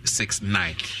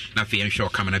 269 na fe ensure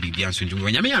kamera bibia so ndum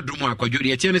nyame adumu akwadwo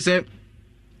de tie ne se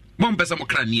Mom pesa mo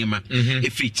kra niema e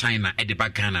free China e de ba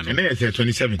Ghana no. And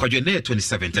 27. Kwajo na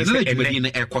 27. And na jumadi na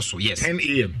ekoso yes. 10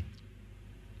 a.m.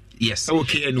 Yes.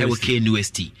 Okay,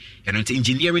 NUST. And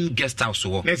engineering guest house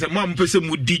wo. Na se mom pesa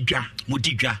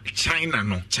mudidwa China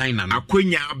no. China no.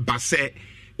 Akwenya base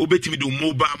obetimi do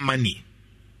mobile money.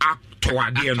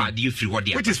 atwade free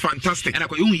hodi, which is fantastic. And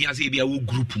you hear say be a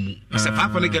group mu say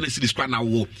 500 Ghana cedis kwa na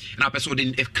wo na person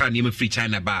den ekra na free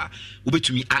China bar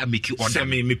obetumi a make you order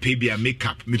me pay be a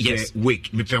makeup me pay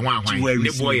wig me pay one ne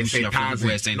boy say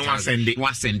 1000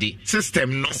 no send it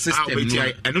system no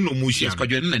I don't know mushi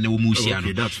kwadwe na wo mushi ano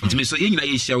ntime so yenya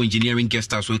ye share engineering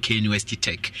guest house okay University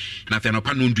Tech na fe no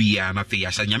pa no ndu ya na fe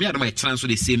ya sha nyame adama e transfer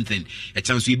the same thing e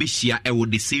chance you be share e wo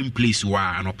the same place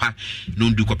wa anopa no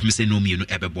ndu kopim say no mienu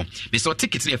ebebo me so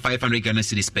tickets near 500 Ghana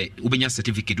cedis pay ubenya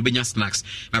certificate ubenya snacks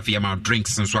na fe my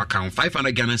drinks and so account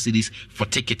 500 Ghana cedis for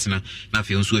tickets na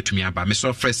fe nso atumi aba me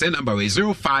so fresh number is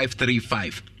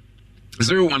 0535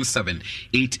 017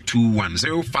 821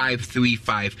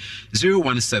 0535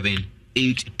 017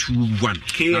 821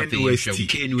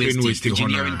 KNUST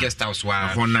engineering guest house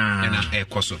wa na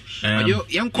ekoso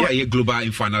yanko aye global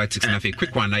info analytics na fe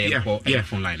quick one na yanko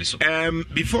phone line so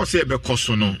before say be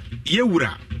koso no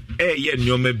yewura ye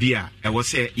nyoma bia e wo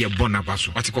say ye bonaba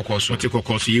so otikokoso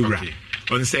yewura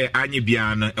on say anye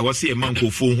bia na e wo say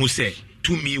mankofo hu say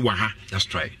to me wa ha.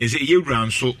 That's right. E say yewura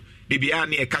nso de bia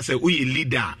na e ka say uye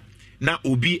leader na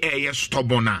obi eye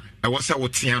stubborn a e wo say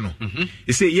wotia no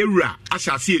e say yewura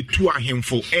asase etu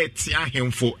ahemfo tia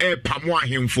ahemfo pamo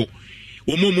ahemfo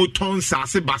omomo ton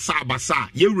sase basa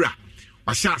yewura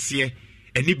asase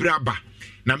enibraba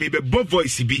na me be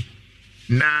voice bi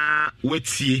na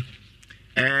wetie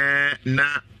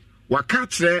na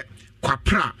wakatre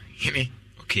kwapra hene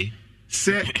okay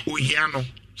se ohia no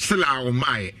sela o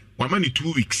mai wamani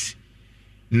 2 weeks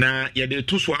na yede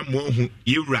to so amohu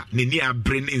yewura ne ni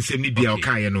abre ne nsem ni bia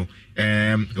okaye no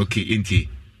okay enti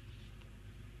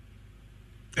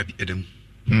edem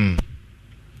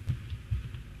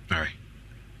all right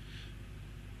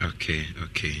okay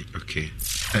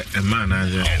and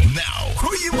now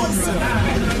who you want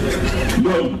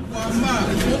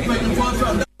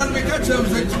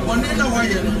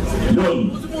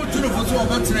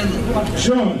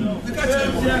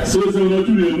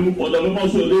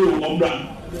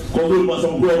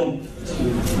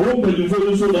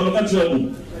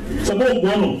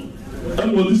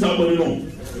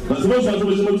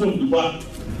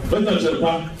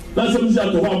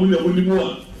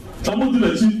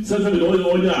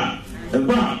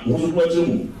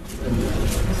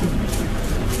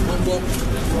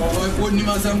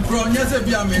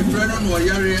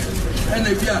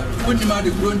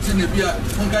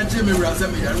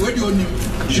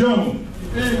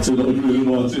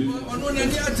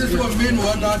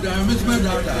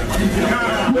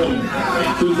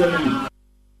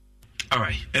all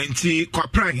right, and see,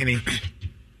 Kwapra Henny,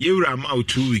 you ram out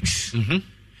 2 weeks.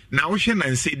 Now we shall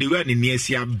say the one in near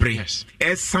brain. Yes.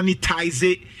 Sanitize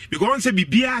it because say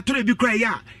bibia to be cry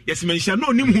ya. Yes, mention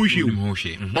no nim ho hwe.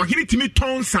 Or hini timi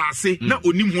ton sase na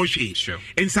onim ho hwe. Sure.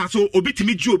 And so obi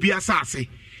timi ju obi asase.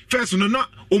 First no na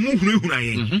omu hunu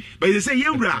yen. But they say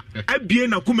yewra abie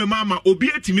na kuma mama obi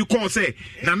atimi call say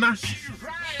nana.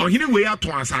 Or hini we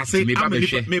ato asase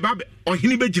me ba or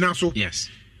hini be gina so. Yes.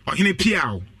 Or hini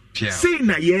piao. Say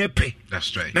na yepe.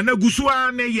 That's right. Na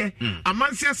gusua na ye.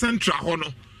 Amansia Central ho no.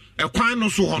 Ekwan no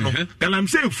so ho no and I'm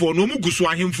saying for no mu guso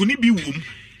ahemfo ni bi wom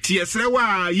ti esre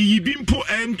wa yi bi mpo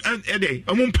ede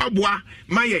ompaboa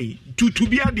maye tutu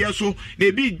bi ade so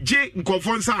na bi je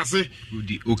nkofo nsase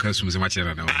udi okasum se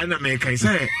machera na ana me kan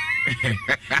say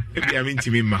ebi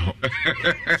aminti mi ma ho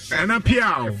ana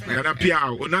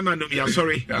piao onana no ya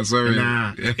sorry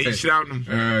na inshira no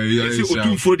se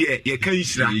otumfo de ye kan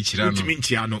inshira utimi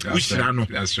ntia no ushira no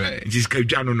that's right this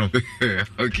kadwa no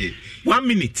okay 1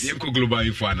 minute yenko global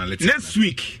info analytics next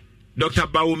week Dr.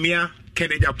 Baumia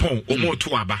Kennedy Japan omo to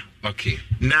aba okay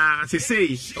na se say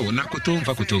na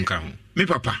kotomfa kotonka ho me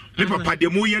papa de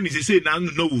mo ye ni se say na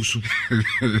no wusu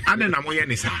ade na mo ye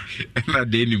ni sa na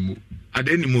de ni mu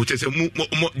ade ni mo tese mu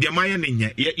de ma ye ni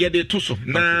nya ye de to so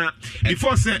na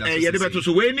before say ye de beto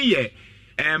so we ni ye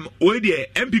we de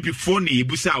MPP 4 ni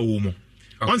ebusa wo mo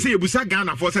on say ebusa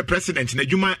Ghana for say president na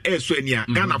djuma eso ania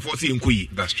Ghana for say nkuyi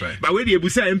that's right but we de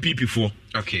ebusa MPP 4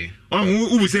 okay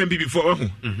who say MPP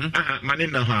 4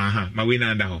 mane na ho ma we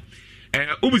na nda ho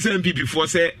who say MPP 4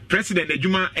 say president na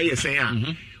djuma eyesen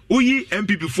a Uyi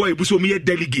MPP 4 ebuso me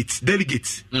delegate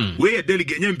we a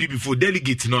delegate MPP 4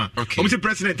 delegate no o say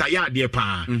president aya de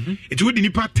pa it would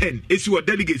nipa 10 esi wo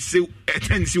delegate say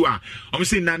 10 si wa o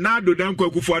say na do dan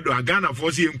kwakufu ado Ghana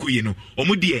for say enkoyi no o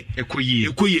mo de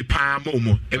ekoyi pa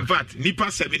mo in fact nipa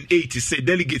 7-8 say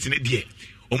delegate ne de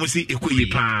o mo say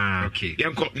ekoyi pa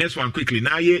yanko next one quickly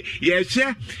na ye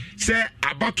che say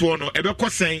abato no ebe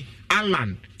kosen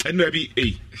Alan eno bi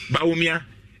Baumia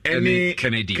any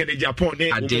Kennedy Japan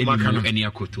any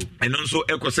akoto and also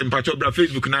eco bra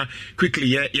Facebook na quickly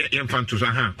ye infanto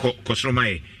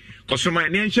kosroma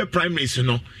ne primaries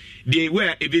no they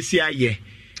were ebesi aye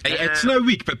it's na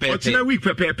week pepe na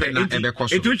it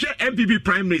was MPP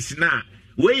primaries na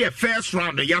we first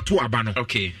round yato abano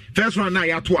okay first round na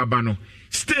yato abano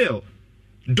still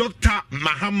Dr.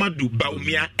 Mahamadou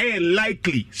Bawumia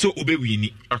likely so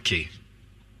obewini okay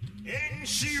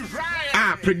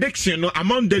prediction no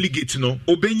among delegates no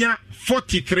obenya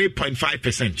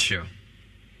 43.5%. Sure.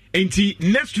 Until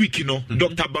next week, you know,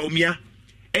 Dr. Bawumia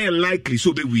likely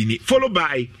so be winning, followed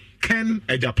by Ken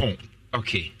Japan.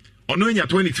 Okay. Ononya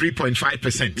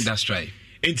 23.5%. That's right.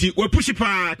 Until we push it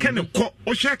pa Ken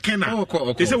Osha Kena.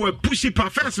 They say we push it pa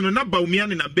first no na Bawumia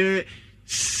na be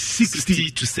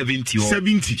 60 to 70 or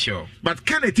 70. Sure. But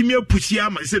Ken etimia push ya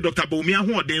ma say Dr. Bawumia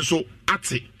ho den so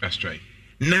ate. That's right.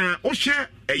 Na Osha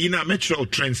yina metro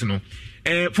trends no.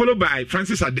 Followed by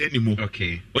Francis Adenimo.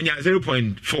 Okay. Onya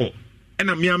 0.4. And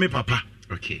a Miami Papa.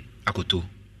 Okay. Akoto.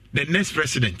 The next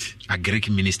president. A Greek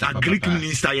minister. A Greek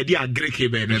minister. Yedi a Greek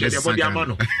hebe.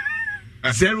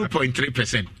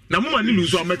 0.3%. Na muma ni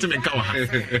luzo amete menkawa.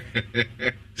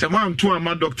 Sema mtu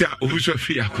ama doctor obuso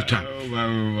fi akuta.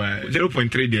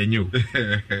 0.3 de nyo.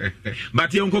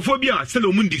 But yonkofobia still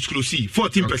omun disclose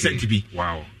 14% bi.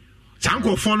 Wow.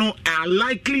 Sankofo no are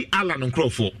likely Alan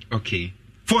Nkrofo. Okay.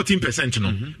 14%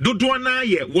 no. Dodo na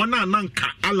ye wona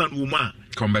nanka Alan Wuma.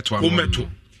 Combeto.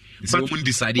 So omun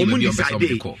decide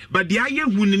but the aye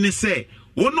hunu ne say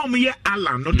wonom ye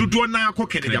Alan no dodo na akọ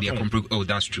Kennedy. Oh,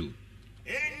 that's true.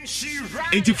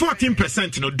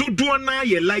 14% no dodo na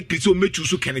ye likely so mechu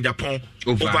so Kennedy Japan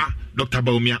over Dr.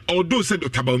 Bawumia. Although say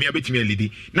Dr. Bawumia betimi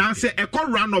lead. Now say e call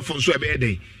run off on so e be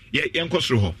dey. Ye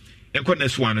enkosro ho. Enko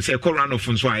next one say call run off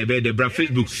on so e be dey bra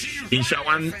Facebook insha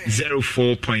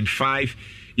 104.5.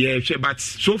 Yeah, but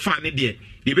so far ne dey.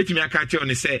 Ye betimi aka tell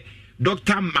ne say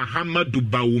Dr. Mahamadou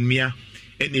Bawumia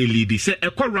any lady say a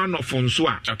run off on so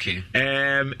okay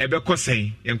ebeko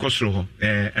say enkosro ho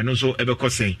and also ebeko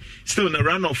say still na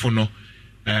run off no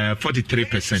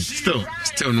 43%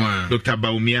 still no Dr.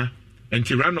 Bawumia and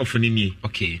the run off ni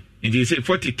okay and you say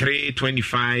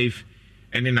 43.25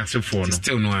 and then as for no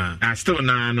still no still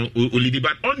na no lady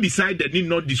but undecided need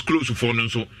not disclose for no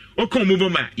so o come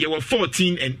move ma you were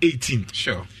 14 and 18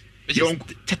 sure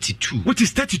 32 what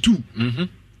is 32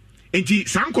 enti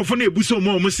sankofo na ebuso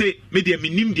mo say media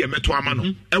minim de meto ama no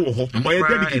e wo ho o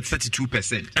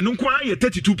 32% eno kwa ye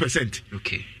 32%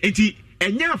 okay enti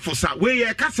enya fosa we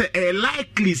ye ka say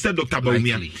likely say Dr.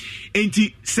 Bawumia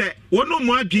enti say wono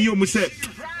mo adwen yo mo say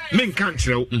men kan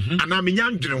kirew ana menya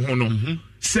ndwene ho no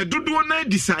say dodo na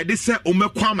decide say o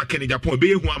mekwa ama Kennedy Japan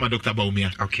be hu ama Dr.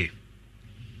 Bawumia okay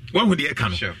one hu de e ka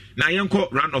no na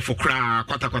yenko run off kra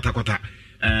kwata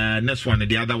next one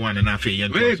the other one and after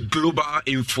global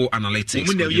info analytics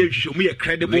we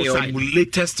credible site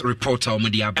latest reporter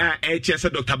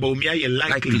Dr. Bawumia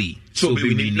likely so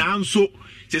we now so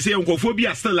say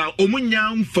onkophobia still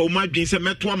omunya mfa omadwen say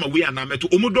meto ama we ana meto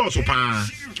omudoso pa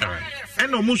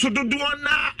and omuso dodo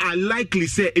na are likely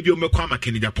say ebi omekwa ama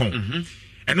Kennedy Japan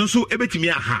and also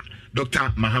ebetimi aha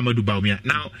Dr. Mahamadou Bawumia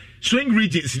now swing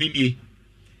regions ni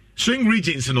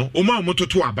no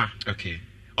omototo aba okay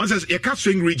on says you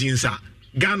swing regions are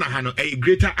Ghana hano a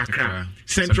greater Accra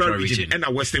central region and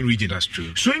a western region. That's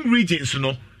true. Swing regions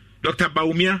no Dr.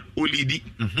 Bawumia olidi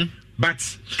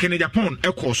but Kennedy Japan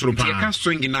e course ro pa you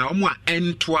swing na omo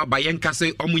ento abayenka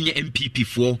say omunye MPP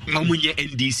for omunye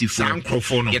NDC for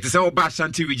sankrofo no yet say oba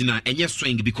Ashanti region enye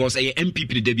swing because a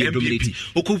MPP ne dey dominate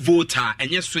oko voter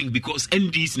enye swing because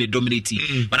NDC ne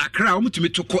dominate but Accra omutumi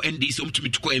to ko NDC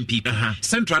omutumi to ko MPP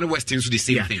central and western so the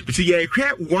same thing but yeah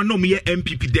one of me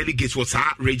MPP delegates was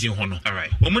our region hono all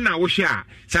right omo na wo hia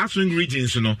sa swing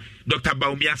regions no Dr.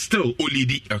 Bawumia still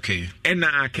olidi okay and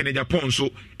Kennedy Japan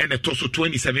so and a total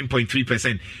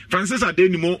 27.3%. Francis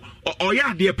Adenimo or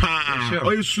ya dear pa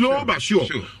or slow but sure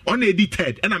on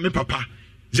edited and I'm a papa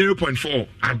 0.4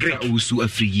 agree also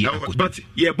every year but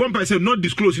yeah one person not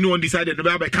disclosed no one decided no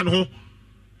I can ho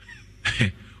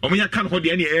omunya kan ho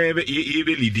de any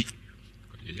ebe lidi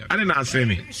I na say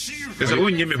me there's a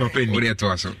one me papa ni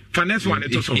finance one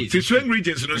it so the swing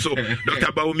regions no so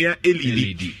Dr. Bawumia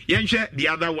elidi yenhwe the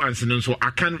other ones no so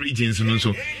Akan regions no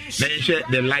so na yenhwe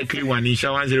the likely one in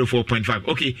 104.5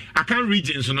 okay Akan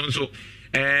regions no so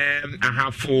I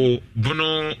have for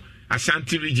Bono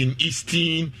Ashanti region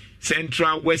eastern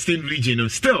central western region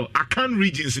still Akan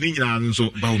regions ni nyina so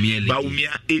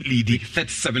Bawumia elidi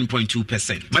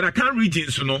 37.2% but Akan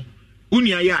regions no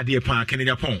unia ya de pa Kennedy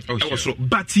Japan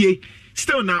but ye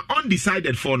still now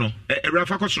undecided for no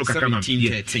Rafa Kosro Kakama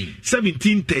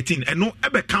 17-13 and no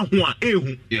ebe ka ho a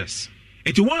ehu yes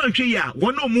enti one hwe ya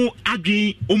one no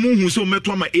adwen omu hu so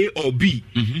meto ama A or B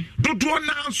dodo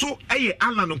na so eye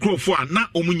Alan Crofo na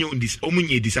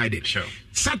omunye decided sure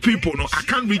sad people no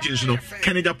Akan regions no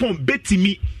Kenya Japan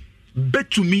betumi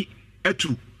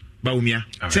etu Baumia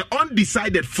say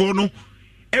undecided for no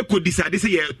eko decide say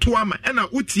ye to ama na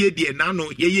utie de na no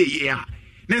ye a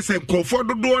na say Crofo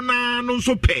dodo na no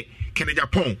so pe Kenya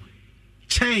Japan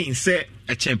chain say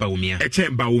a chamber umia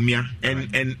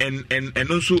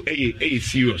and also a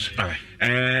serious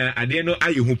I didn't know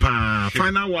I who pa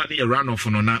final one a run off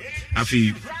no na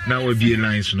afi now will be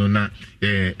lines no na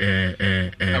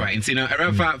alright and see now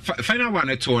final one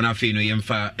at all na fi no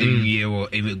yemfa year or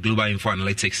global info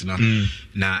analytics no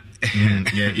na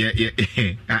yeah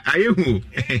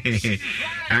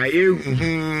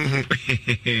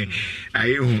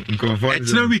ayehu nkofo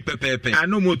it's no week pepe I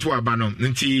know more to abano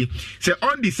nti say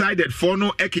undecided for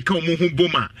no ekeka omo hu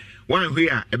boma one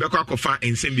here ebeko akofa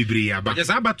ensem bibre aba just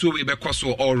abatu ebeko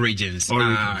so all regions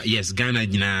yes Ghana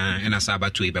gina and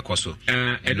asabatu ebeko so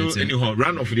anyhow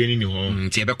run off the any ho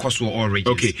nti ebeko so all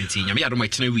regions okay nti nyame adom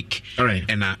a week all right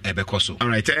and ebeko so all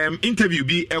right interview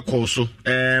bi ekọ so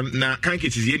na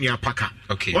kanketi ye nia paka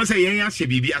okay once yen ase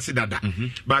bibi ase dada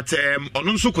but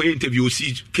ono nso koye interview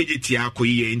si KGT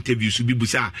akoye interview so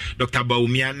bibusa Dr.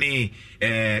 Baumia ne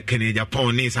Kenya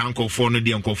Japan ne sanko for no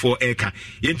de nkofo eka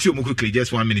yenti omo quickly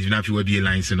just 1 minute na fi we be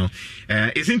lines no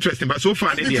it's interesting but so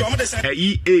far ne de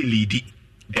lead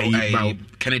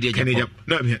Canada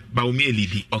no Baumia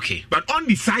lead okay but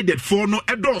undecided for no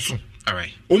edoso all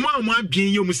right Oma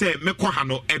adwen yom say mekọ ha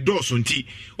no edoso nti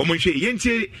omo hwe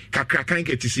yenti kakra kan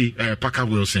ketisi Parker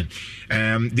Wilson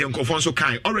de nkofo so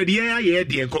kai already ye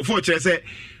de nkofo kire say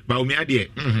Baumia de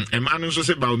emanu nso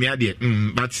say Baumia de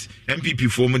but MPP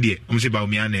form de omo say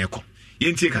Baumia na ekọ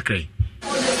yenti kakra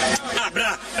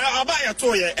abra abaya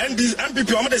to ye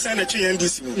MPP omo de say na twe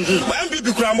NDC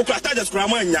MPP kura mo kura target kura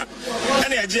mo anya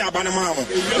ene eje abana ma mo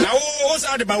na wo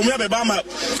sa de Baumia be ba ma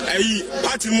ayi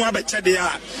party mu abeche de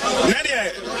a na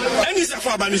de NDC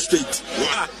for abani state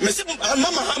me say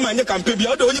mama ha ma nya campaign bi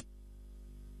o de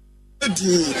I'm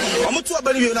too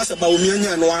abani we na say Baumia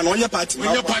nya no an onye party ma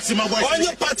boys no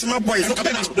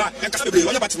kabena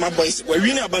onye party ma boys we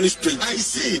win abani state I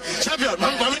see champion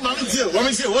mama deal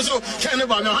what say also can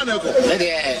about na hanako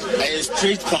a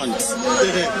straight point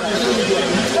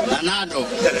anado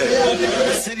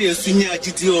serious sunya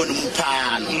agiti on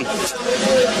mpa no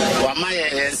wa my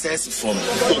SS form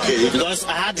okay because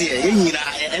I had here nyina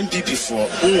MPP for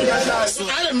so I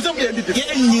am some MPP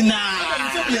nyina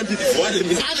MPP for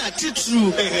ana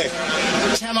true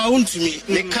chama untumi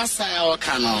me kasa ya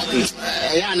wakano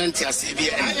ya nanti asibi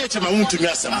ya chama untumi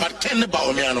asem but ken ba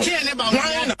omia no ken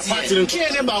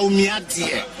ba omia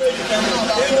die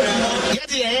ya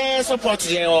die support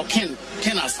ye o ken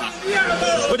asa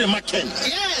what the ken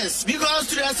yes because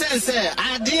to the sense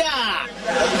idea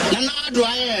nanado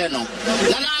aye no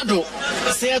nanado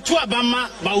se to abama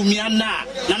ba omia na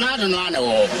nanado no ana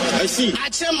wo I see a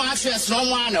chema affairs no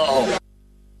mo ana wo.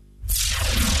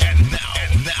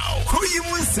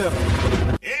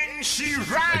 In she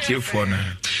right.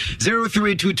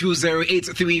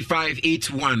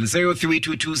 0322083581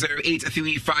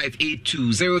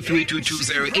 0322083582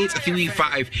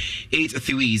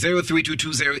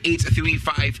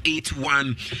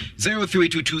 0322083583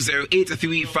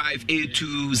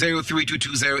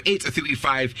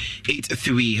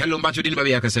 0322083582 hello mbacho dini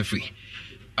baby akase free.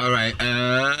 All right.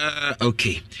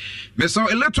 Okay. Me saw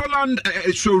Electroland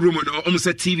showroom no almost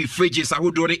TV fridges. I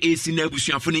would do the AC na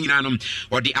busuafo ni nyina no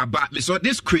or the aba. Me saw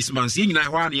this Christmas. Ye nyina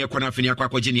hwa na ye kwana fini akwa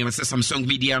kwagye ne Samsung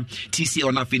Media TC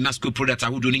on afi Nasco product. I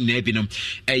would do ni na bi no.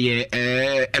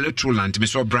 Electroland. Me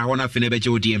saw bra hwa na fini be je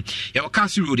odie. Ye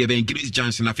Castle Road ye be Gibbs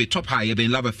Junction afi Top High ye be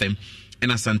Love FM.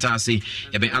 And a Santasi,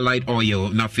 you been allied oil,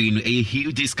 nothing, a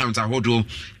huge discount. I hold on,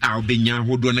 I'll be now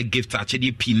hold on a gift. I tell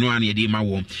you, Pinwani, the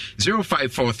Mawo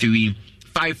 0543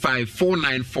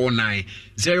 554949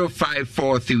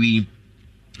 0543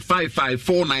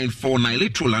 554949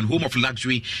 literal and home of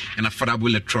luxury and affordable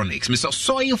electronics. Mr.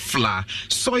 Soil flour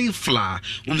say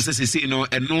no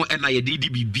and no and I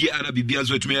did be as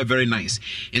well to me very nice.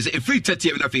 Is a free 30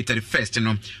 and a 31st, you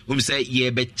know. Say ye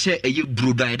betche a you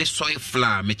bruda the soil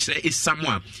flour, which is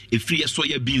someone a free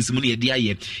soya beans money a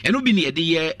day and will be near the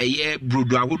year a year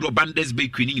bruda would bandes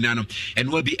bakery nano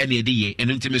and will be any day and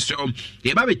into Mr.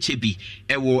 The baby chippy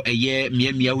a year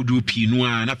me would do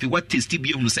pinua and after what tasty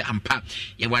be say ampa.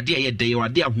 wade a day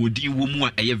wade a hodi wo mu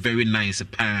a very nice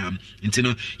pam nti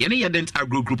no yene Yedent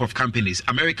Agro Group of Companies,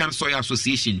 American Soy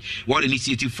Association, World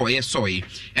Initiative for Soy,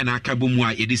 and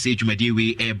Akabumwa, Edise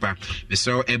Jumadie Eba.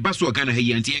 So a bus organ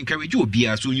here and encourage you be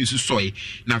as soon use soy,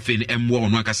 nothing and more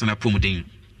on Wakasana promoting.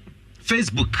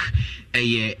 Facebook,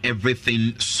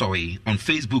 everything soy on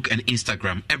Facebook and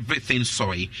Instagram, everything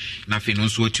soy. Nothing on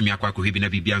so to me, Aquaco Hibina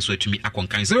Bibian, so to me,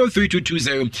 Aquankai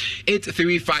 03220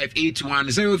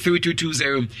 83581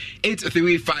 03220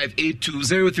 83582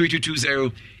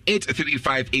 03220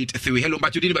 83583. Hello,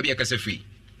 Batudin Babia Casafi.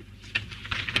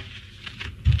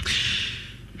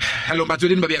 Hello,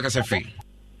 Batudin Babia Casafi.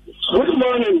 Good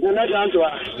morning,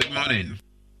 Good morning.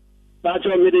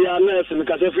 Bacho Media Nurse and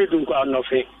Casafi Dunka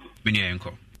Nothing.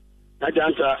 Binyanko.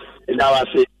 Najanta,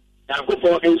 Dawasi,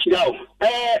 Yakupo and Shigao.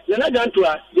 The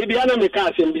Najantua, Bibiana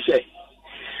Mekas and Bise.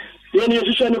 When you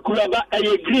see Kuraba,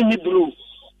 a green blue.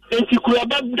 Enti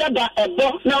Kuraba Dada, a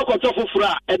box now got off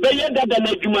fra, a bayer Dada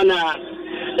Nejumana.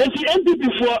 Enti MPP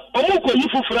for Omoko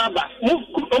Yifu Fraba,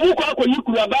 Omoko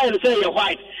Yikuraba and say you're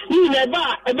white. You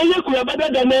never, a bayer Kuraba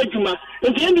Dada Nejuma.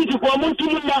 Enti MPP for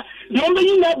Montumuna, the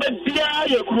only never Pia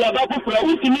Kuraba for the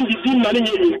team money.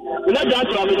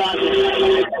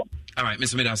 All right,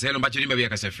 Mr. Midas, hello, but you didn't be a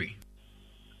Casafi.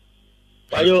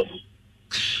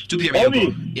 2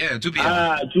 p.m. Yeah, 2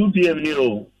 p.m. 2 p.m.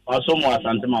 New. Or somewhat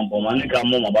Santaman for Manica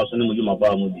Mom about Sonimujuma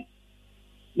Bamudi.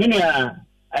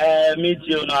 Meet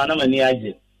you no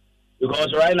Anamani.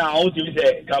 Because right now, how to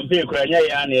say campaign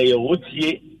Krania and a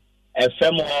Woodsy, a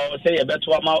femo, say a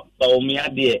better amount of Mia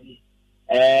dear.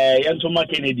 Yantuma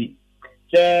Kennedy.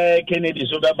 Say Kennedy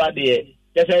so bad dear.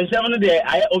 Yes, I 7 day.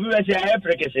 I obviously I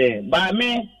say by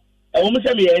me, I almost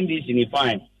have the NDC in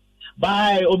fine.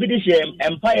 By obedience,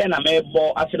 Empire and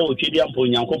Amebo, after the Chidian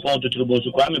Punyanko to Tribune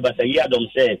to Kwame Basayadom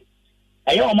said,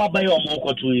 I am my bio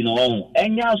moko to you know,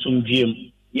 and Yasum Jim,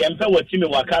 Yempe what Timmy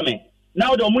Wakame.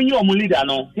 Now the Munyo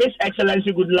Mulidano, His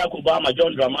Excellency Good Luck Obama,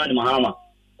 John Dramani Mahama,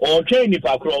 or Trainee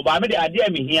Pakro, but the idea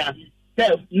me here,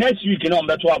 next week in on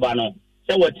Betuabano,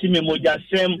 say what Timmy Moja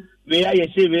Sem, where you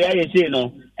say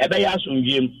no, a Bayasum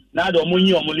Jim, now the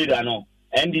Munyo Mulidano,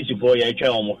 and this for your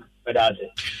chairman.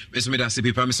 Mr. Medasi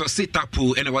Pipa, so sit up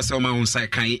and I was on my own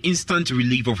side. Instant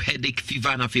relief of headache, fever,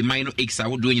 and a minor aches. I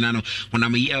would do in when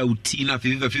I'm a year tina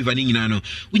fever in ano.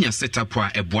 When you set up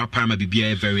a bois palma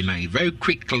be very nice, very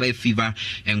quick clear fever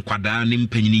and quadanim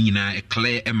penina, a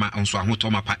clear Emma on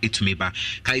Swahotoma pa etumeba.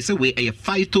 Kaisa way a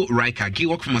phyto rika,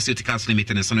 Giwok Pharmaceuticals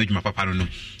Limited and Sonojuma Paparano.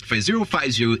 For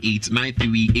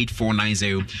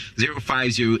 0508-938490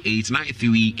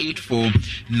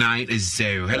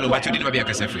 0508-938490. Hello, what you did about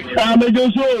Kasafri? I'm a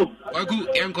Joso. Wagu,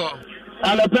 Yanko.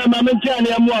 And a permanent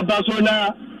Chania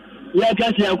Basona.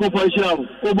 Yakasi and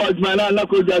Copo, about Manana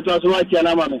Koda to Swati and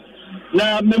Amame.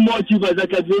 Now, Memo Chief as I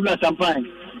can do some fine.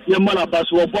 Yamana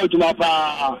Basso,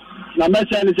 Portumapa. Now,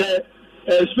 Messan is a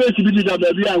space to be the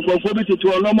baby and conformity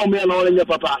to a normal man or in your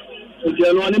papa. If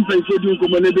you're not in place, you do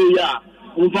come on the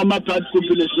Mufama Pad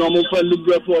Companies, no more for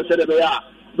Libra for Sedabaya,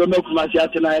 the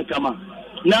Mokumasiatana Kama.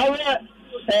 Now,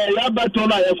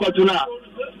 Yabatona, Ekotuna.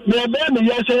 Maybe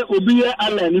yes, Ubia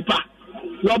Alanipa.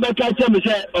 Robert Catchem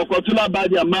said, Okotuna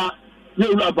Badia Ma,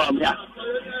 you Rabamia.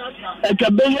 A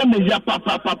Cabaya Mizia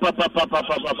Papa.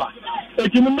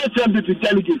 It's in the messenger to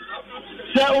delegate.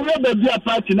 Say, over be a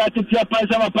party, not to tear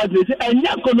Pasama parties, and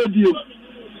Yakono deal.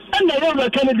 And the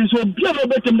Robert Kennedy so be a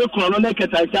better than the Coronet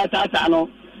Tatano.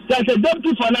 That's a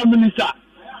deputy finance minister.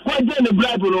 Quite then the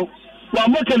Bible, while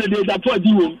more candidates are for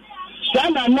doing.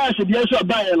 Sana Nash, the answer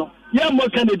by young more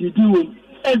candidate doing.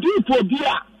 And do for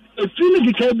beer, a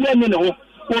feeling can be a minute, or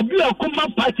be a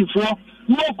common party for,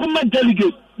 no common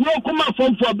delegate, no common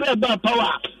form for bear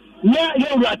power. Now, you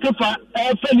ratifa,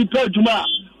 a felly Juma,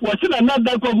 was in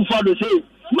another call for the say,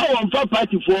 no one for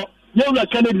party for, younger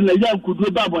candidate in a young could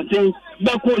do Bob and saying,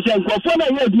 backwards and for 4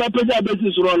 years, my president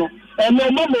business run, and no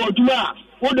more Juma.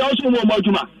 What also more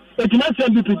Mojuma? It's not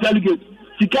send people delegate.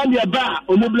 She can be a bar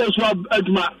or mobile swab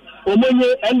Edma or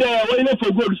money and waiting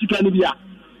for good Sicanibia.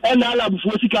 And I love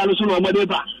Forticano or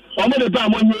Madeba. Or Madeba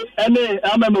money and I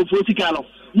remember Forticano.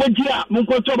 Modia,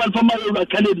 Munkotoba from my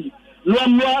Kennedy.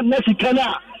 Lomwa,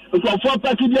 Mexicana, and for 4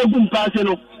 party boom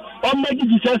passano. Or maybe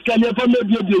the says can you from the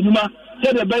Yuma,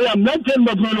 said a bay, I'm not telling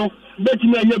Bruno,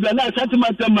 betting a Yabana,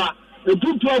 Satimatama. The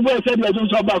 2 12 boys said they don't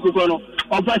talk about Kukono.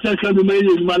 Or person can be made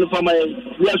in man for my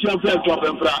reaction friend to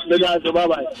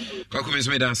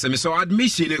so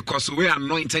admission because we are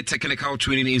Anointed Technical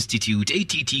Training Institute,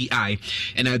 ATTI,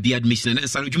 and I'll be admission and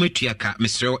Sanujumetriaka,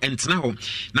 Mr. Entnao,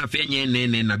 Nafenya,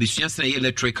 Nabisuan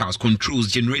electric house,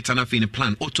 controls, generator, nothing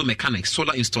plan, auto mechanics,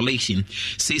 solar installation,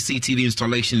 CCTV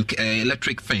installation,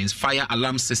 electric fence, fire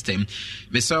alarm system.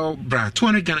 Mr. Bra,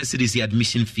 200 Ghana cedis the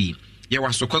admission fee.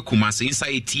 Yawasoko Kumasi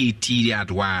inside TAT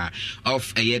adwa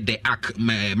of the AK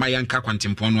Mayanka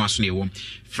Quantimpon was near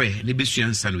Fre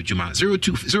Nibisuan Sanujuma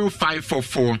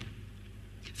 020544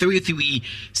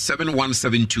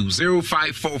 337172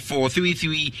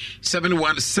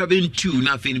 0544337172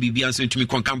 nothing be answering to me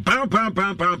concam pam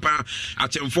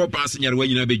at 4 pounds in your way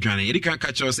you be joining you can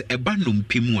catch us a bandum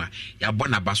pimua ya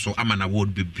bona baso amana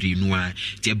word be brinua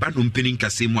the bandum pinning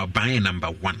kasemo buying number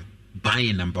 1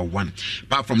 buying number 1.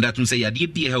 Apart from that, we say, yeah,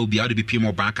 DBA will be out to be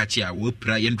more back at you. We'll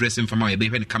pray and dress him from our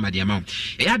baby and come at the amount.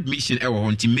 A admission ever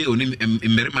on to mail him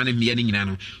Merriman meaning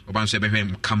or bounce every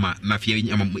kama, Nafia,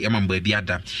 Yamamba,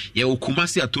 Biada. Ya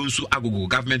Kumasi Atonsu Agogo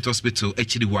Government Hospital,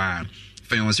 HDY.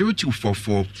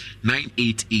 0244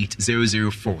 988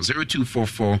 004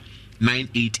 0244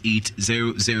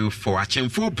 988-004. Achem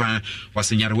 4 pa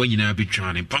was in your way in a big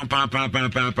training. Pam.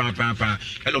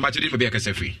 Hello, Matthew, maybe I can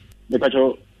say free.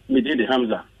 Me did the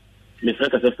Hamza. Me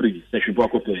fret as a free. They should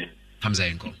walk up to Hamza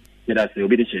Enko. That's the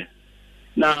obedience.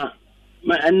 Now,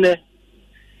 my ende,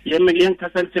 young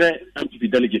Cassantre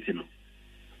MPP delegate.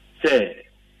 Say,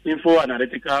 info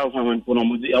analytical when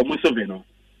Ponomuzi or Musovino.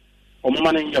 Or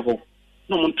Mamma Yavo.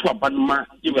 No one to a bad man,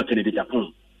 you were to the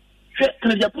Japan.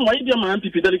 Can Japan, why do my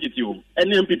MPP delegate you?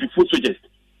 Any MPP food suggest.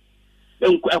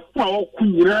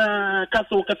 Kuna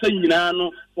Castle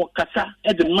Casino or Casa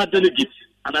at the mad delegate.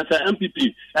 And as an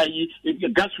MPP,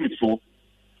 grassroots for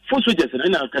suggestion,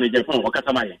 and I can Japan or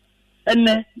Katamaya. And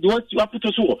then what you have put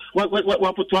us all, what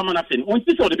put to a man nothing. One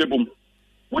piece of the boom.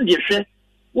 What do you share?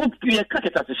 What clear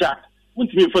cacket at the shop?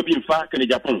 Won't mean for being far can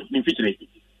Japan, in future.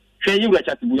 Share you at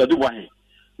the Buddha.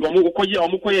 Mokoya or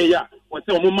Mokoya, or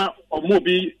so Moma or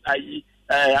Mobi,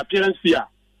 appearance fear.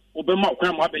 Obama,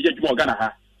 come up a judge more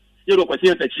Ganaha. You look at she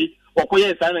or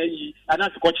Koya, and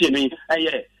that's coaching me.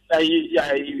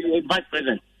 Vice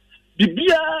President.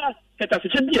 Bibia,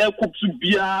 Catasibia,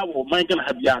 Kupsubia, or Michael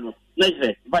Habiano,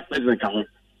 Nice, Vice President.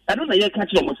 I don't know yet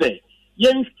catch them say.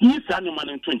 Yen, he's animal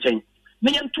in Twinchain.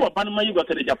 Nayan to a banama you got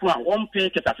to the Japan, 1 pair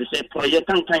Catasibia, Project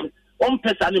time, 1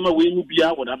 pair animal way you be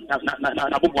out with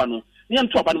Nabuano. Nayan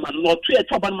to a banama, not 2 a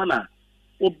Tobanmana.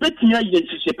 Or bet me,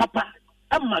 she papa.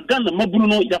 I'm my gun, the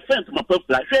Mobuno, your friend, my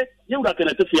purple. You got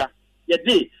to fear. Your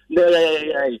day,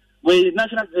 we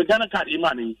national Ghana card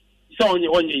money. So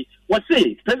only what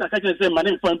say President Kachin say my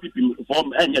name for people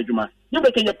from Juma. You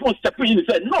make your post step in and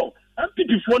said no, I'm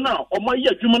people for now or my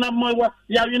year Jumana Mawa,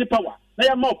 they are any power. They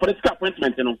are more political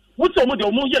appointment. What's some of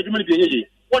the more year Jumani?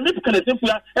 What if can say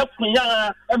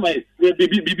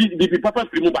baby Papa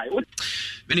Mobile?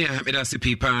 Many are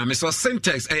people, Mr.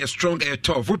 Syntax, a strong air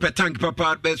tough, whoop a tank,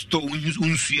 Papa, best to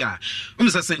Unsia.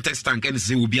 Mr. Syntax tank and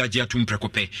say will be a Jatum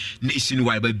Precope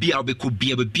nationwide, but Biabe could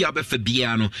be a Biabe for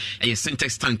Biano, a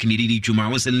Syntax tank needed Juma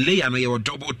was a lay and a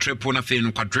double, triple,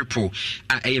 nothing, quadruple,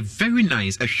 a very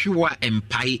nice, a sure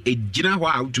empire, a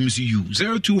Jinawa out to you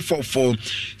 0244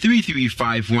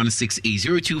 335 168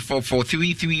 0244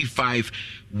 335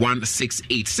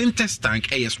 168. Syntax tank,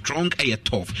 a strong, a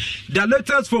tough. The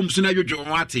letters from Sunayo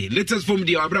Jomati, letters from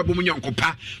the Abra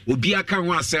Bumunyankopa, will be a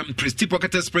Kanwasem, Christy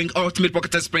Pocket Spring, Ultimate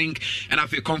Pocket Spring, and I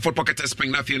feel Comfort Pocket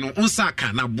Spring. Now, you know,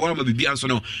 Unsaka, now, Boama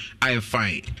Bibiansono, I am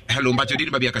fine. Hello, but you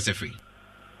didn't be a Cassefree.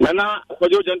 Nana, for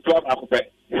you, Jen, to have a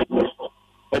coupe.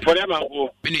 For them,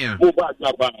 I'll move back to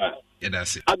a bar. Yeah,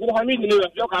 that's it. I don't have any of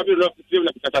your having love to see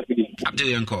the capacity.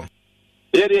 Abdul Uncle.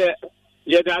 Yeah,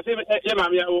 that's it.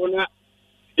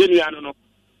 I don't know.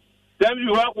 Tell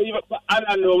you what we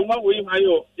I know what we might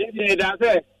know. That's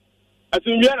it. As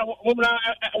soon as you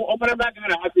open back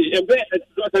and I see a bit of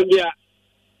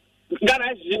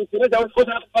Ghana, is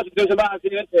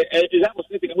that was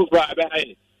sitting over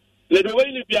behind. Let the way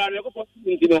you be all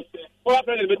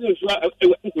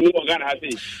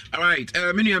right,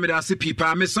 many of the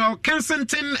people, Miss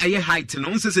Kensington, a height,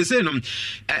 and says,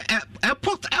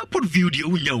 airport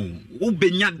video, you know,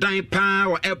 Ubenya Daipa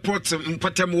or airport,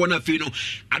 Patamona Fino,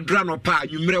 I adra no pa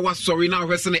nwumre wa sorry na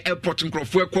hwese ne airport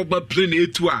nkrofo ekoba plane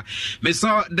etu a me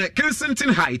saw the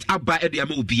Kensington Height aba e de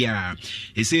obia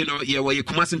he say no ye we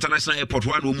Kumasi International Airport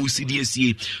one wo mu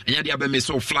CDSA anya de aba me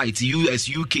saw flight US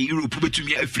UK Europe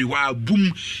betumi everywhere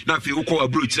boom na fe wo ko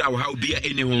abroach ra wo ha obia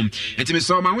any home enti me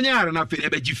saw ma wonya ara na fe e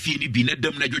ba gi fie ni bi na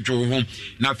dam na dwodwo ho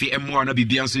na fe emo na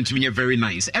bibia so ntumi very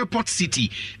nice airport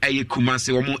city eye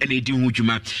Kumasi wo mu ene di hu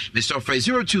dwuma Mr.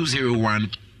 0201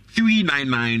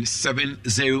 399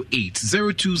 708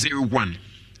 0201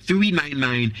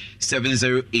 399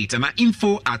 708 and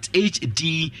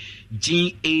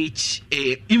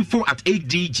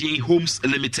info@hdghomes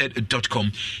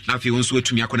limited.com. Now if you want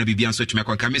to me akona bibia so to me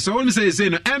akona so when say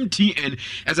no MTN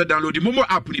as a download the Momo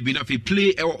app ni bi na fi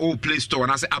play or Play Store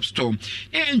and as App Store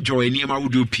enjoy niema wo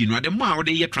do pin the more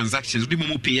they transactions the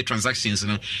Momo pay transactions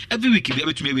no every week be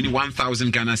able to me win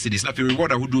 1000 Ghana cedis na fi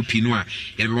reward who do pin no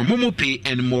you Momo pay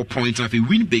and more points na fi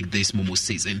win big this Momo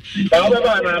season.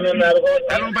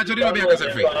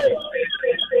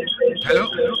 Hello.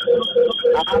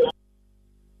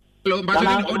 Hello, but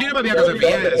Odina Baby has a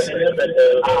yes.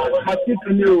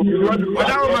 What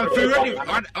are my free radio?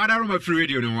 What are my free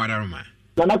radio? No, what are my?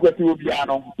 Nana go to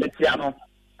piano, Metiano.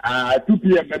 2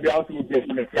 p.m. maybe I'll see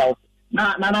Metiano.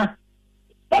 Nana.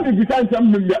 What did you say?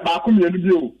 Something about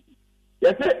you.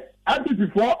 Yes, I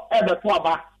before ever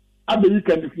twaba. I be you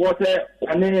can before say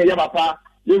and then Yabapa.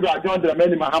 You got John the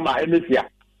many Mahama Emesia.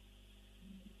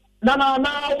 Nana,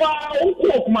 wa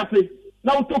Kumasi.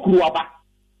 Now to Kuaba.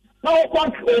 Now,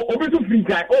 over to free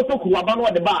guy, also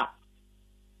Kuaba the bar.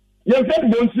 You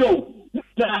said, don't show. You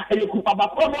could have a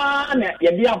one,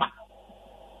 Yadiaba.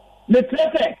 Let's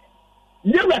say,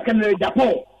 you reckon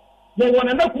Japan. They want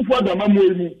enough for the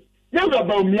Mamu. You got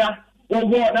Bomia, or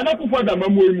want enough for the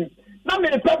Mamu. Now,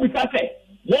 many public say,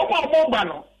 one more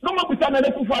Mobano, no more beside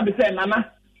enough for the same,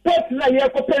 Nana. That's like your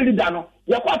Copelidano,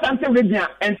 your Quatanti Ridia,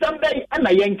 and someday and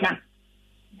a Yanka.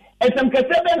 And some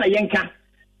Casetta and a Yanka.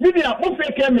 Didi na mo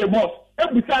fe KMA Boss e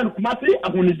busa Kumasi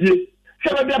ahunidie se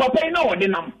be papa na wode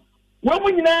nam wo mu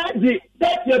nyina di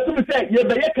take ya to me say ye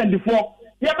be ye kandifo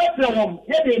ye be tire wom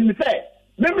ye de mi say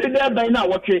me de ban na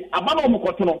wotwe aba na mo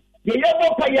koto no ye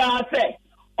mo pa ya say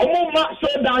omo ma so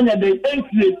da anya de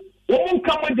entie wo mu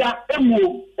nkamoja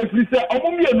emuo efiri say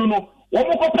omo mienu no wo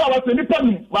mu kopra wa so nipa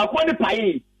num ba ko ni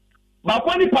paye o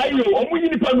omo yi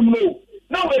nipa num no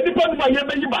na we nipa num ye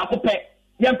be yi ba ko pe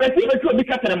ye pese be tu obi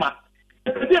katrema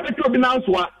pese be tu obi na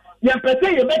nsoa ye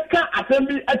pese ye be ka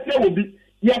asembi atie obi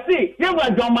ye se ye wa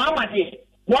joma amade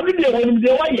wo bi de wonim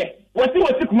de waye wo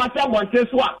si Kumasi abonte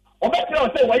so a obetre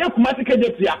say waye Kumasi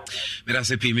kejetia me da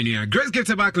say pe menu Grace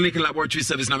Gift Back Clinical Laboratory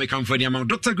Service na me come for the amount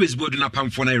Dr. Grace Bodu na pam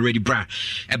for na ready bra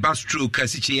e ba stroke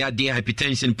asiche ya de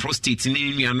hypertension prostate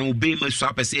ni nua no be ma so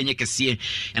apese enye kese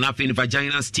and afin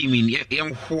vaginal steaming ye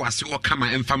ho ase wo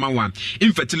kama emfama wa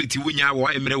infertility wonya wo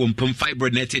emre wo mpam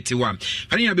fibroid na tete wa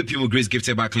pani ya be pimo Grace Gift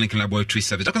Back Clinical Laboratory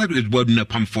Service Dr. Grace Bodu na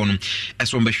pam for no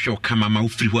eso mbe show kama ma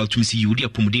free well to me see you dia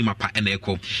pomudi mapa na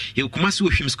ekọ ye Kumasi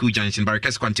Ohwim School Junction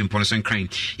Barakas Quantum Ponson Crane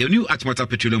new Atmata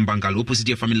Petroleum Bungalow opposite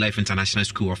your Family Life International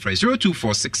School offers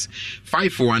 0246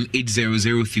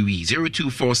 5418003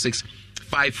 0246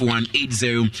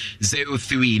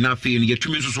 518003 na fe ni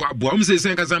yetumi so abo am say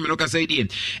senka za me no ka say die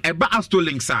e ba Astro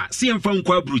Links a see mfa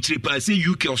nkwa bruchiri pa say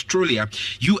UK Australia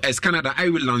US Canada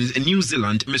Ireland New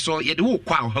Zealand me so ye de wo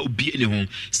kwa how bi any home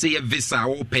say a visa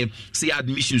wo pay say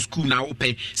admission school na wo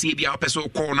pay say bia wo pay so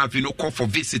call na fe no call for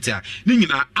visitor ni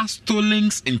nyina Astro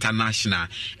Links International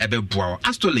e be boa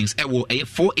Astro Links e wo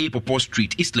 4A Popo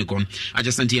Street East Legon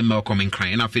adjacent to Malcolm and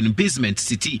Crane na fe basement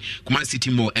city Kumasi City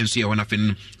Mall and so you na fe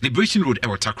Liberation Road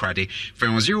Ewa Takrade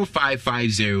from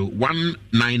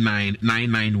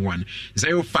 0550-199-991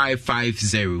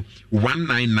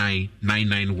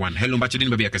 0550-199-991. Hello, Bachadin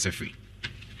Baby Akasefri.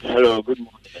 Hello, good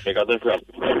morning.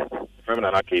 From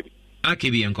Nanakibi.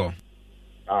 Akibi Uncle.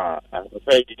 I'm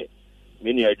afraid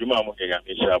many a Juma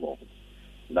Mishabo.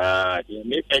 Now, you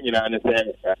make any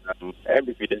answer,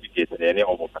 MVP dedicated any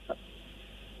of us.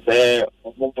 Say, a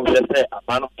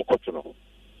man of Kotono.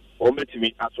 Only to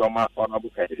me at Roma on Abu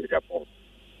Japan.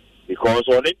 Because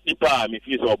on it, if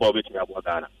you saw Bobby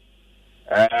Ghana.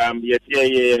 Yet,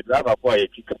 driver for a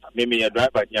chicken, maybe a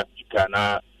driver,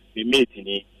 Chicana, be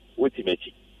meeting with him.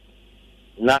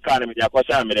 Nakana,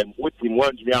 Yakosa, with him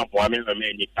 1 million for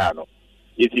Americano.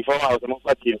 If you follow out the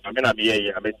Mokati, I mean, I'm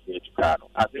a Chicano.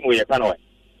 I think we are kind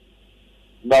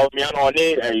now, me and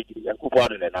only a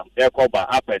coupon and I'm there called by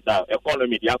up and down,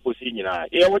 economy, the Aquasina.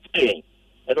 Here, what's saying?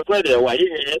 I don't know why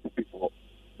before.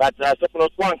 But suppose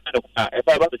one kind of if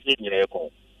I was to see in a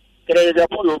call. Can I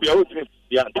will be able to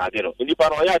be on target? In the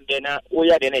Paroya, then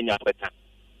we are in a better.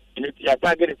 and it's a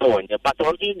target on you, but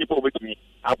on the people with me,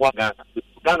 I want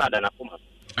Ghana than a woman.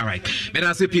 All right, but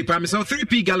I say people, so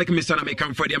 3P garlic mixture I may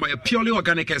come for them. I purely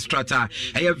organic extractor.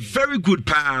 I have very good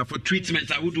power for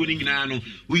treatment. I would do in Nano.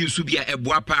 We used to be a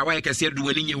boapa. Why I can say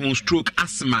doing in your own stroke,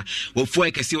 asthma, or for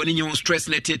I can see when in your own stress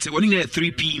net it. When in a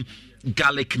 3P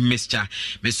garlic mixture.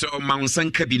 Me so Mount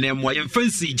Sanka binem why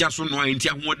fancy just on wine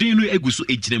tia modenu egusu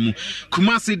ejinemu.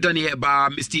 Kumasi Dani Eba,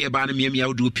 Mr. Eba and Miami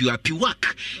Audu Pua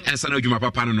Piwak and Sanojuma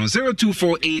Papa no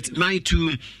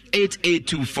 024892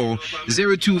 8824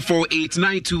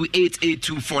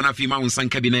 0248928824 na fi Mount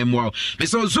Sanka binem wow. Me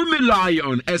so Zumi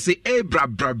Lion ese bra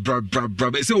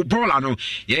me so bola no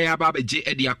yeah baba je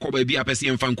edi akoba bi apese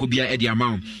emfanko bia edi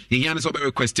amount. He yan so be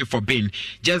requested for bin.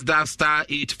 Just that star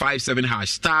 857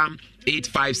 hash star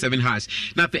 857 hash.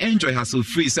 Now if enjoy hustle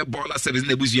free say baller service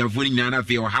na buzu yavoni na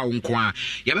fe o ha nko a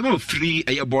ya be free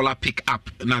a baller pick up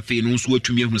na fe no so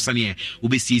atumi ehunu sane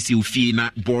obesisi ofi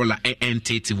na baller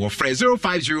entity wo free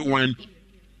 0501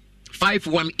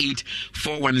 518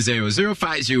 410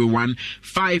 0501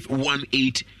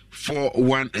 518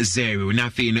 410 na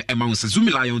fe no amounts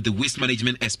Zumi Lion the waste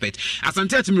management expert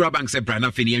asante atimira bank se bra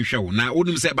na fe ne nhwe na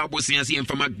odum se babo sianse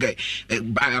emfama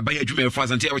abaya dwuma fo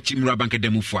asante atimira bank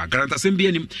demufo garanta sem bi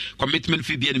anim commitment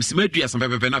fee bi anim simadua sam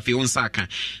pepe na fe onsa aka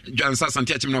dwansa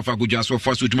asante atimira fo agudwa so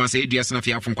fo so dwuma se edua se na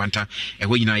fe afon kwanta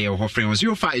eho nyina ye ho frɛ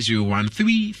 0501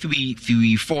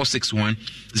 333 461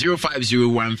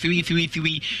 0501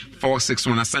 333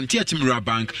 461 asante atimira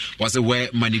bank was where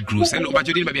money grows. Hello but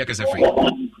you didn't be akasa free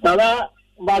Nana,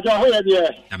 Bajo, here, dear.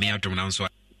 I mean, I don't know. So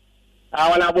I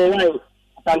want to go.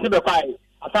 I can't be quiet.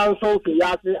 I can't so to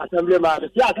Yaki, Assemblyman.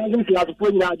 Yeah, I can't see how to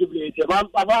put in a jubilee.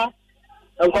 Papa,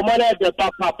 and come on, the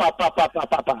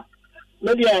papa.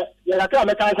 Maybe I can't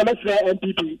make a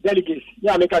MPP delegates.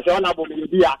 Yeah, make a honorable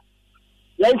beer.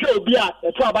 Yanko beer,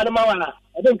 a 12 Banamana.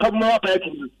 I didn't come more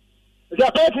petty.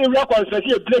 The petty records,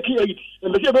 especially a breaking 8,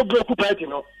 and the table broke petty.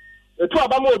 The 2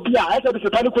 Abamo beer, I said the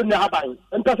panic couldn't happen,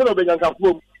 and Castle Benanga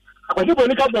Boom. I was able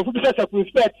to come to the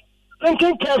respect,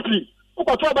 thinking carefully. Now,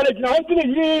 I'm thinking,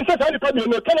 you said, I probably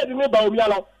know Kennedy about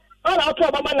Miano. I'll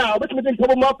talk about now, which means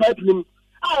more petty.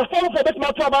 I'll follow for this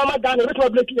matter about my gun, which will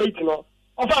break 8, you know.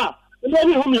 Enfin,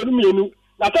 the whom you mean.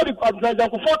 That's how the president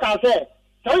of forecast said.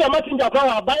 So you're matching your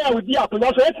power, buyer with the apple,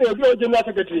 also a real general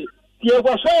secretary. He was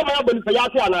so many for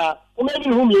Yatiana, who made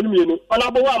whom you mean, on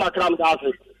Abawama Cram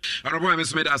Darcy. Honorable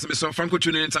Miss Medas, Mr. Franco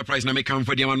Tuning Enterprise, now may come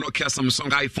for the Nokia Samsung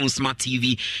iPhone Smart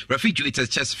TV, refrigerators,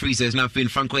 chest freezers, now in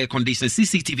Franco air conditioners,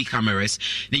 CCTV cameras,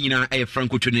 Nina air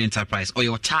Franco Tuning Enterprise, or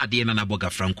your Tardy and Anaboga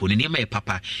Franco, the name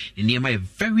Papa, the name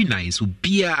very nice, who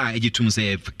be a editum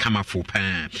say, Kama for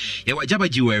Pan. Yawa Jabba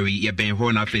Jewelry, ya Ben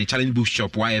Horn after the Challenge Bush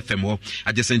Shop, YFMO,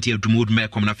 adjacent here to Mood Mac,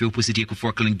 coming after opposite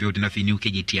for Killing Building of New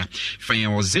KGT,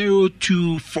 Fan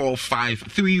 0245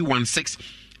 316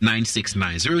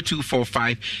 969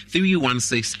 0245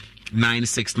 316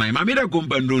 969. Mamida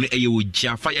Gombandron Ayo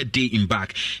Fire Day in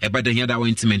back. About the Yada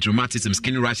ointment, rheumatism,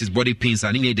 skin rashes, body pains,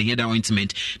 and the Yada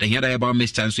ointment, the Yada about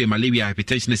mixture, and malaria,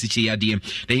 hypertension, CHADM,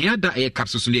 the Yada air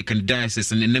capsules, and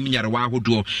candidiasis, and the Nemia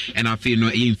Wahudo, and I feel no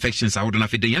infections. I would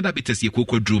not fit the Yada bitters,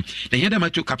 Yako drew, the Yada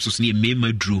macho capsules near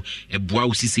Mema drew, a Bow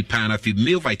CC pan of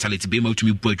male vitality, Bemo to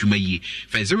me, Bojumayi,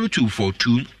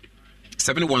 0242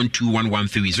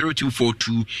 712113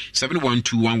 0242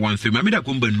 712113. Mamida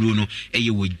Gumba Nuno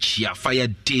Ayo Fire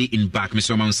Day in back,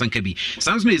 Mr. Mount Sankabi.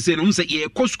 Sounds me say no say ye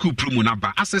Cosco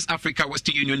Prumunaba Access Africa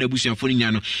Western Union Ebusian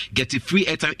Funiano get a free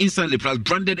airtime instantly plus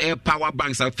branded air power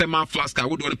banks and thermal flask. I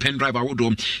would want pen drive. I would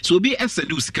so be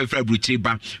SNU Sikafra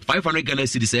Brucheba 500 Ghana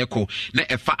cedis echo na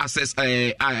efa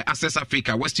Access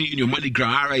Africa Western Union money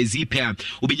ground RIZ pair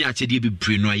Ubinya Chedi be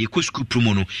Bruno ye Cosco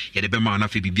Prumuno ye the Bema na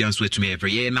Fabi Bian sweat to me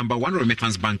every year number 1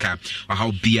 remittance banker or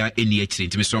how beer any to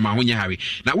Mr. Mahonya Harry.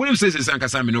 Now, William says in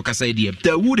Sankasami no Casadia,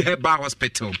 the Wood Herbal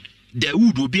Hospital. The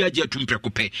wood will be a jet to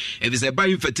precope. If there's a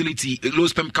bioinfertility, low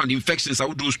sperm count infections, I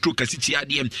would do stroke,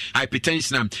 CTIDM,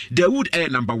 hypertension. The wood air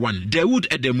number 1. The wood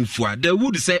at the Mufua. The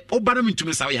wood say, oh, but I'm into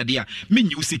Miss Ayadia.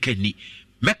 Min you see Kenny.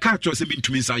 Mekacho se bin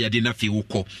to Miss Ayadina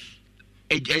Fioko.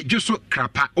 Just so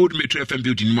crapa old Metro FM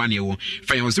building 1 year.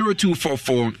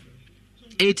 0244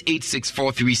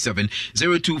 886-437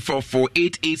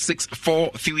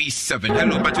 0244-886-437.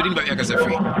 Hello, but you didn't buy your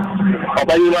free.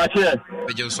 Oba you are here.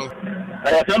 Bejoso. I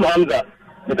am Hamza.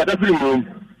 The Katafri room.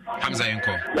 Hamza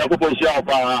Yanko. Yakupon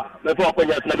Shapa, before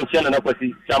Konya Snabichan and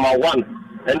Akwasi, Chama 1.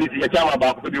 And this is a Chama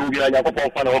back to be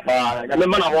Yakupon Fanofa. And the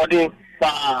man awarding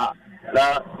for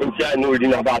in China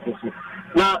reading about us.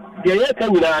 Now, the year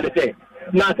can you say?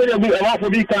 Now, I said, I'm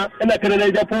Africa, and I can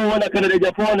Japan, and I can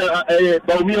Japan,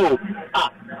 Baumio.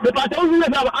 The patrol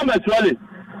I'm actually.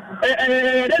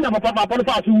 then I'm a papa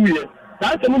for 2 years.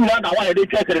 That's the moon that I wanted to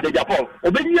check the Japan.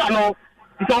 Obediano,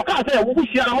 it's all can't say, we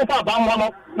share a mopar,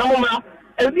 Namoma,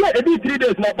 and 3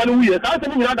 days, not 1 year. That's the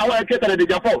moon that I want to check the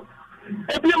Japan.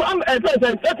 I'm a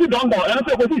president, 30 dollars, and I'm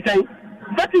what he saying.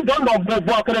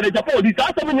 $30 for the Japan.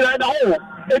 That's the moon that I owe.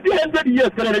 100 years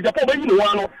for the Japan, you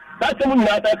know, that's the moon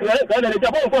that the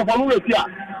Japan for Russia.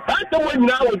 That's the one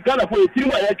now is Ghana for a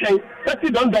silver chain,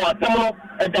 $30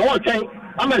 and the whole chain.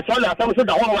 I'm a solid, I'm so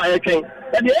the whole chain.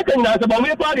 But the Ekan has about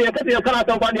me party, I can't tell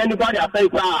somebody anybody I say,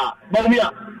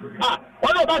 Bomia.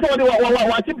 What about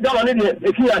what chip down in it?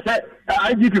 If you said,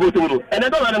 I give people to me, and I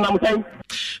don't know what I'm saying.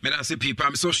 Men I say people,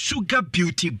 I'm so Sugar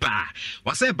Beauty Bar.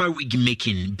 What's about wig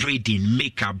making, braiding,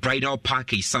 makeup, bridal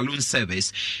package, salon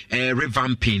service,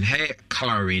 revamping, hair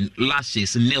coloring,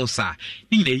 lashes, nails, and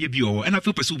I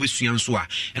feel pursue with Suyansua,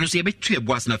 and I say a bit to a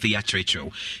boss na for church.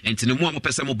 And to the more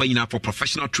person mobile for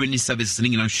professional training services in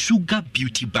England, Sugar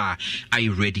Beauty Bar. Are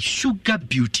you ready? Sugar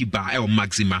Beauty Bar, El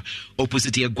Maxima,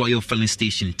 opposite here Goyo Filling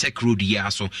Station, Tech Road,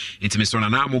 Yaso, into Mr.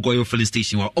 Anamo Goyo Filling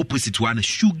Station, or opposite one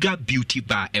Sugar Beauty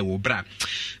Bar, El Bra.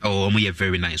 Oh, we are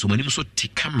very nice. When you so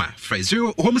tikama, fresh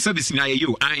zero home service in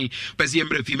IU, I,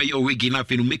 President female wig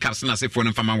enough in make us as a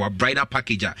phone from our bridal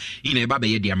package in a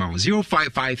baby the amount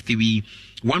 0553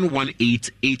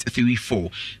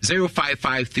 118834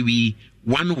 0553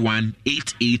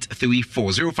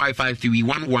 118834 0553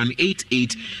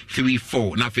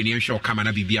 118834 na financial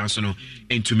kamana bibia so no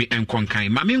entumi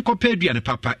enkonkan mame nkopedua ne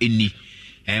papa eni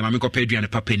mame nkopedua ne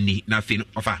papa eni na fin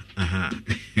ofa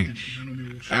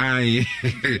ai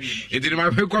edine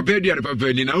mame nkopedua ne papa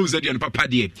eni na uzadua ne papa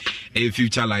de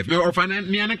future life me ofa na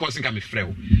me an kosin ka me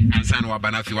frɛw ansa na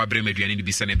wabana fi wabremedua ne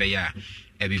bi se ne be ya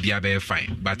bibia be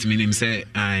fine but minim say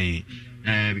ai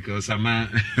because I'm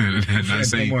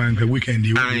saying weekend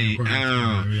you of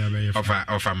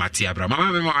Matia Bra.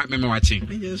 Mama watching.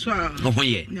 Yes, oh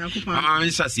yeah.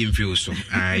 I'm seeing few so.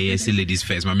 Yes, ladies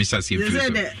first. My Mr. Sim. You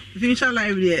said that future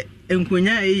life there in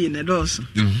Kunya in the doors.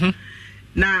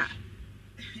 Now,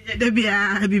 there be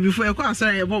before you call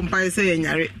sorry about by saying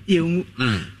you.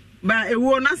 But it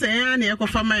won't say any echo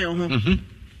from my own.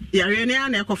 You're any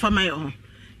echo from my own.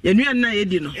 You knew na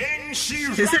edino. She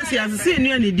says she has seen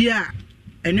you any dear.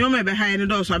 And you may be behind the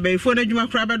door, so before the Juma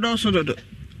crab door so do.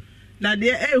 Now,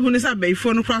 dear, who is a bay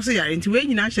phone cross here into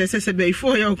when you actually says a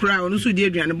before your crowd, who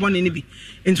did and born in be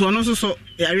into an also so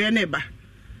area neighbor.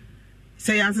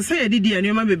 Say, as I say, I did, and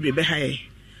you may be behind.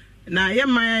 Now, yeah,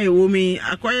 my woman,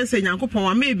 acquire saying, Uncle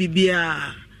Paul, maybe be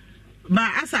a.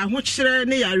 But as I watch near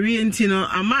Rientino,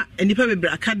 I'm and the paper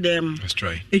black at them. That's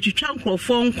right. It's a chunk of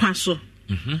phone quasso.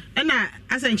 And I,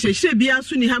 as I say, be as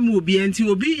soon as you be until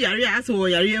you be area as or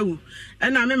area.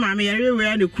 And I remember me area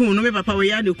where the coon, no papa,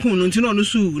 we had the coon until no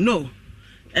sue. No.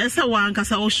 As a one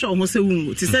cassa or show, who say,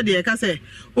 to say, the cassa,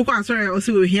 who can sorry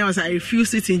also here as I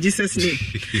refuse it in Jesus' name.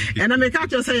 And I make out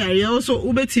to say, I also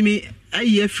obey to me a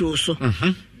year few so.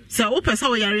 So, open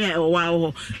so area or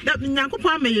wow. That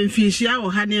Yankopa may finish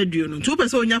or honey dune. 2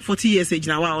 person 40 years age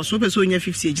now, or 2 person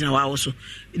 50 age now also.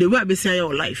 The way I say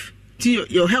your life.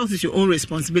 Your health is your own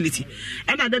responsibility.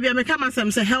 And at the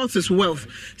American say health is wealth.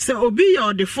 So obi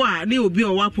your defoa, they will be a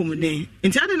wapum day.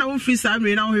 In China, no free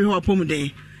salary now we wapum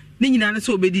day. Nina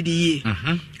so be the year.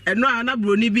 And no, I'm not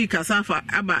brony be casafa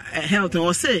about health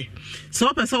or say. So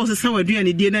a person was somewhere doing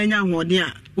the dinner young one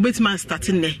near. Ubit my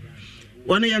starting there.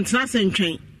 One young train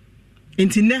train.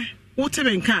 Intine. Water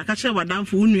and car, catch our down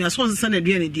for whom you are supposed to send a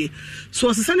duty day. So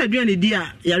as a son of duty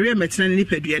dear, Yaria Metan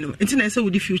Nipeduano. Internet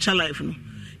with the future life. No.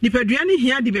 Nipeduani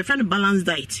here the befriend balanced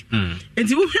diet. And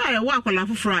you hear a walk on la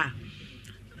fra.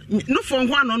 No for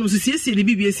one on CC, the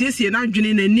BBCC, and I'm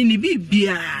joining a Nini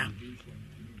Bibia.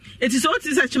 It is all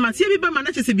such a material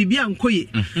manages a Bibia and Koye.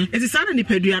 It is suddenly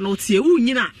Nipeduano,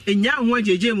 Nina, and young one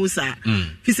J. Musa.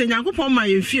 He said, Yanko upon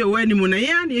my fear when you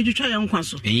you try and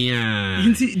console. Yeah,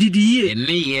 did ye? And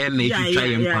try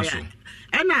and console.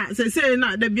 And I say,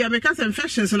 now there be a because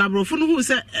infections and a brofun who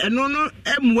said, no,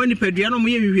 when you pediano,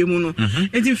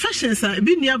 and infections are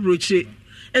being near broche.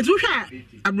 And we have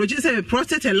a broche say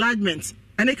prostate enlargement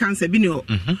and a cancer bino.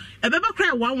 A baby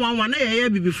cry 111 a year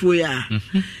before ya.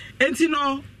 And you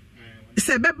know,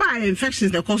 say baby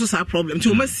infections that causes our problem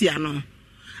to Messiano.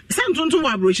 Some to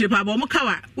our broche, Papa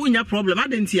Mokawa, unya problem, I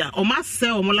didn't hear, or must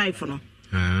sell my life for no.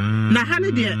 Now,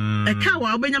 honey, dear, a cow,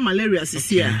 I'll be malaria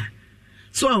this year.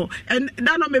 So, and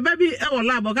that no baby our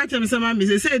lab or catch some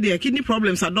me say their kidney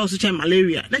problems are those which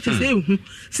malaria. Let's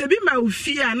say be my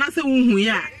fear and say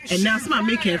ya and that's my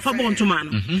making for born to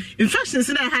man. Infections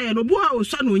in a higher no boy or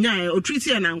son or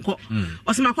treaty and uncle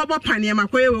or some copper pioneer my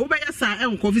way over your side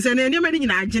and coffee and any many in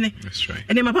Argene. That's right.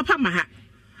 And then my papa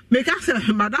make us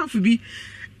Madame Phoebe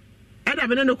Ada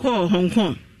be no call Hong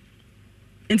Kong.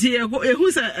 Nti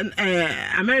who's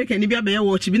American ni bia be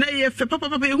watch bi na ye papa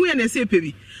ehu ya na se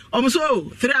pebi. So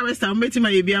 3 hours time meti ma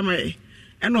ye bia ma e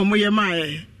no mo ye ma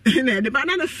e na de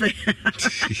banana fe.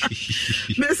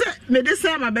 Me de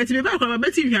say ma beti me ba kwa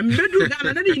beti hwa me bedu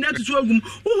Ghana na de nyina tutu agum.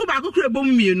 Wo ba akokra bom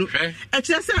mienu. E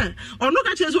kire say ono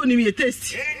ka kire say oni me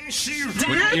taste.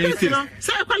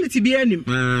 Say quality bi anim.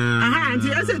 Aha nti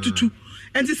ese tutu.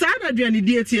 Nti sa na aduane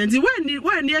die tie nti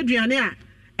when ni aduane a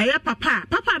eye papa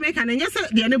make an nyese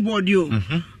de ne body o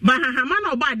ba hahama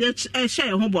na oba de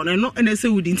share ho bo no na se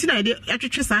wudi nti na de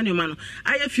atwetwe sa ne ma no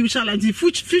aye future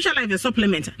life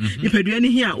supplement ni padua ne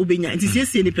hi a obenya nti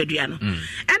siesie ni padua no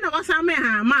na wasa me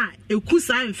ha ma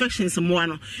ekusa infections mo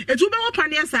no etu be wo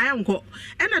pane sa aye nko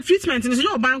na treatment no so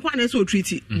yo ban kwa na so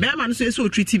treat be ma no so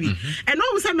treat bi e no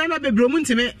wo sa me ma bebro mu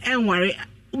ntime enware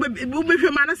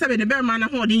ubehwe mana sabe ne be mana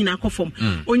ho de nyina kofom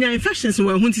onya infections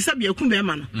wa hu nti sabe akum be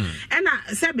ma no na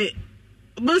sabe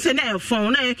bo se na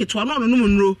phone na yeketo no no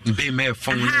nro be me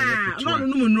phone na yeketo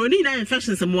no nro ni na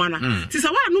infections mo ana ti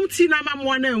sa wa num ti na ma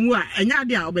mo na enwu a enya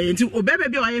de a obeye nti obebe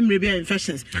bi wa ye mre bi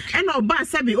infections na oba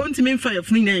sabe ontimi mfa ye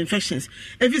funu na infections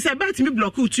if you say bet me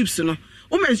block tubes no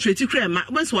o menstruate crema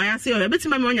once why I say o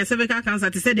betima me onya cervical cancer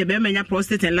ti say de be menya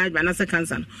prostate enlargement na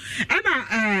cancer no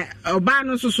na oba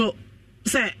no so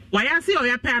say why I say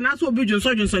oya pa na so obi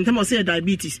Johnson tell say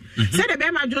diabetes say the be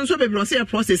ma Johnson be block say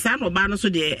prostate san oba no so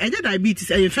de eje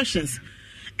diabetes infections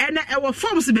and e wo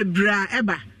forms be bra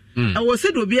eba e wo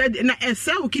say do be na e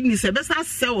cell kidney say be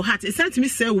cell heart e sent me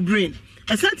cell brain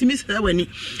e sent me cell wani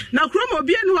na kromo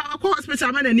obi enu akọ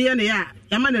hospital ma na ne ya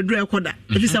ya ma na dru ekoda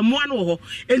if say mo an wo ho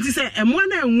enti say e mo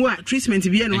na enwu a treatment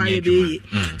bi enu aye be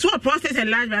so prostate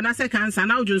enlargement na say cancer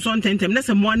na Johnson tentem na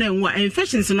say mo na enwu a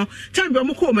infections no time bi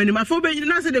mo ko mani ma fo be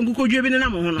na say de nkukodwe bi na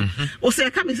mo ho no o say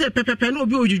ka me say pepepe na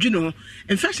obi ojuju no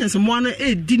infections mo na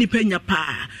e di ni panya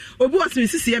pa obi o say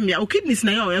sisi ya o kidneys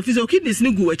na ya o kidneys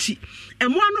ni gu achi e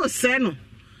mo na o say no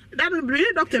that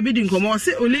really doctor bidding come or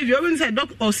say Olivia when say doc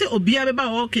or say obia be ba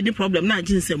o kidney problem na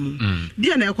ginsem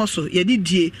dia na ekoso ye di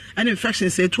die an infection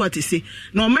say to at say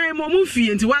no man mo mu fie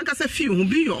nti wan ka say fie hu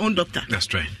be your own doctor.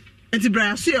 That's right. Nti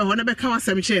bra so ye ho na be ka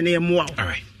wasam che na ye mo. All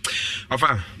right.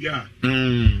 Ofa. Yeah.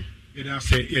 Ida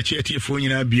say ye che fo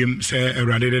nyina biem say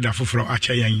awrade da foforo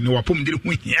acha yan no wapom dire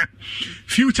hu hia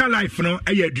future life no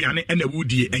aye aduane na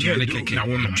wudie enye na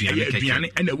wo no aye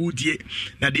aduane na wudie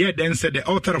na de den say the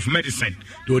author of medicine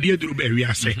do de duru ba wi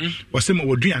ase wo say mo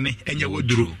waduane enye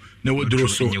woduru na woduru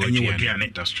so enye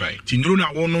waduane. That's right. Ti nuru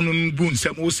na wo no bu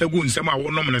nsem wo sagu nsem a wo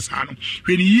no me sa no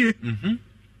hweniye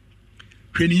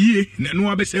hweniye na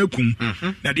no abesa kum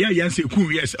na de ayan say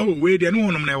kum yes oh we de no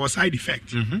no na wo side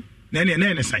effect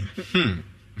nene sign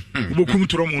ubokum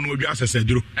tromo no odwa asese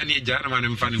duro ani jana ma ne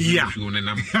mfa ne fu ne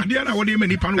nam ade na wo de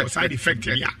mani pa no side effect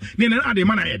ya nene na ade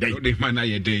ma na ye dey de ma na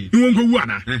ye dey ni wongo wu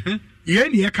ana ye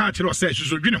ni e ka kire o say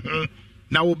so dwene ho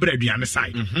na wo bra aduane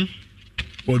side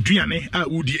oduane a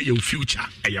wudie ye future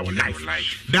e your life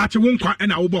that won kwa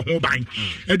na wo bo ho ban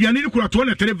aduane ni kura to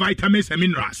na 3 vitamins and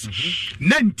minerals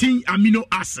 19 amino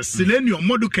acids selenium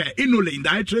moduka inulin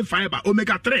dietary fiber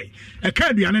omega 3 e ka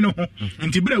aduane no ho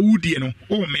nti bra wudie no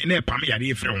o me na pam yare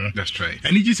efre ho. That's right.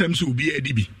 Ani gisem so obi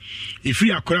adibi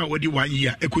efri akora wodi 1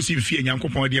 year ekosi mfie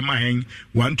nyankopon de ma hen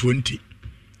 120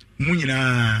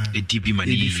 munyina edibi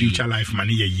mani future life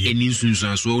mani ye eni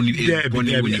nsunsun so oni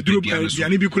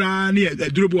yani bi kura ne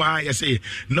drobo ha ye say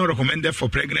not recommended for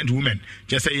pregnant women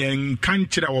just say yen kan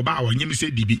kira oba a wonyim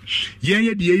se dibi yen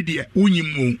ye de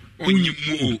onyim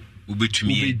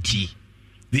obetumi edi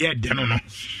de de no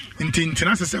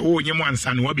ntina se wo onyim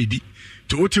ansa no wabedi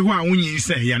to wote ho a wonyin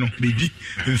se ye no bedi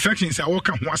infections a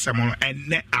woka ho asem no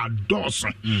enne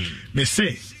adoso me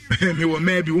say me wo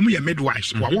maybe wo me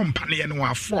midwives wa wo mpane no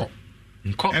afọ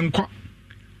enko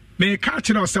me ka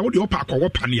kire o say wo de opa akọ wo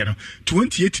pane no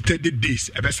 28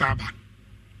 days e be saba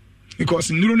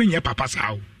because nuru no nye papa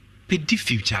sao pedi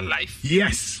future life.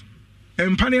 Yes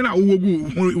mpane na wo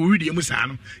gu wo wi mu sa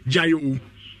no jayo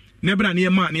ne bra ne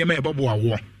ma e bobo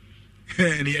awo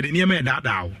ne ye de ne ma e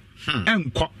dada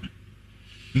enko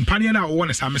mpane na wo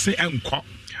ne sa me say enko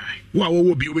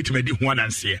wo bi obetime di ho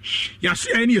adanse ya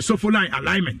so any sofoline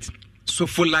alignment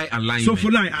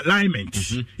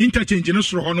interchange no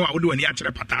soro ho no a wo de wani a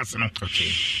kire patas no.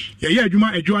 Okay. Ya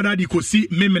adwuma adwada di kosi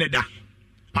memreda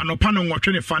anopa no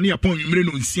nwotwe ne fa ne apon nwumre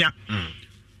no nsia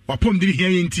wapom diri hia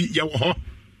yenti ye wo ho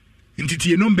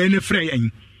ntiti no mbe ne frɛ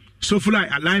yan sofoline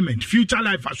alignment future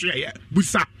life aso ya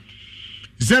busa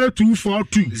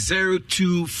 0242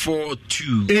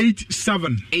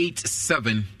 87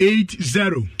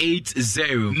 80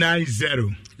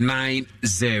 90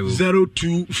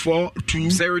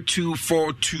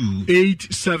 0242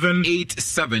 87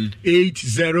 80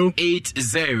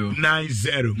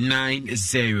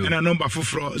 90 and a number for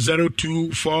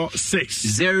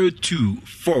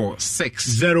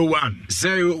 0246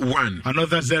 01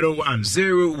 another 01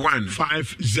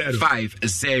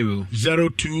 50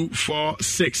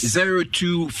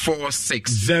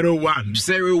 0246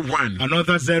 01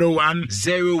 another 01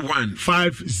 50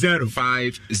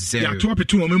 ya to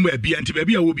apetu mo member bia nti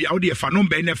bia wo bia wo de fa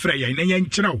number na frɛ ya na yen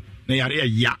kyerɛw na yare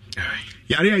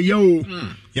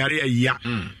ya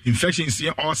infections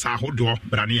here all sa hodo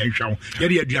brane ya hwawo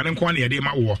yare aduane nko na yade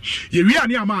ma wo ye wi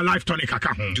ane ama life tonic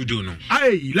aka ho dudu no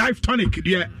ai life tonic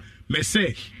de me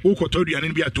say wo koto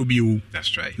aduane bi atobi o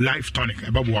that's right life tonic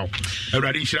e babo wo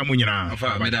awurade nhira mo nyina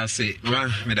afa me da say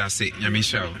nyame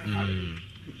shaw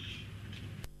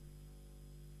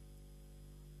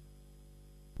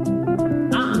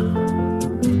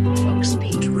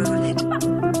Speed roll it.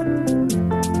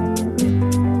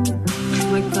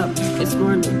 Wake up, it's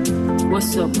morning.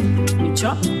 What's up? You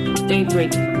chop,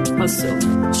 daybreak, hustle,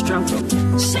 struggle,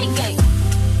 shake it.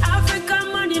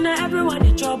 African money, now everyone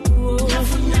they chop.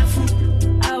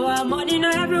 Our money,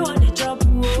 now everyone they chop.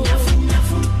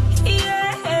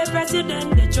 Yeah,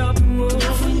 president they chop.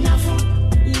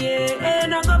 Yeah,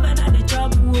 now governor they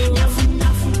chop.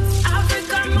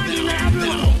 African money, now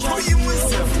everyone they chop.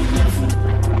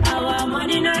 Our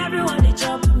money, now everyone they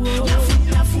chop.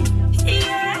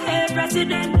 Yeah,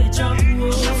 president they chop.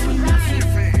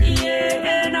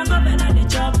 Yeah, now governor they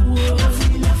chop.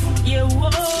 Yeah,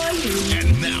 whoa, you.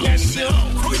 Yes, yo.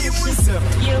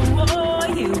 Yeah, whoa,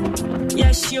 you.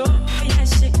 Yes, yo.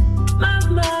 Yes, yo.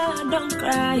 Mama, don't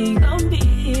cry, gon'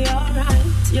 be alright.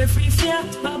 You're free fear,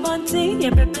 babonti,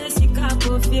 yeah, pepe sika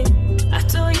coffee. I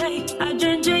told you, I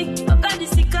drink, okay,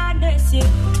 this is kindness, yeah.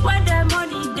 Where the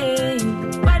money day,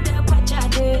 where the pacha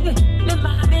day. Me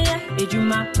mama, did you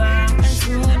mapa? And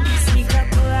so this sika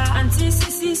pura, anti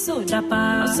sisi so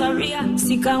dapa. Oh, sorry,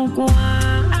 sika nkwa.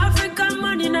 African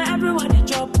money, now everyone they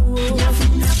chop. Our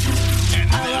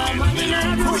money,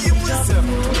 now everyone they chop.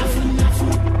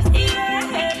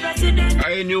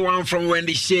 I knew one from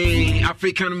Wendy Shea,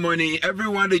 African money,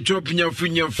 everyone they drop in your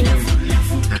phone.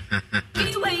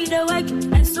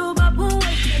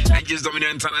 I just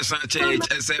Dominion International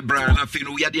Church, I say, Brian, I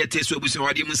feel we are there to so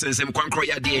what you must say, Conquer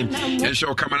and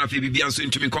show come on, be soon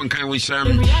to me, Conquer with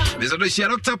Sham. There's a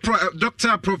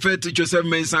Doctor Prophet Joseph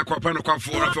Mensa, Quapano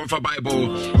from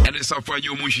Bible, and it's for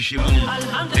you,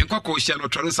 Mushishimu, and Coco Shano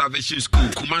Travel Salvation School,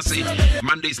 Kumasi,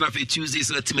 Mondays, Nafi,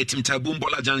 Tuesdays, Ultimate Taboom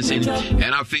Bola Junction,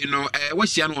 and I feel no,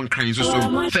 what's the one kind so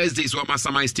Thursdays, what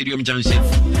Masama Stadium Junction.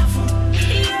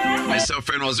 Myself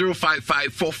friend was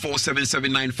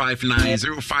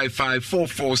 055-4477-959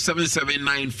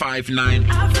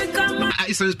 055-4477-959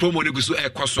 I sense promo ne gusu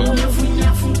ekoso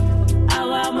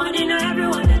our money now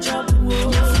everyone the chop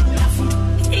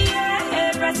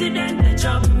yeah president the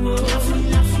chop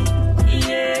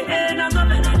yeah na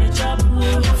governor the chop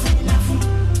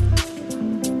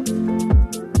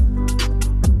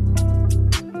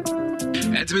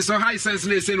It's me so high sense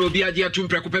listen will be idea to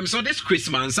prekopem so this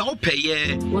Christmas I'll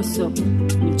pay what's up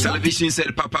television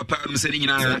said papa saying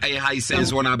a high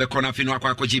sense one abe kona finu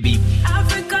akwa GB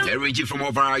ranging from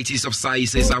all varieties of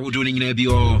sizes I would doing in a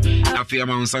bio I feel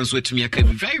my sounds with me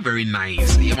very very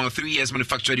nice about 3 years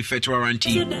manufacturer defect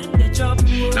warranty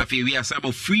I feel we have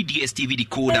some free DSTV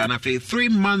decoder and I feel 3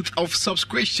 months of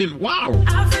subscription wow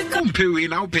comparing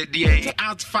now pay the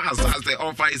as fast as the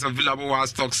offer is available while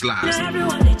stocks last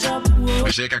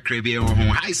check a crabby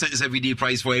high sense everyday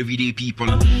price for everyday people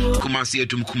Kumasi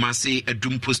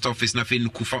Adum post office nothing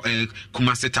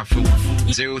Kumasi Tafu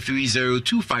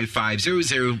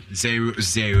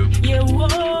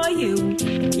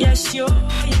 030-255-0000 yes yo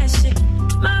yes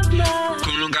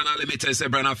Kulungana limited se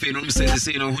brana phenum says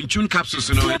no hunchun capsules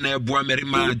no na boa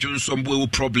merima junsom bo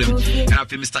problem and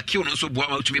after Mr. Kill no so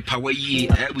boa to me power yi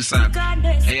ebusa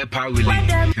e power we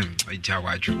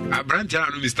jawaju abranta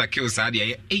no Mr. Kill sad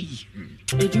e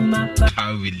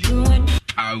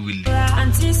I will.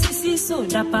 Anti so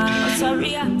dapa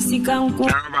sorry sikanku.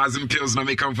 Arabazim pills na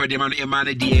make for them and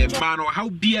man dear man how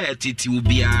beer titi will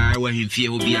be when him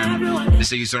fear will be they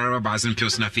say you saw Arabazim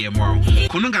pills na fear more.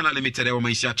 Kunungana limited o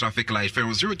my share traffic light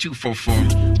from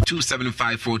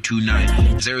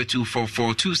 0244-275-429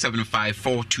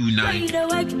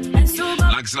 0244-275-429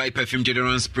 Lux Light perfume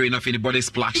deodorant spray na for the body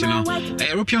splash no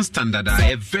European standard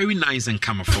a very nice and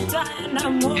colorful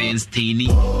and stainy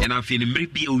and I feel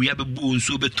mribi o we have a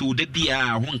so beto de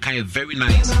bia one kind of very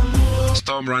very nice.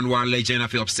 Storm Run War Legend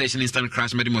of Obsession Instant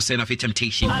Crash Medimosena of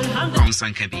Temptation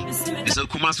Consan Kabi. So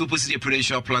Kumasi Opposite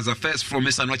Prudential Plaza first from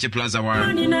Mr. Noche Plaza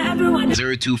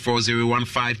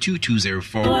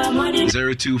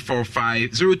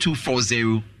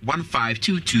 0240152204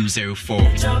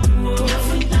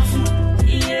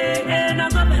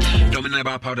 0240152204.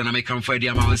 Dominable powder, I make come for the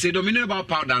amount. Say dominable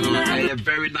powder, no,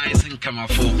 very nice and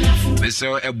colorful.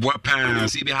 So a weapon,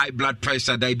 see the high blood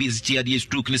pressure, diabetes, GRD,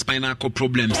 stroke, and spinal cord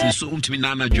problems. And so to me,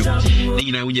 Nana Joe. Then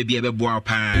you know when you be able to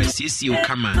weapon, CCO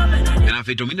come on. And I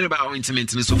feel dominable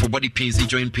ointment, and so for body pains, and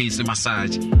joint pains, and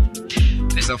massage.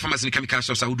 There's a pharmacy in Kamikash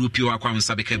of Saudi Pure Aquam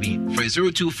Sabikabi for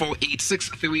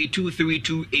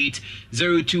 0248632328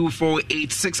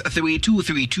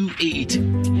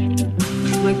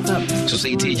 0248632328.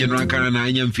 Society General Ghana I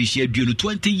am Fisher Dune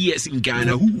 20 years in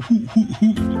Ghana.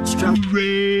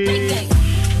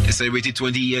 Celebrated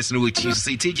 20 years in which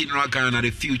Society General Ghana,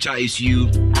 the future is you.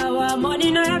 Our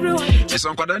money no everyone. It's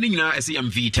on Quadanina I see am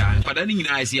Vita.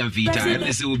 Quadanina I see am Vita. And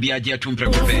this will be a dear to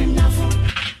prepare.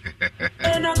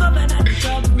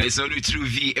 It's only true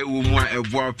V a woman a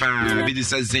warpa. It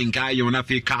is a zinc iron of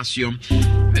calcium.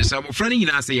 So I'm friendly in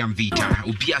say am Vita.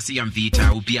 Ubiasi am Vita.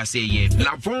 Ubiasi ye.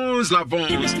 Lavons.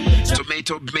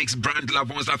 Tomato makes brand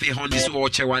Lavons of a Honda so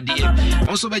Chewadi.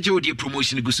 Also by Jody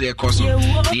promotion goes to a cost.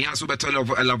 The answer battle of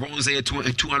Lavons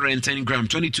 210 gram,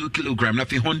 22 kilogram.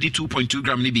 Nothing Honda 2.2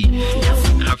 gram nibi.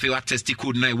 I feel a testy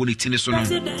code 9 when it's in the son.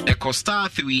 A cost star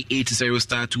 380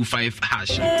 star 25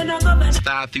 hash.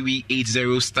 Star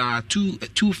 380 star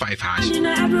 225 hash.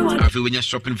 I feel when you're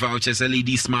shopping vouchers,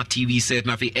 LED smart TV set,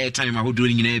 nothing airtime. I would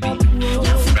doing in every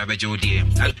Rabbi Jody.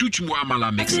 I do more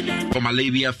mala mix for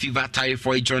malaria, fever,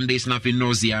 typhoid, jaundice, nothing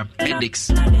nausea, headaches.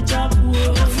 And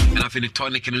I feel the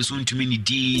tonic and soon to many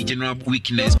D, general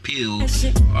weakness, pills,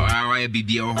 or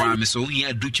RIBB or Ram. So we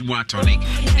had do more tonic.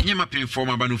 And you're mapping for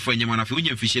my banu for anyone of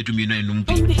union fish to me.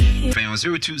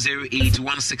 0208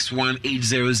 161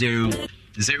 800.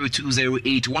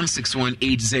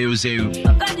 0208161800.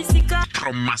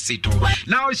 Promasito.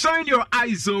 Now shine your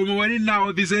eyes on when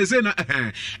now this is in a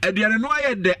I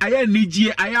need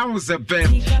you. I was a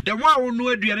pen. The one who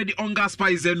know the onga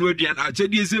spice and word and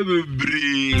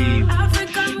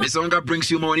this onga brings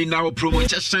you money now. Promo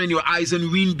just shine your eyes and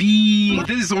win big.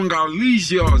 This is onga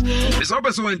leisures. This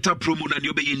also enter promo and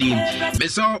you'll be in him.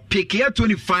 So pick here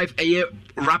 25 a year.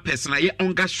 Rappers na ye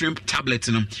onga shrimp tablet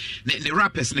no the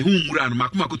rappers ne humura no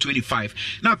makoma 25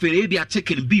 na fe be a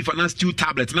chicken beef and stew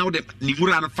tablet now the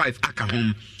nimura no 5 aka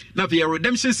home na fe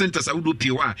redemption centers a wodo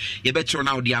piwa ye be chiro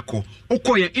now de akọ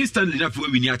okoye instantly na fe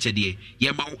wini achede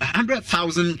ye ma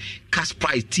 100,000 cash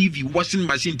prize TV washing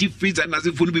machine deep freezer na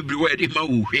ze phone be everywhere dey ma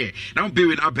wo here now be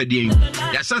we na pede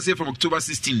ya shall say from October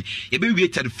 16 ye be we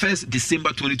 31st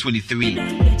December 2023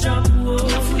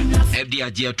 FD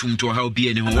Ajia Tumto how be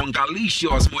any one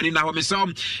galicious money now me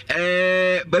some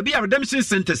baby redemption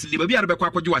centers ni baby arbe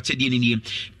kwa kwaji wachedi ni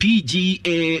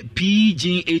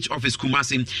PGH office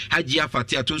Kumasi Hajia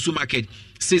Fatia Tunsu market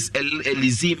Sis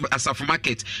Elizim Asaf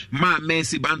market Ma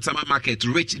Mercy Bantama market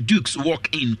Rich Dukes walk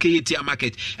in Ketia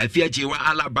market Afia Jewa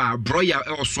Alaba Broya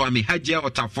Oswami Hajia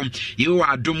Otafum Yewa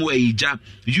Adomo Eja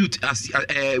Youth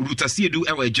Rutasiedu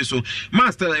Ewe Jeso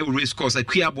Master Race Course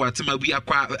Akiabu Atama we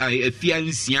akwa Afia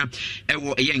Nsia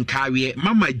Ewo Eyenkari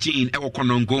Mama Jane Ewo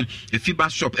Konongo Fiba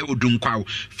shop Ewo Dunkwao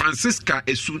Francisca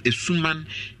Esuman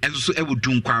Enso Ewo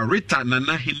Dunkwao Rita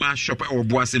Nana Hima shop Ewo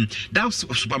Boasim Daus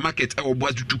supermarket Ewo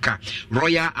Boazutuka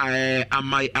Royal okay.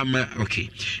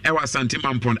 Ewa Santi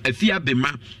Mampon, Efia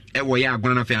Bema, Ewa ya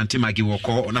Gwana Fe Antimagi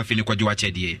Woko, on a fini kwa jua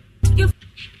chedie.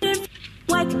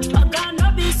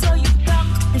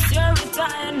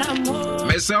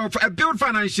 Myself, a Build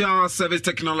Financial Service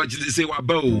Technology, they say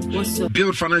Wabo.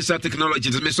 Build Financial Technology,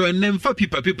 me so a name for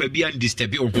people be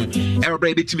undisturbed.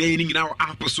 Everybody to me in our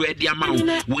app, so the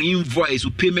amount we invoice,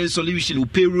 we payment solution, we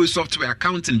payroll software,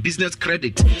 accounting, business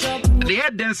credit. They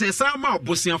had then say some out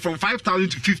bossing from 5,000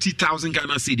 to 50,000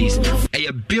 Ghana cedis.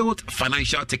 A Build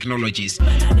Financial Technologies.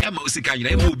 Emosika,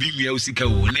 Emobi, Musika,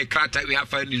 Nekrata, we have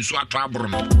found in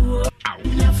Swatron.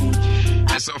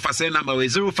 So for say number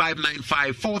is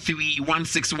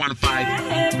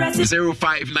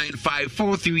 0595431615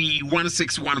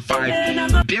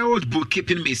 0595431615. Build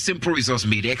bookkeeping me simple resource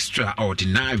made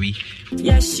extraordinary.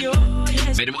 Yes, sure.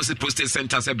 Made the most posted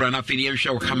center say brana finium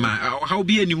show come how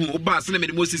be any who bass and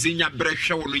the most is in your breath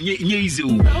show easy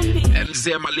and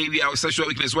say malaria or sexual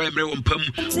weakness why everyone pum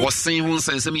was saying one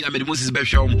sense me made the most is best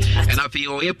show and I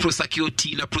feel a prosecute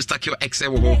tina prosecute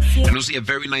XL and also a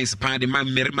very nice party man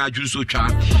merima juice so cha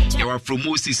Your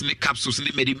Moses ne capsules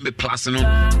ne medi me plus no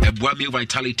e boa me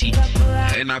vitality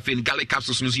and I think garlic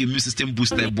capsules no your immune system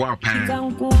booster boa pan.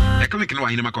 E come no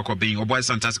ahina makoko ben oboy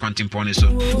santas contemporary so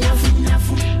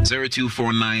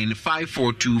 0249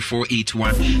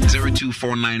 542481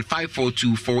 0249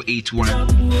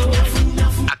 542481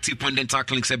 Active Point Dental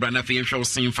Clinic Sebrana Fian Show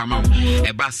Sim Fama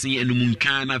Ebasi and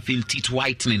Munkana Fin teeth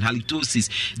whitening halitosis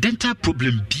dental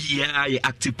problem bia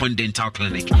Active Point Dental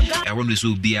Clinic. I want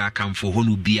to be a come for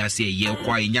Honu Bia say ye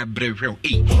kwa nya brevre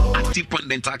Active Point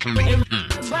Dental Clinic.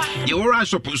 You ora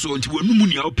shop so until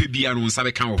Numunia Opibia no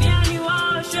sabe kan ho.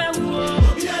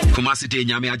 Kumasi de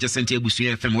nyame adjacent ebusu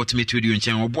FM ultimate radio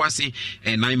nchen oboase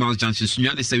 9 miles junction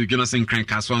sunyane say Jonathan Crank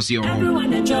Caswan so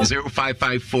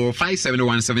 0554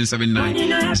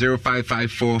 571779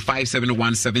 0554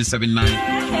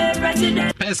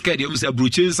 571779 Pescadium say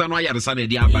bruchin san wa yare san e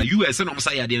dia ba US no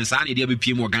say yade san e dia be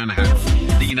piem Ghana ha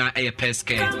dina e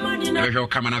pesca e hwe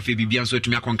kama na fe bibia so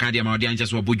tumi akonka dia ma odi anche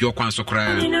so bojo kwan so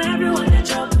kra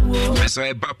so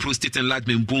e ba prostate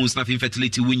enlargement bones na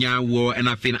infertility wunya wo and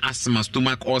I feel asthma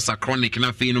stomach ulcer chronic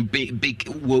na feel no big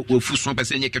wo fuso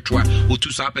person nye ketwa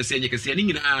otu so person nye kese ni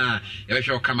nyina e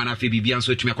hwe kama na fe bibia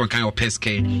so tumi akonka o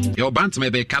pesca your bant me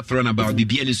be Catherine about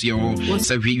bibia ni so yo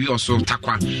so we also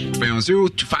takwa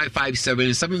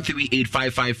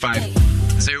 0557738555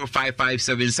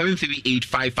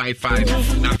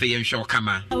 0557738555 na fe yen show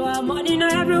kama our money no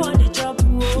everyone the job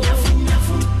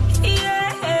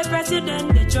yeah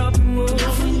president the job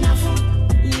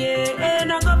yeah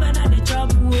no governor the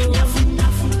job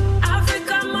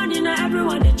African money no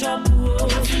everyone the job.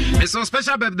 It's a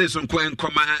special birthday so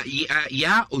nkoma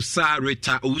ya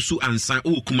osareta owusu ansan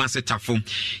o Kumasi tafo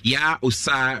ya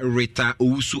osareta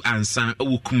owusu ansan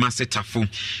o Kumasi tafo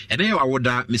and then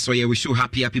awoda Mr. We wish you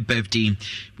happy birthday.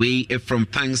 We from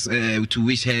thanks to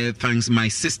wish her thanks my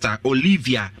sister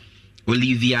Olivia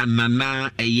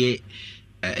Nana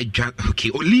okay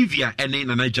Olivia and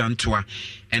Nana Jantua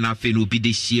and I feel will be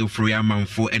this year for your mount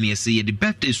for any say the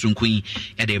birthday soon queen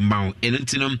at the mount and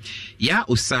until ya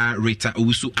osa reta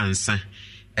usu ansa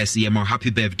as ye more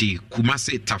happy birthday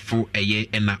Kumasi tafo eye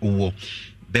ena uwo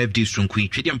birthday soon queen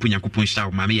twediam punyakopon sha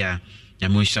mama ya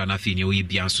nyamusha na fini we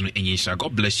bianso no enyisha.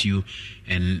 God bless you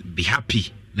and be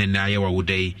happy na ya wa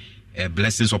day.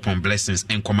 Blessings upon blessings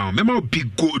and come out. Remember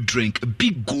big go drink,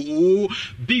 big go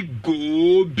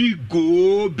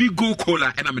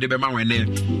cola and I'm the bema when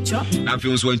I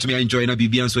feel so to me enjoying a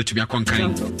BB and so to me a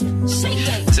conkind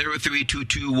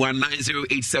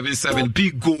 0322190877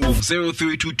 big go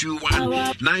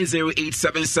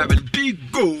 0322190877 big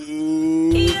go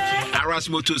Aras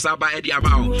Motors by Eddie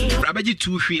Amount Rabaji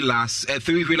 2 wheelers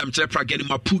 3 wheel I'm check getting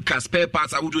my puka spare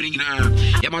parts I would doing now.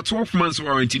 My 12 months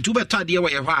warranty 2 better dear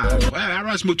where you are. Well,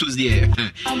 Aras Motors there.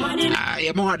 I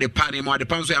am more the pan, more the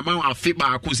pounds amount of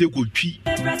feedback. I was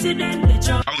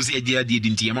the idea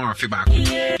didn't the amount of feedback.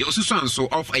 You also sound so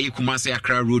off a Kumasi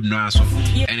Accra Road now,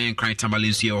 and then crying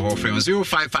Tambalins your whole friend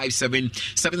 0557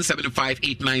 775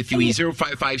 893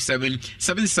 0557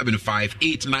 775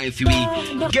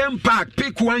 893. Game pack,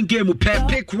 pick one game,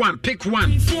 pick one.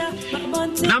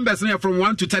 Numbers here from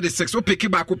 1 to 36. Oh, pick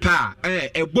it back up.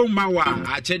 A bomb mawa.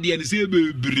 I tell you, and say,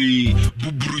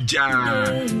 Bubruja.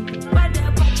 Okay,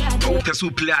 so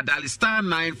play a dial star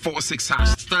 946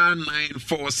 hash star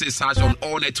 946 hash on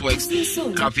all networks.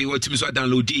 Cafe what me so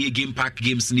download the game pack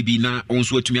games ni bi na on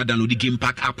so to me download the game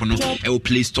pack app no e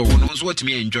Play Store no so what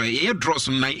me enjoy. E draws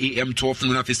from 9 a.m. 12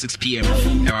 noon after 6 p.m.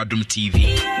 e Adum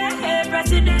TV.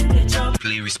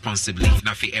 Play responsibly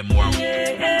na fi M1.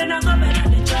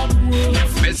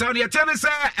 Me sound ya tell me say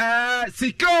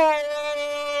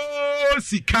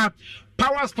Sika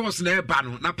Power Sports na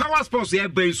bano na Power Sports ya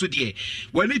ben so de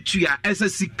when it ya as a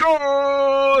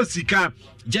Sika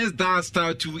just dial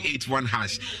star 281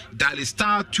 hash dial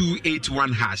star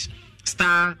 281 hash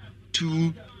star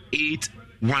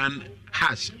 281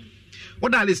 hash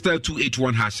what dial star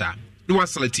 281 hash you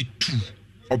was select 2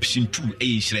 option 2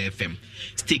 Shire FM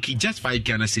stake just 5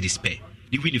 Ghana cedis pay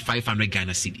you win 500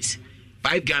 Ghana cedis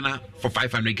 5 Ghana for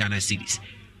 500 Ghana cedis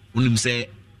unum say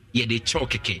ye de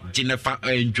chokeke Jennifer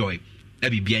enjoy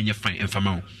Ebi bianya fine and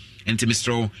famao. And to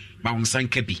Mr. Mount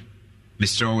Sankebi.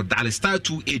 Mr. Dallas star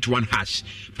 281 hash.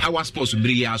 Power Sports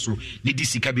Mriaso. Nidi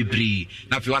Sika Bibri.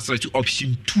 Now if you answer to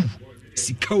option 2.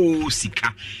 Sika.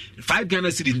 5 Ghana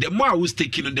cedis. The more I was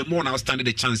taking and the more I was standing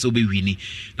the chance of be winning.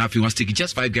 Now if you want to take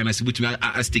just 5 Ghana cedis,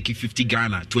 I was taking 50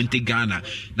 Ghana, 20 Ghana.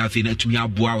 Now if you to me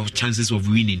have chances of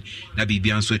winning. Now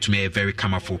be answer to me a very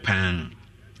colorful pan.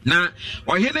 Na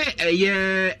ohene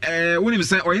when him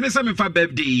say ohene say me fa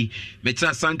birthday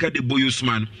mecha sanka de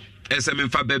boyusman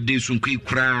SMFA birthday Sunki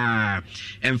Kra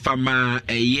and Fama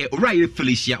a year Uriah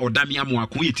Felicia or Damia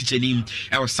Moaku teacher name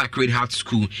our Sacred Heart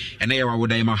School and I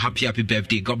would I'm a happy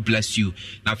birthday. God bless you.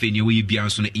 Nothing you will be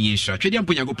answering in Sha. Tradian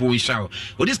Punyago Po Shaw.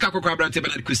 Or this Kako Crabran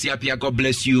Tabernacle Kusiapia, God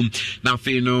bless you.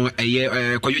 Nothing no a year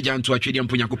Koyujan to a Tradian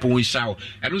Punyago Po Shaw.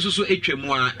 And also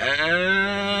HMwa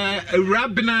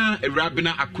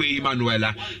Rabina Akwe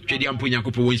Manuela, Tradian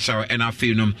Punyago Po Shaw and I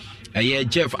feel no.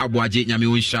 Jeff Abuaje Nyame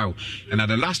Wonshaw and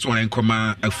the last one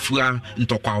nkoma afua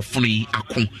ntokwa ofuni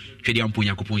akon twede ampo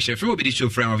Yakopon chef we be the show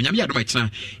from Nyame adom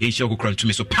etna en show kokran to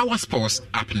me so Power Sports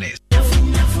up next.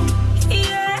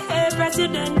 Yeah,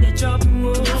 president the job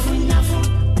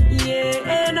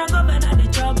yeah, no governor the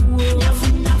job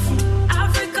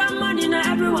African money na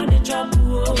everyone the job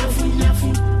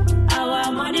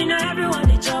our money na everyone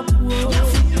the job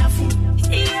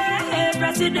yeah,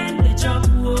 president the job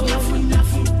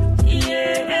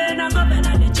yeah, and I'm up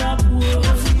and the job.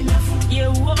 You,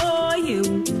 oh, you,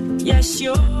 yes,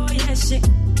 you, yes,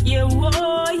 you,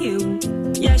 oh, you,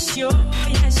 yes, you,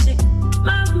 yes,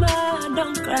 Mama,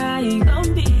 don't cry,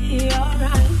 don't be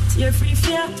alright. You're free,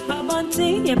 fear,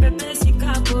 Babonti, you're the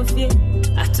can't go fear.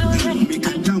 I told you, we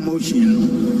can't motion.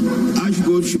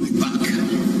 Ashgold should be back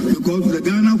because the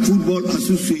Ghana Football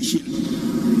Association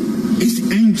is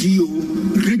NGO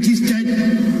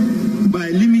registered by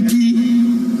limited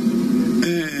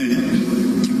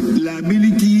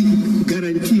liability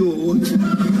guarantee or what?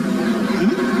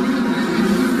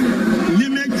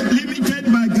 Limited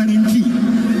by guarantee.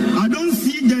 I don't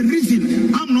see the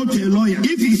reason. I'm not a lawyer.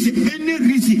 If it's any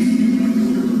reason,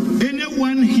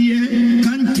 anyone here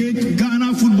can take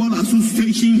Ghana Football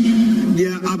Association. They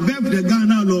are above the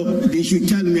Ghana law. They should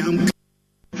tell me I'm.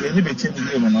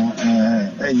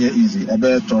 Easy, a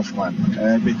very tough one.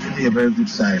 But a very good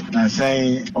side. I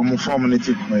say almost 4 minutes,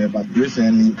 but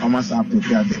recently almost up to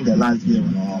I think the last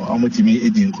game, almost me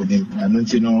Edin Kodim. And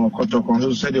don't you know,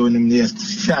 Kotoko said when him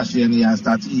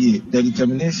start the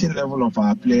determination level of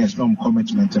our players, no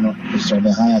commitment, is on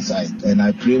the higher side. And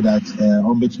I pray that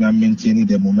Ombudsman maintaining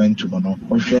the momentum,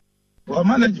 Well,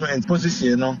 management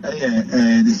position,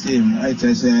 the same. I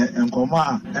just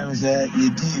Nkoma, I say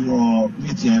ED or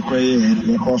meeting a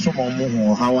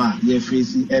consumer how you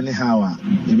face anyhow,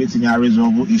 debating a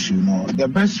resolvable issue. No, the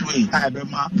best way I have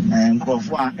and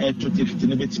Kofwa to take it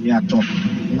in a bit me at top.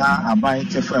 Now I buy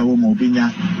Tefa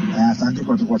Mobinia,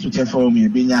 Santico to Tefa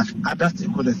Mobinia,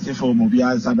 Adasti could a Tefa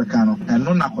Mobia Sabacano, and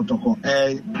no Nakotoko,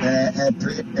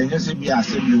 and you see me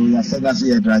as you said that's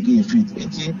a draggy feet.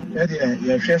 It's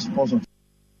your first sponsor.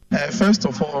 First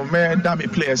of all, may dummy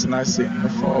players and I say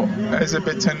for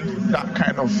exhibiting that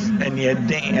kind of any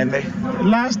day and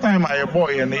last time I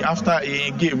boy and after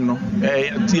a game no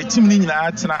the team in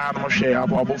that na share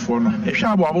abo for no if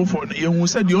abo for no you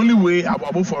said the only way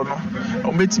abo for no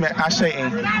o met me ashe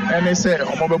and they say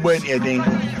o mo bebo any day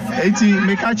eti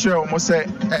me catch you almost say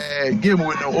game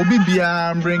we no obi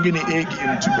bia bringing a game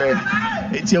to bed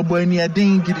eti abo any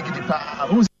day gidi pa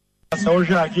so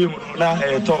game na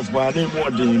tough but dey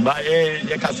more than by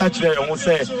you can search there you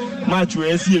say match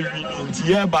we see nti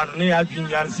e ba no ya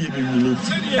dwinya see be wini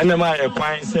ene ma e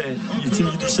kwan say you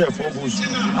team the chef for goals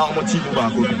how much team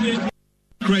back.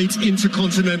 Great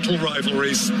intercontinental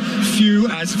rivalries, few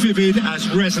as vivid, as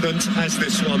resonant as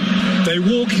this one. They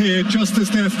walk here just as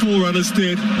their forerunners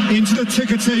did, into the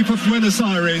ticker tape of Buenos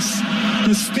Aires,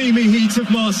 the steamy heat of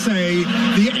Marseille,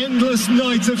 the endless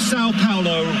night of Sao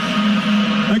Paulo.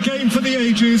 A game for the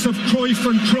ages of Cruyff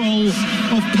and Kroll,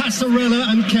 of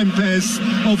Passarella and Kempes,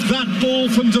 of that ball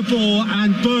from De Boer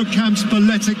and Bergkamp's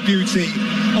balletic beauty,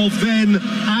 of then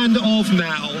and of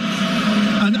now.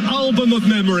 An album of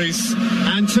memories,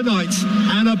 and tonight,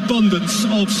 an abundance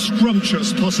of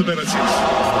scrumptious possibilities.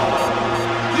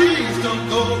 Please don't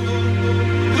go.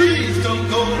 Please don't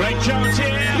go. Great chance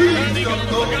here. Please don't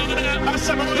go.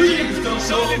 Please don't go.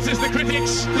 Silences the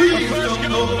critics. Please the first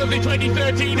don't goal go. of the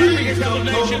 2013 Africa Cup of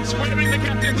Nations, wearing the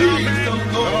captain's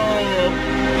armband.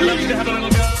 Oh, loves to have a little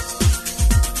go.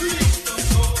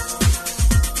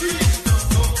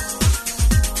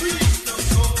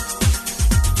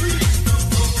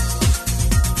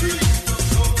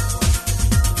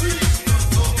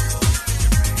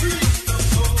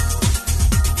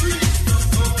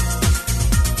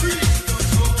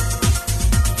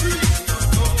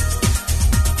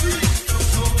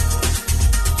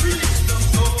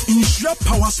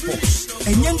 Power Sports,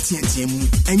 and Yantian,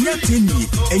 and Yantini,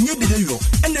 and Yedilio,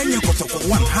 and then Yakotoko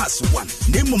one has one.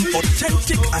 Name of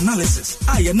authentic analysis.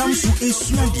 I announce you a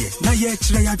Sunday, Naya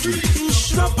Trayaki,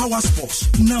 Insura Power Sports,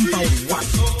 number 1.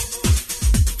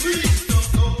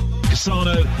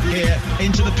 Casano here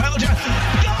into the penalty. Goal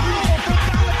from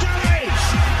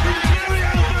Balotelli!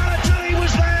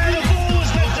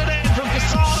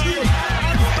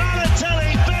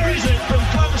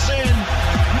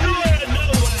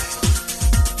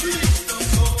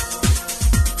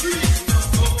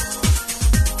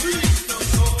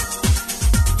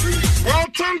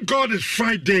 God it's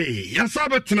Friday.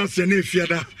 Yasabatana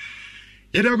Senefiada.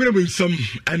 Yada going to be some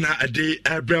and a day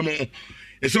Abramo.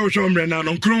 It's all shown now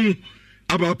on Chrome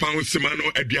about Pound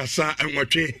Simano Ediasa and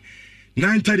Wache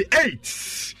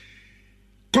 938.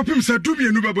 Copim Sadubi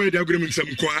and Nuba Boy, they're going to be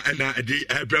some qua and a day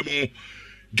Abramo.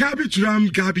 Gabi Tram,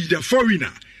 Gabi the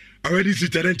foreigner. Already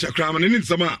seated in Chakram and in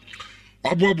Sama.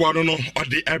 Obo Bono or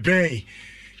the Abbey.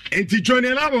 And to join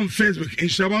us on Facebook in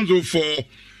Shabanzo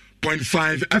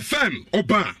 4.5 FM.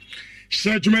 Oba.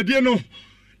 Serge Mediano.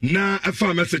 Na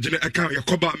FM message in a account.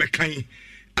 Yakoba Mekai.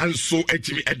 And so at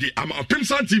the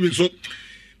Pimsan TV. So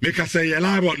make us say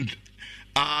live on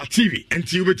TV. And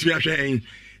TV which we are sharing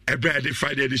a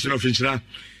Friday edition of Inshra.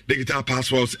 Digital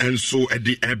passports and so at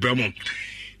the Abramo.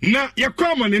 Now, your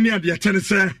common in the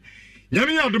tennis.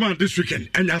 Yami Alderman this weekend,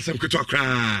 and Yasam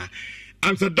Kutokra.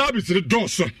 And the derby to the door,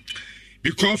 so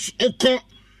because Oko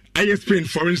ISPN,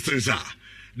 for instance,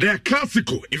 they are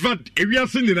classical. In fact, if you are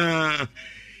seeing a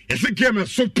game of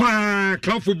super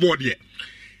club football, yet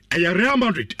a Real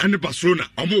Madrid and the Barcelona,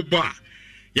 or more bar,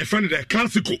 you find the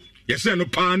classical. You say no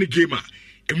pani gamer,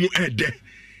 and mu add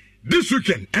this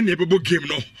weekend, and the bubble game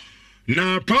no.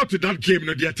 Now, part to that game,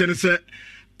 no, the tennis,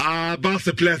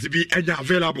 Barca players to be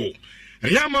available.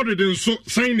 Real Madrid and so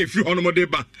sign a few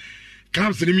honorable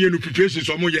comes in the new preparations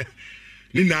or more.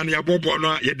 Nina Bobo,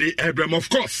 ye Abraham, of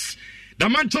course. The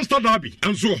Manchester Derby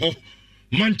and so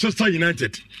Manchester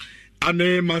United and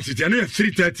Man City and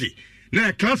 3:30. Now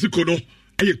Classico no,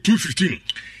 2:15.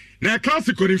 Now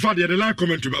Classico, in fact, the line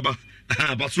comment to Baba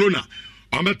Barcelona.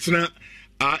 I'm at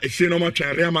if you know much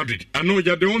Real Madrid. I know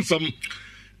you're doing some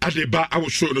at the bar. I will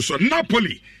show you. So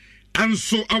Napoli and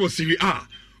so our Serie A.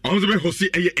 On the way, Jose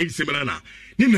AC Milan.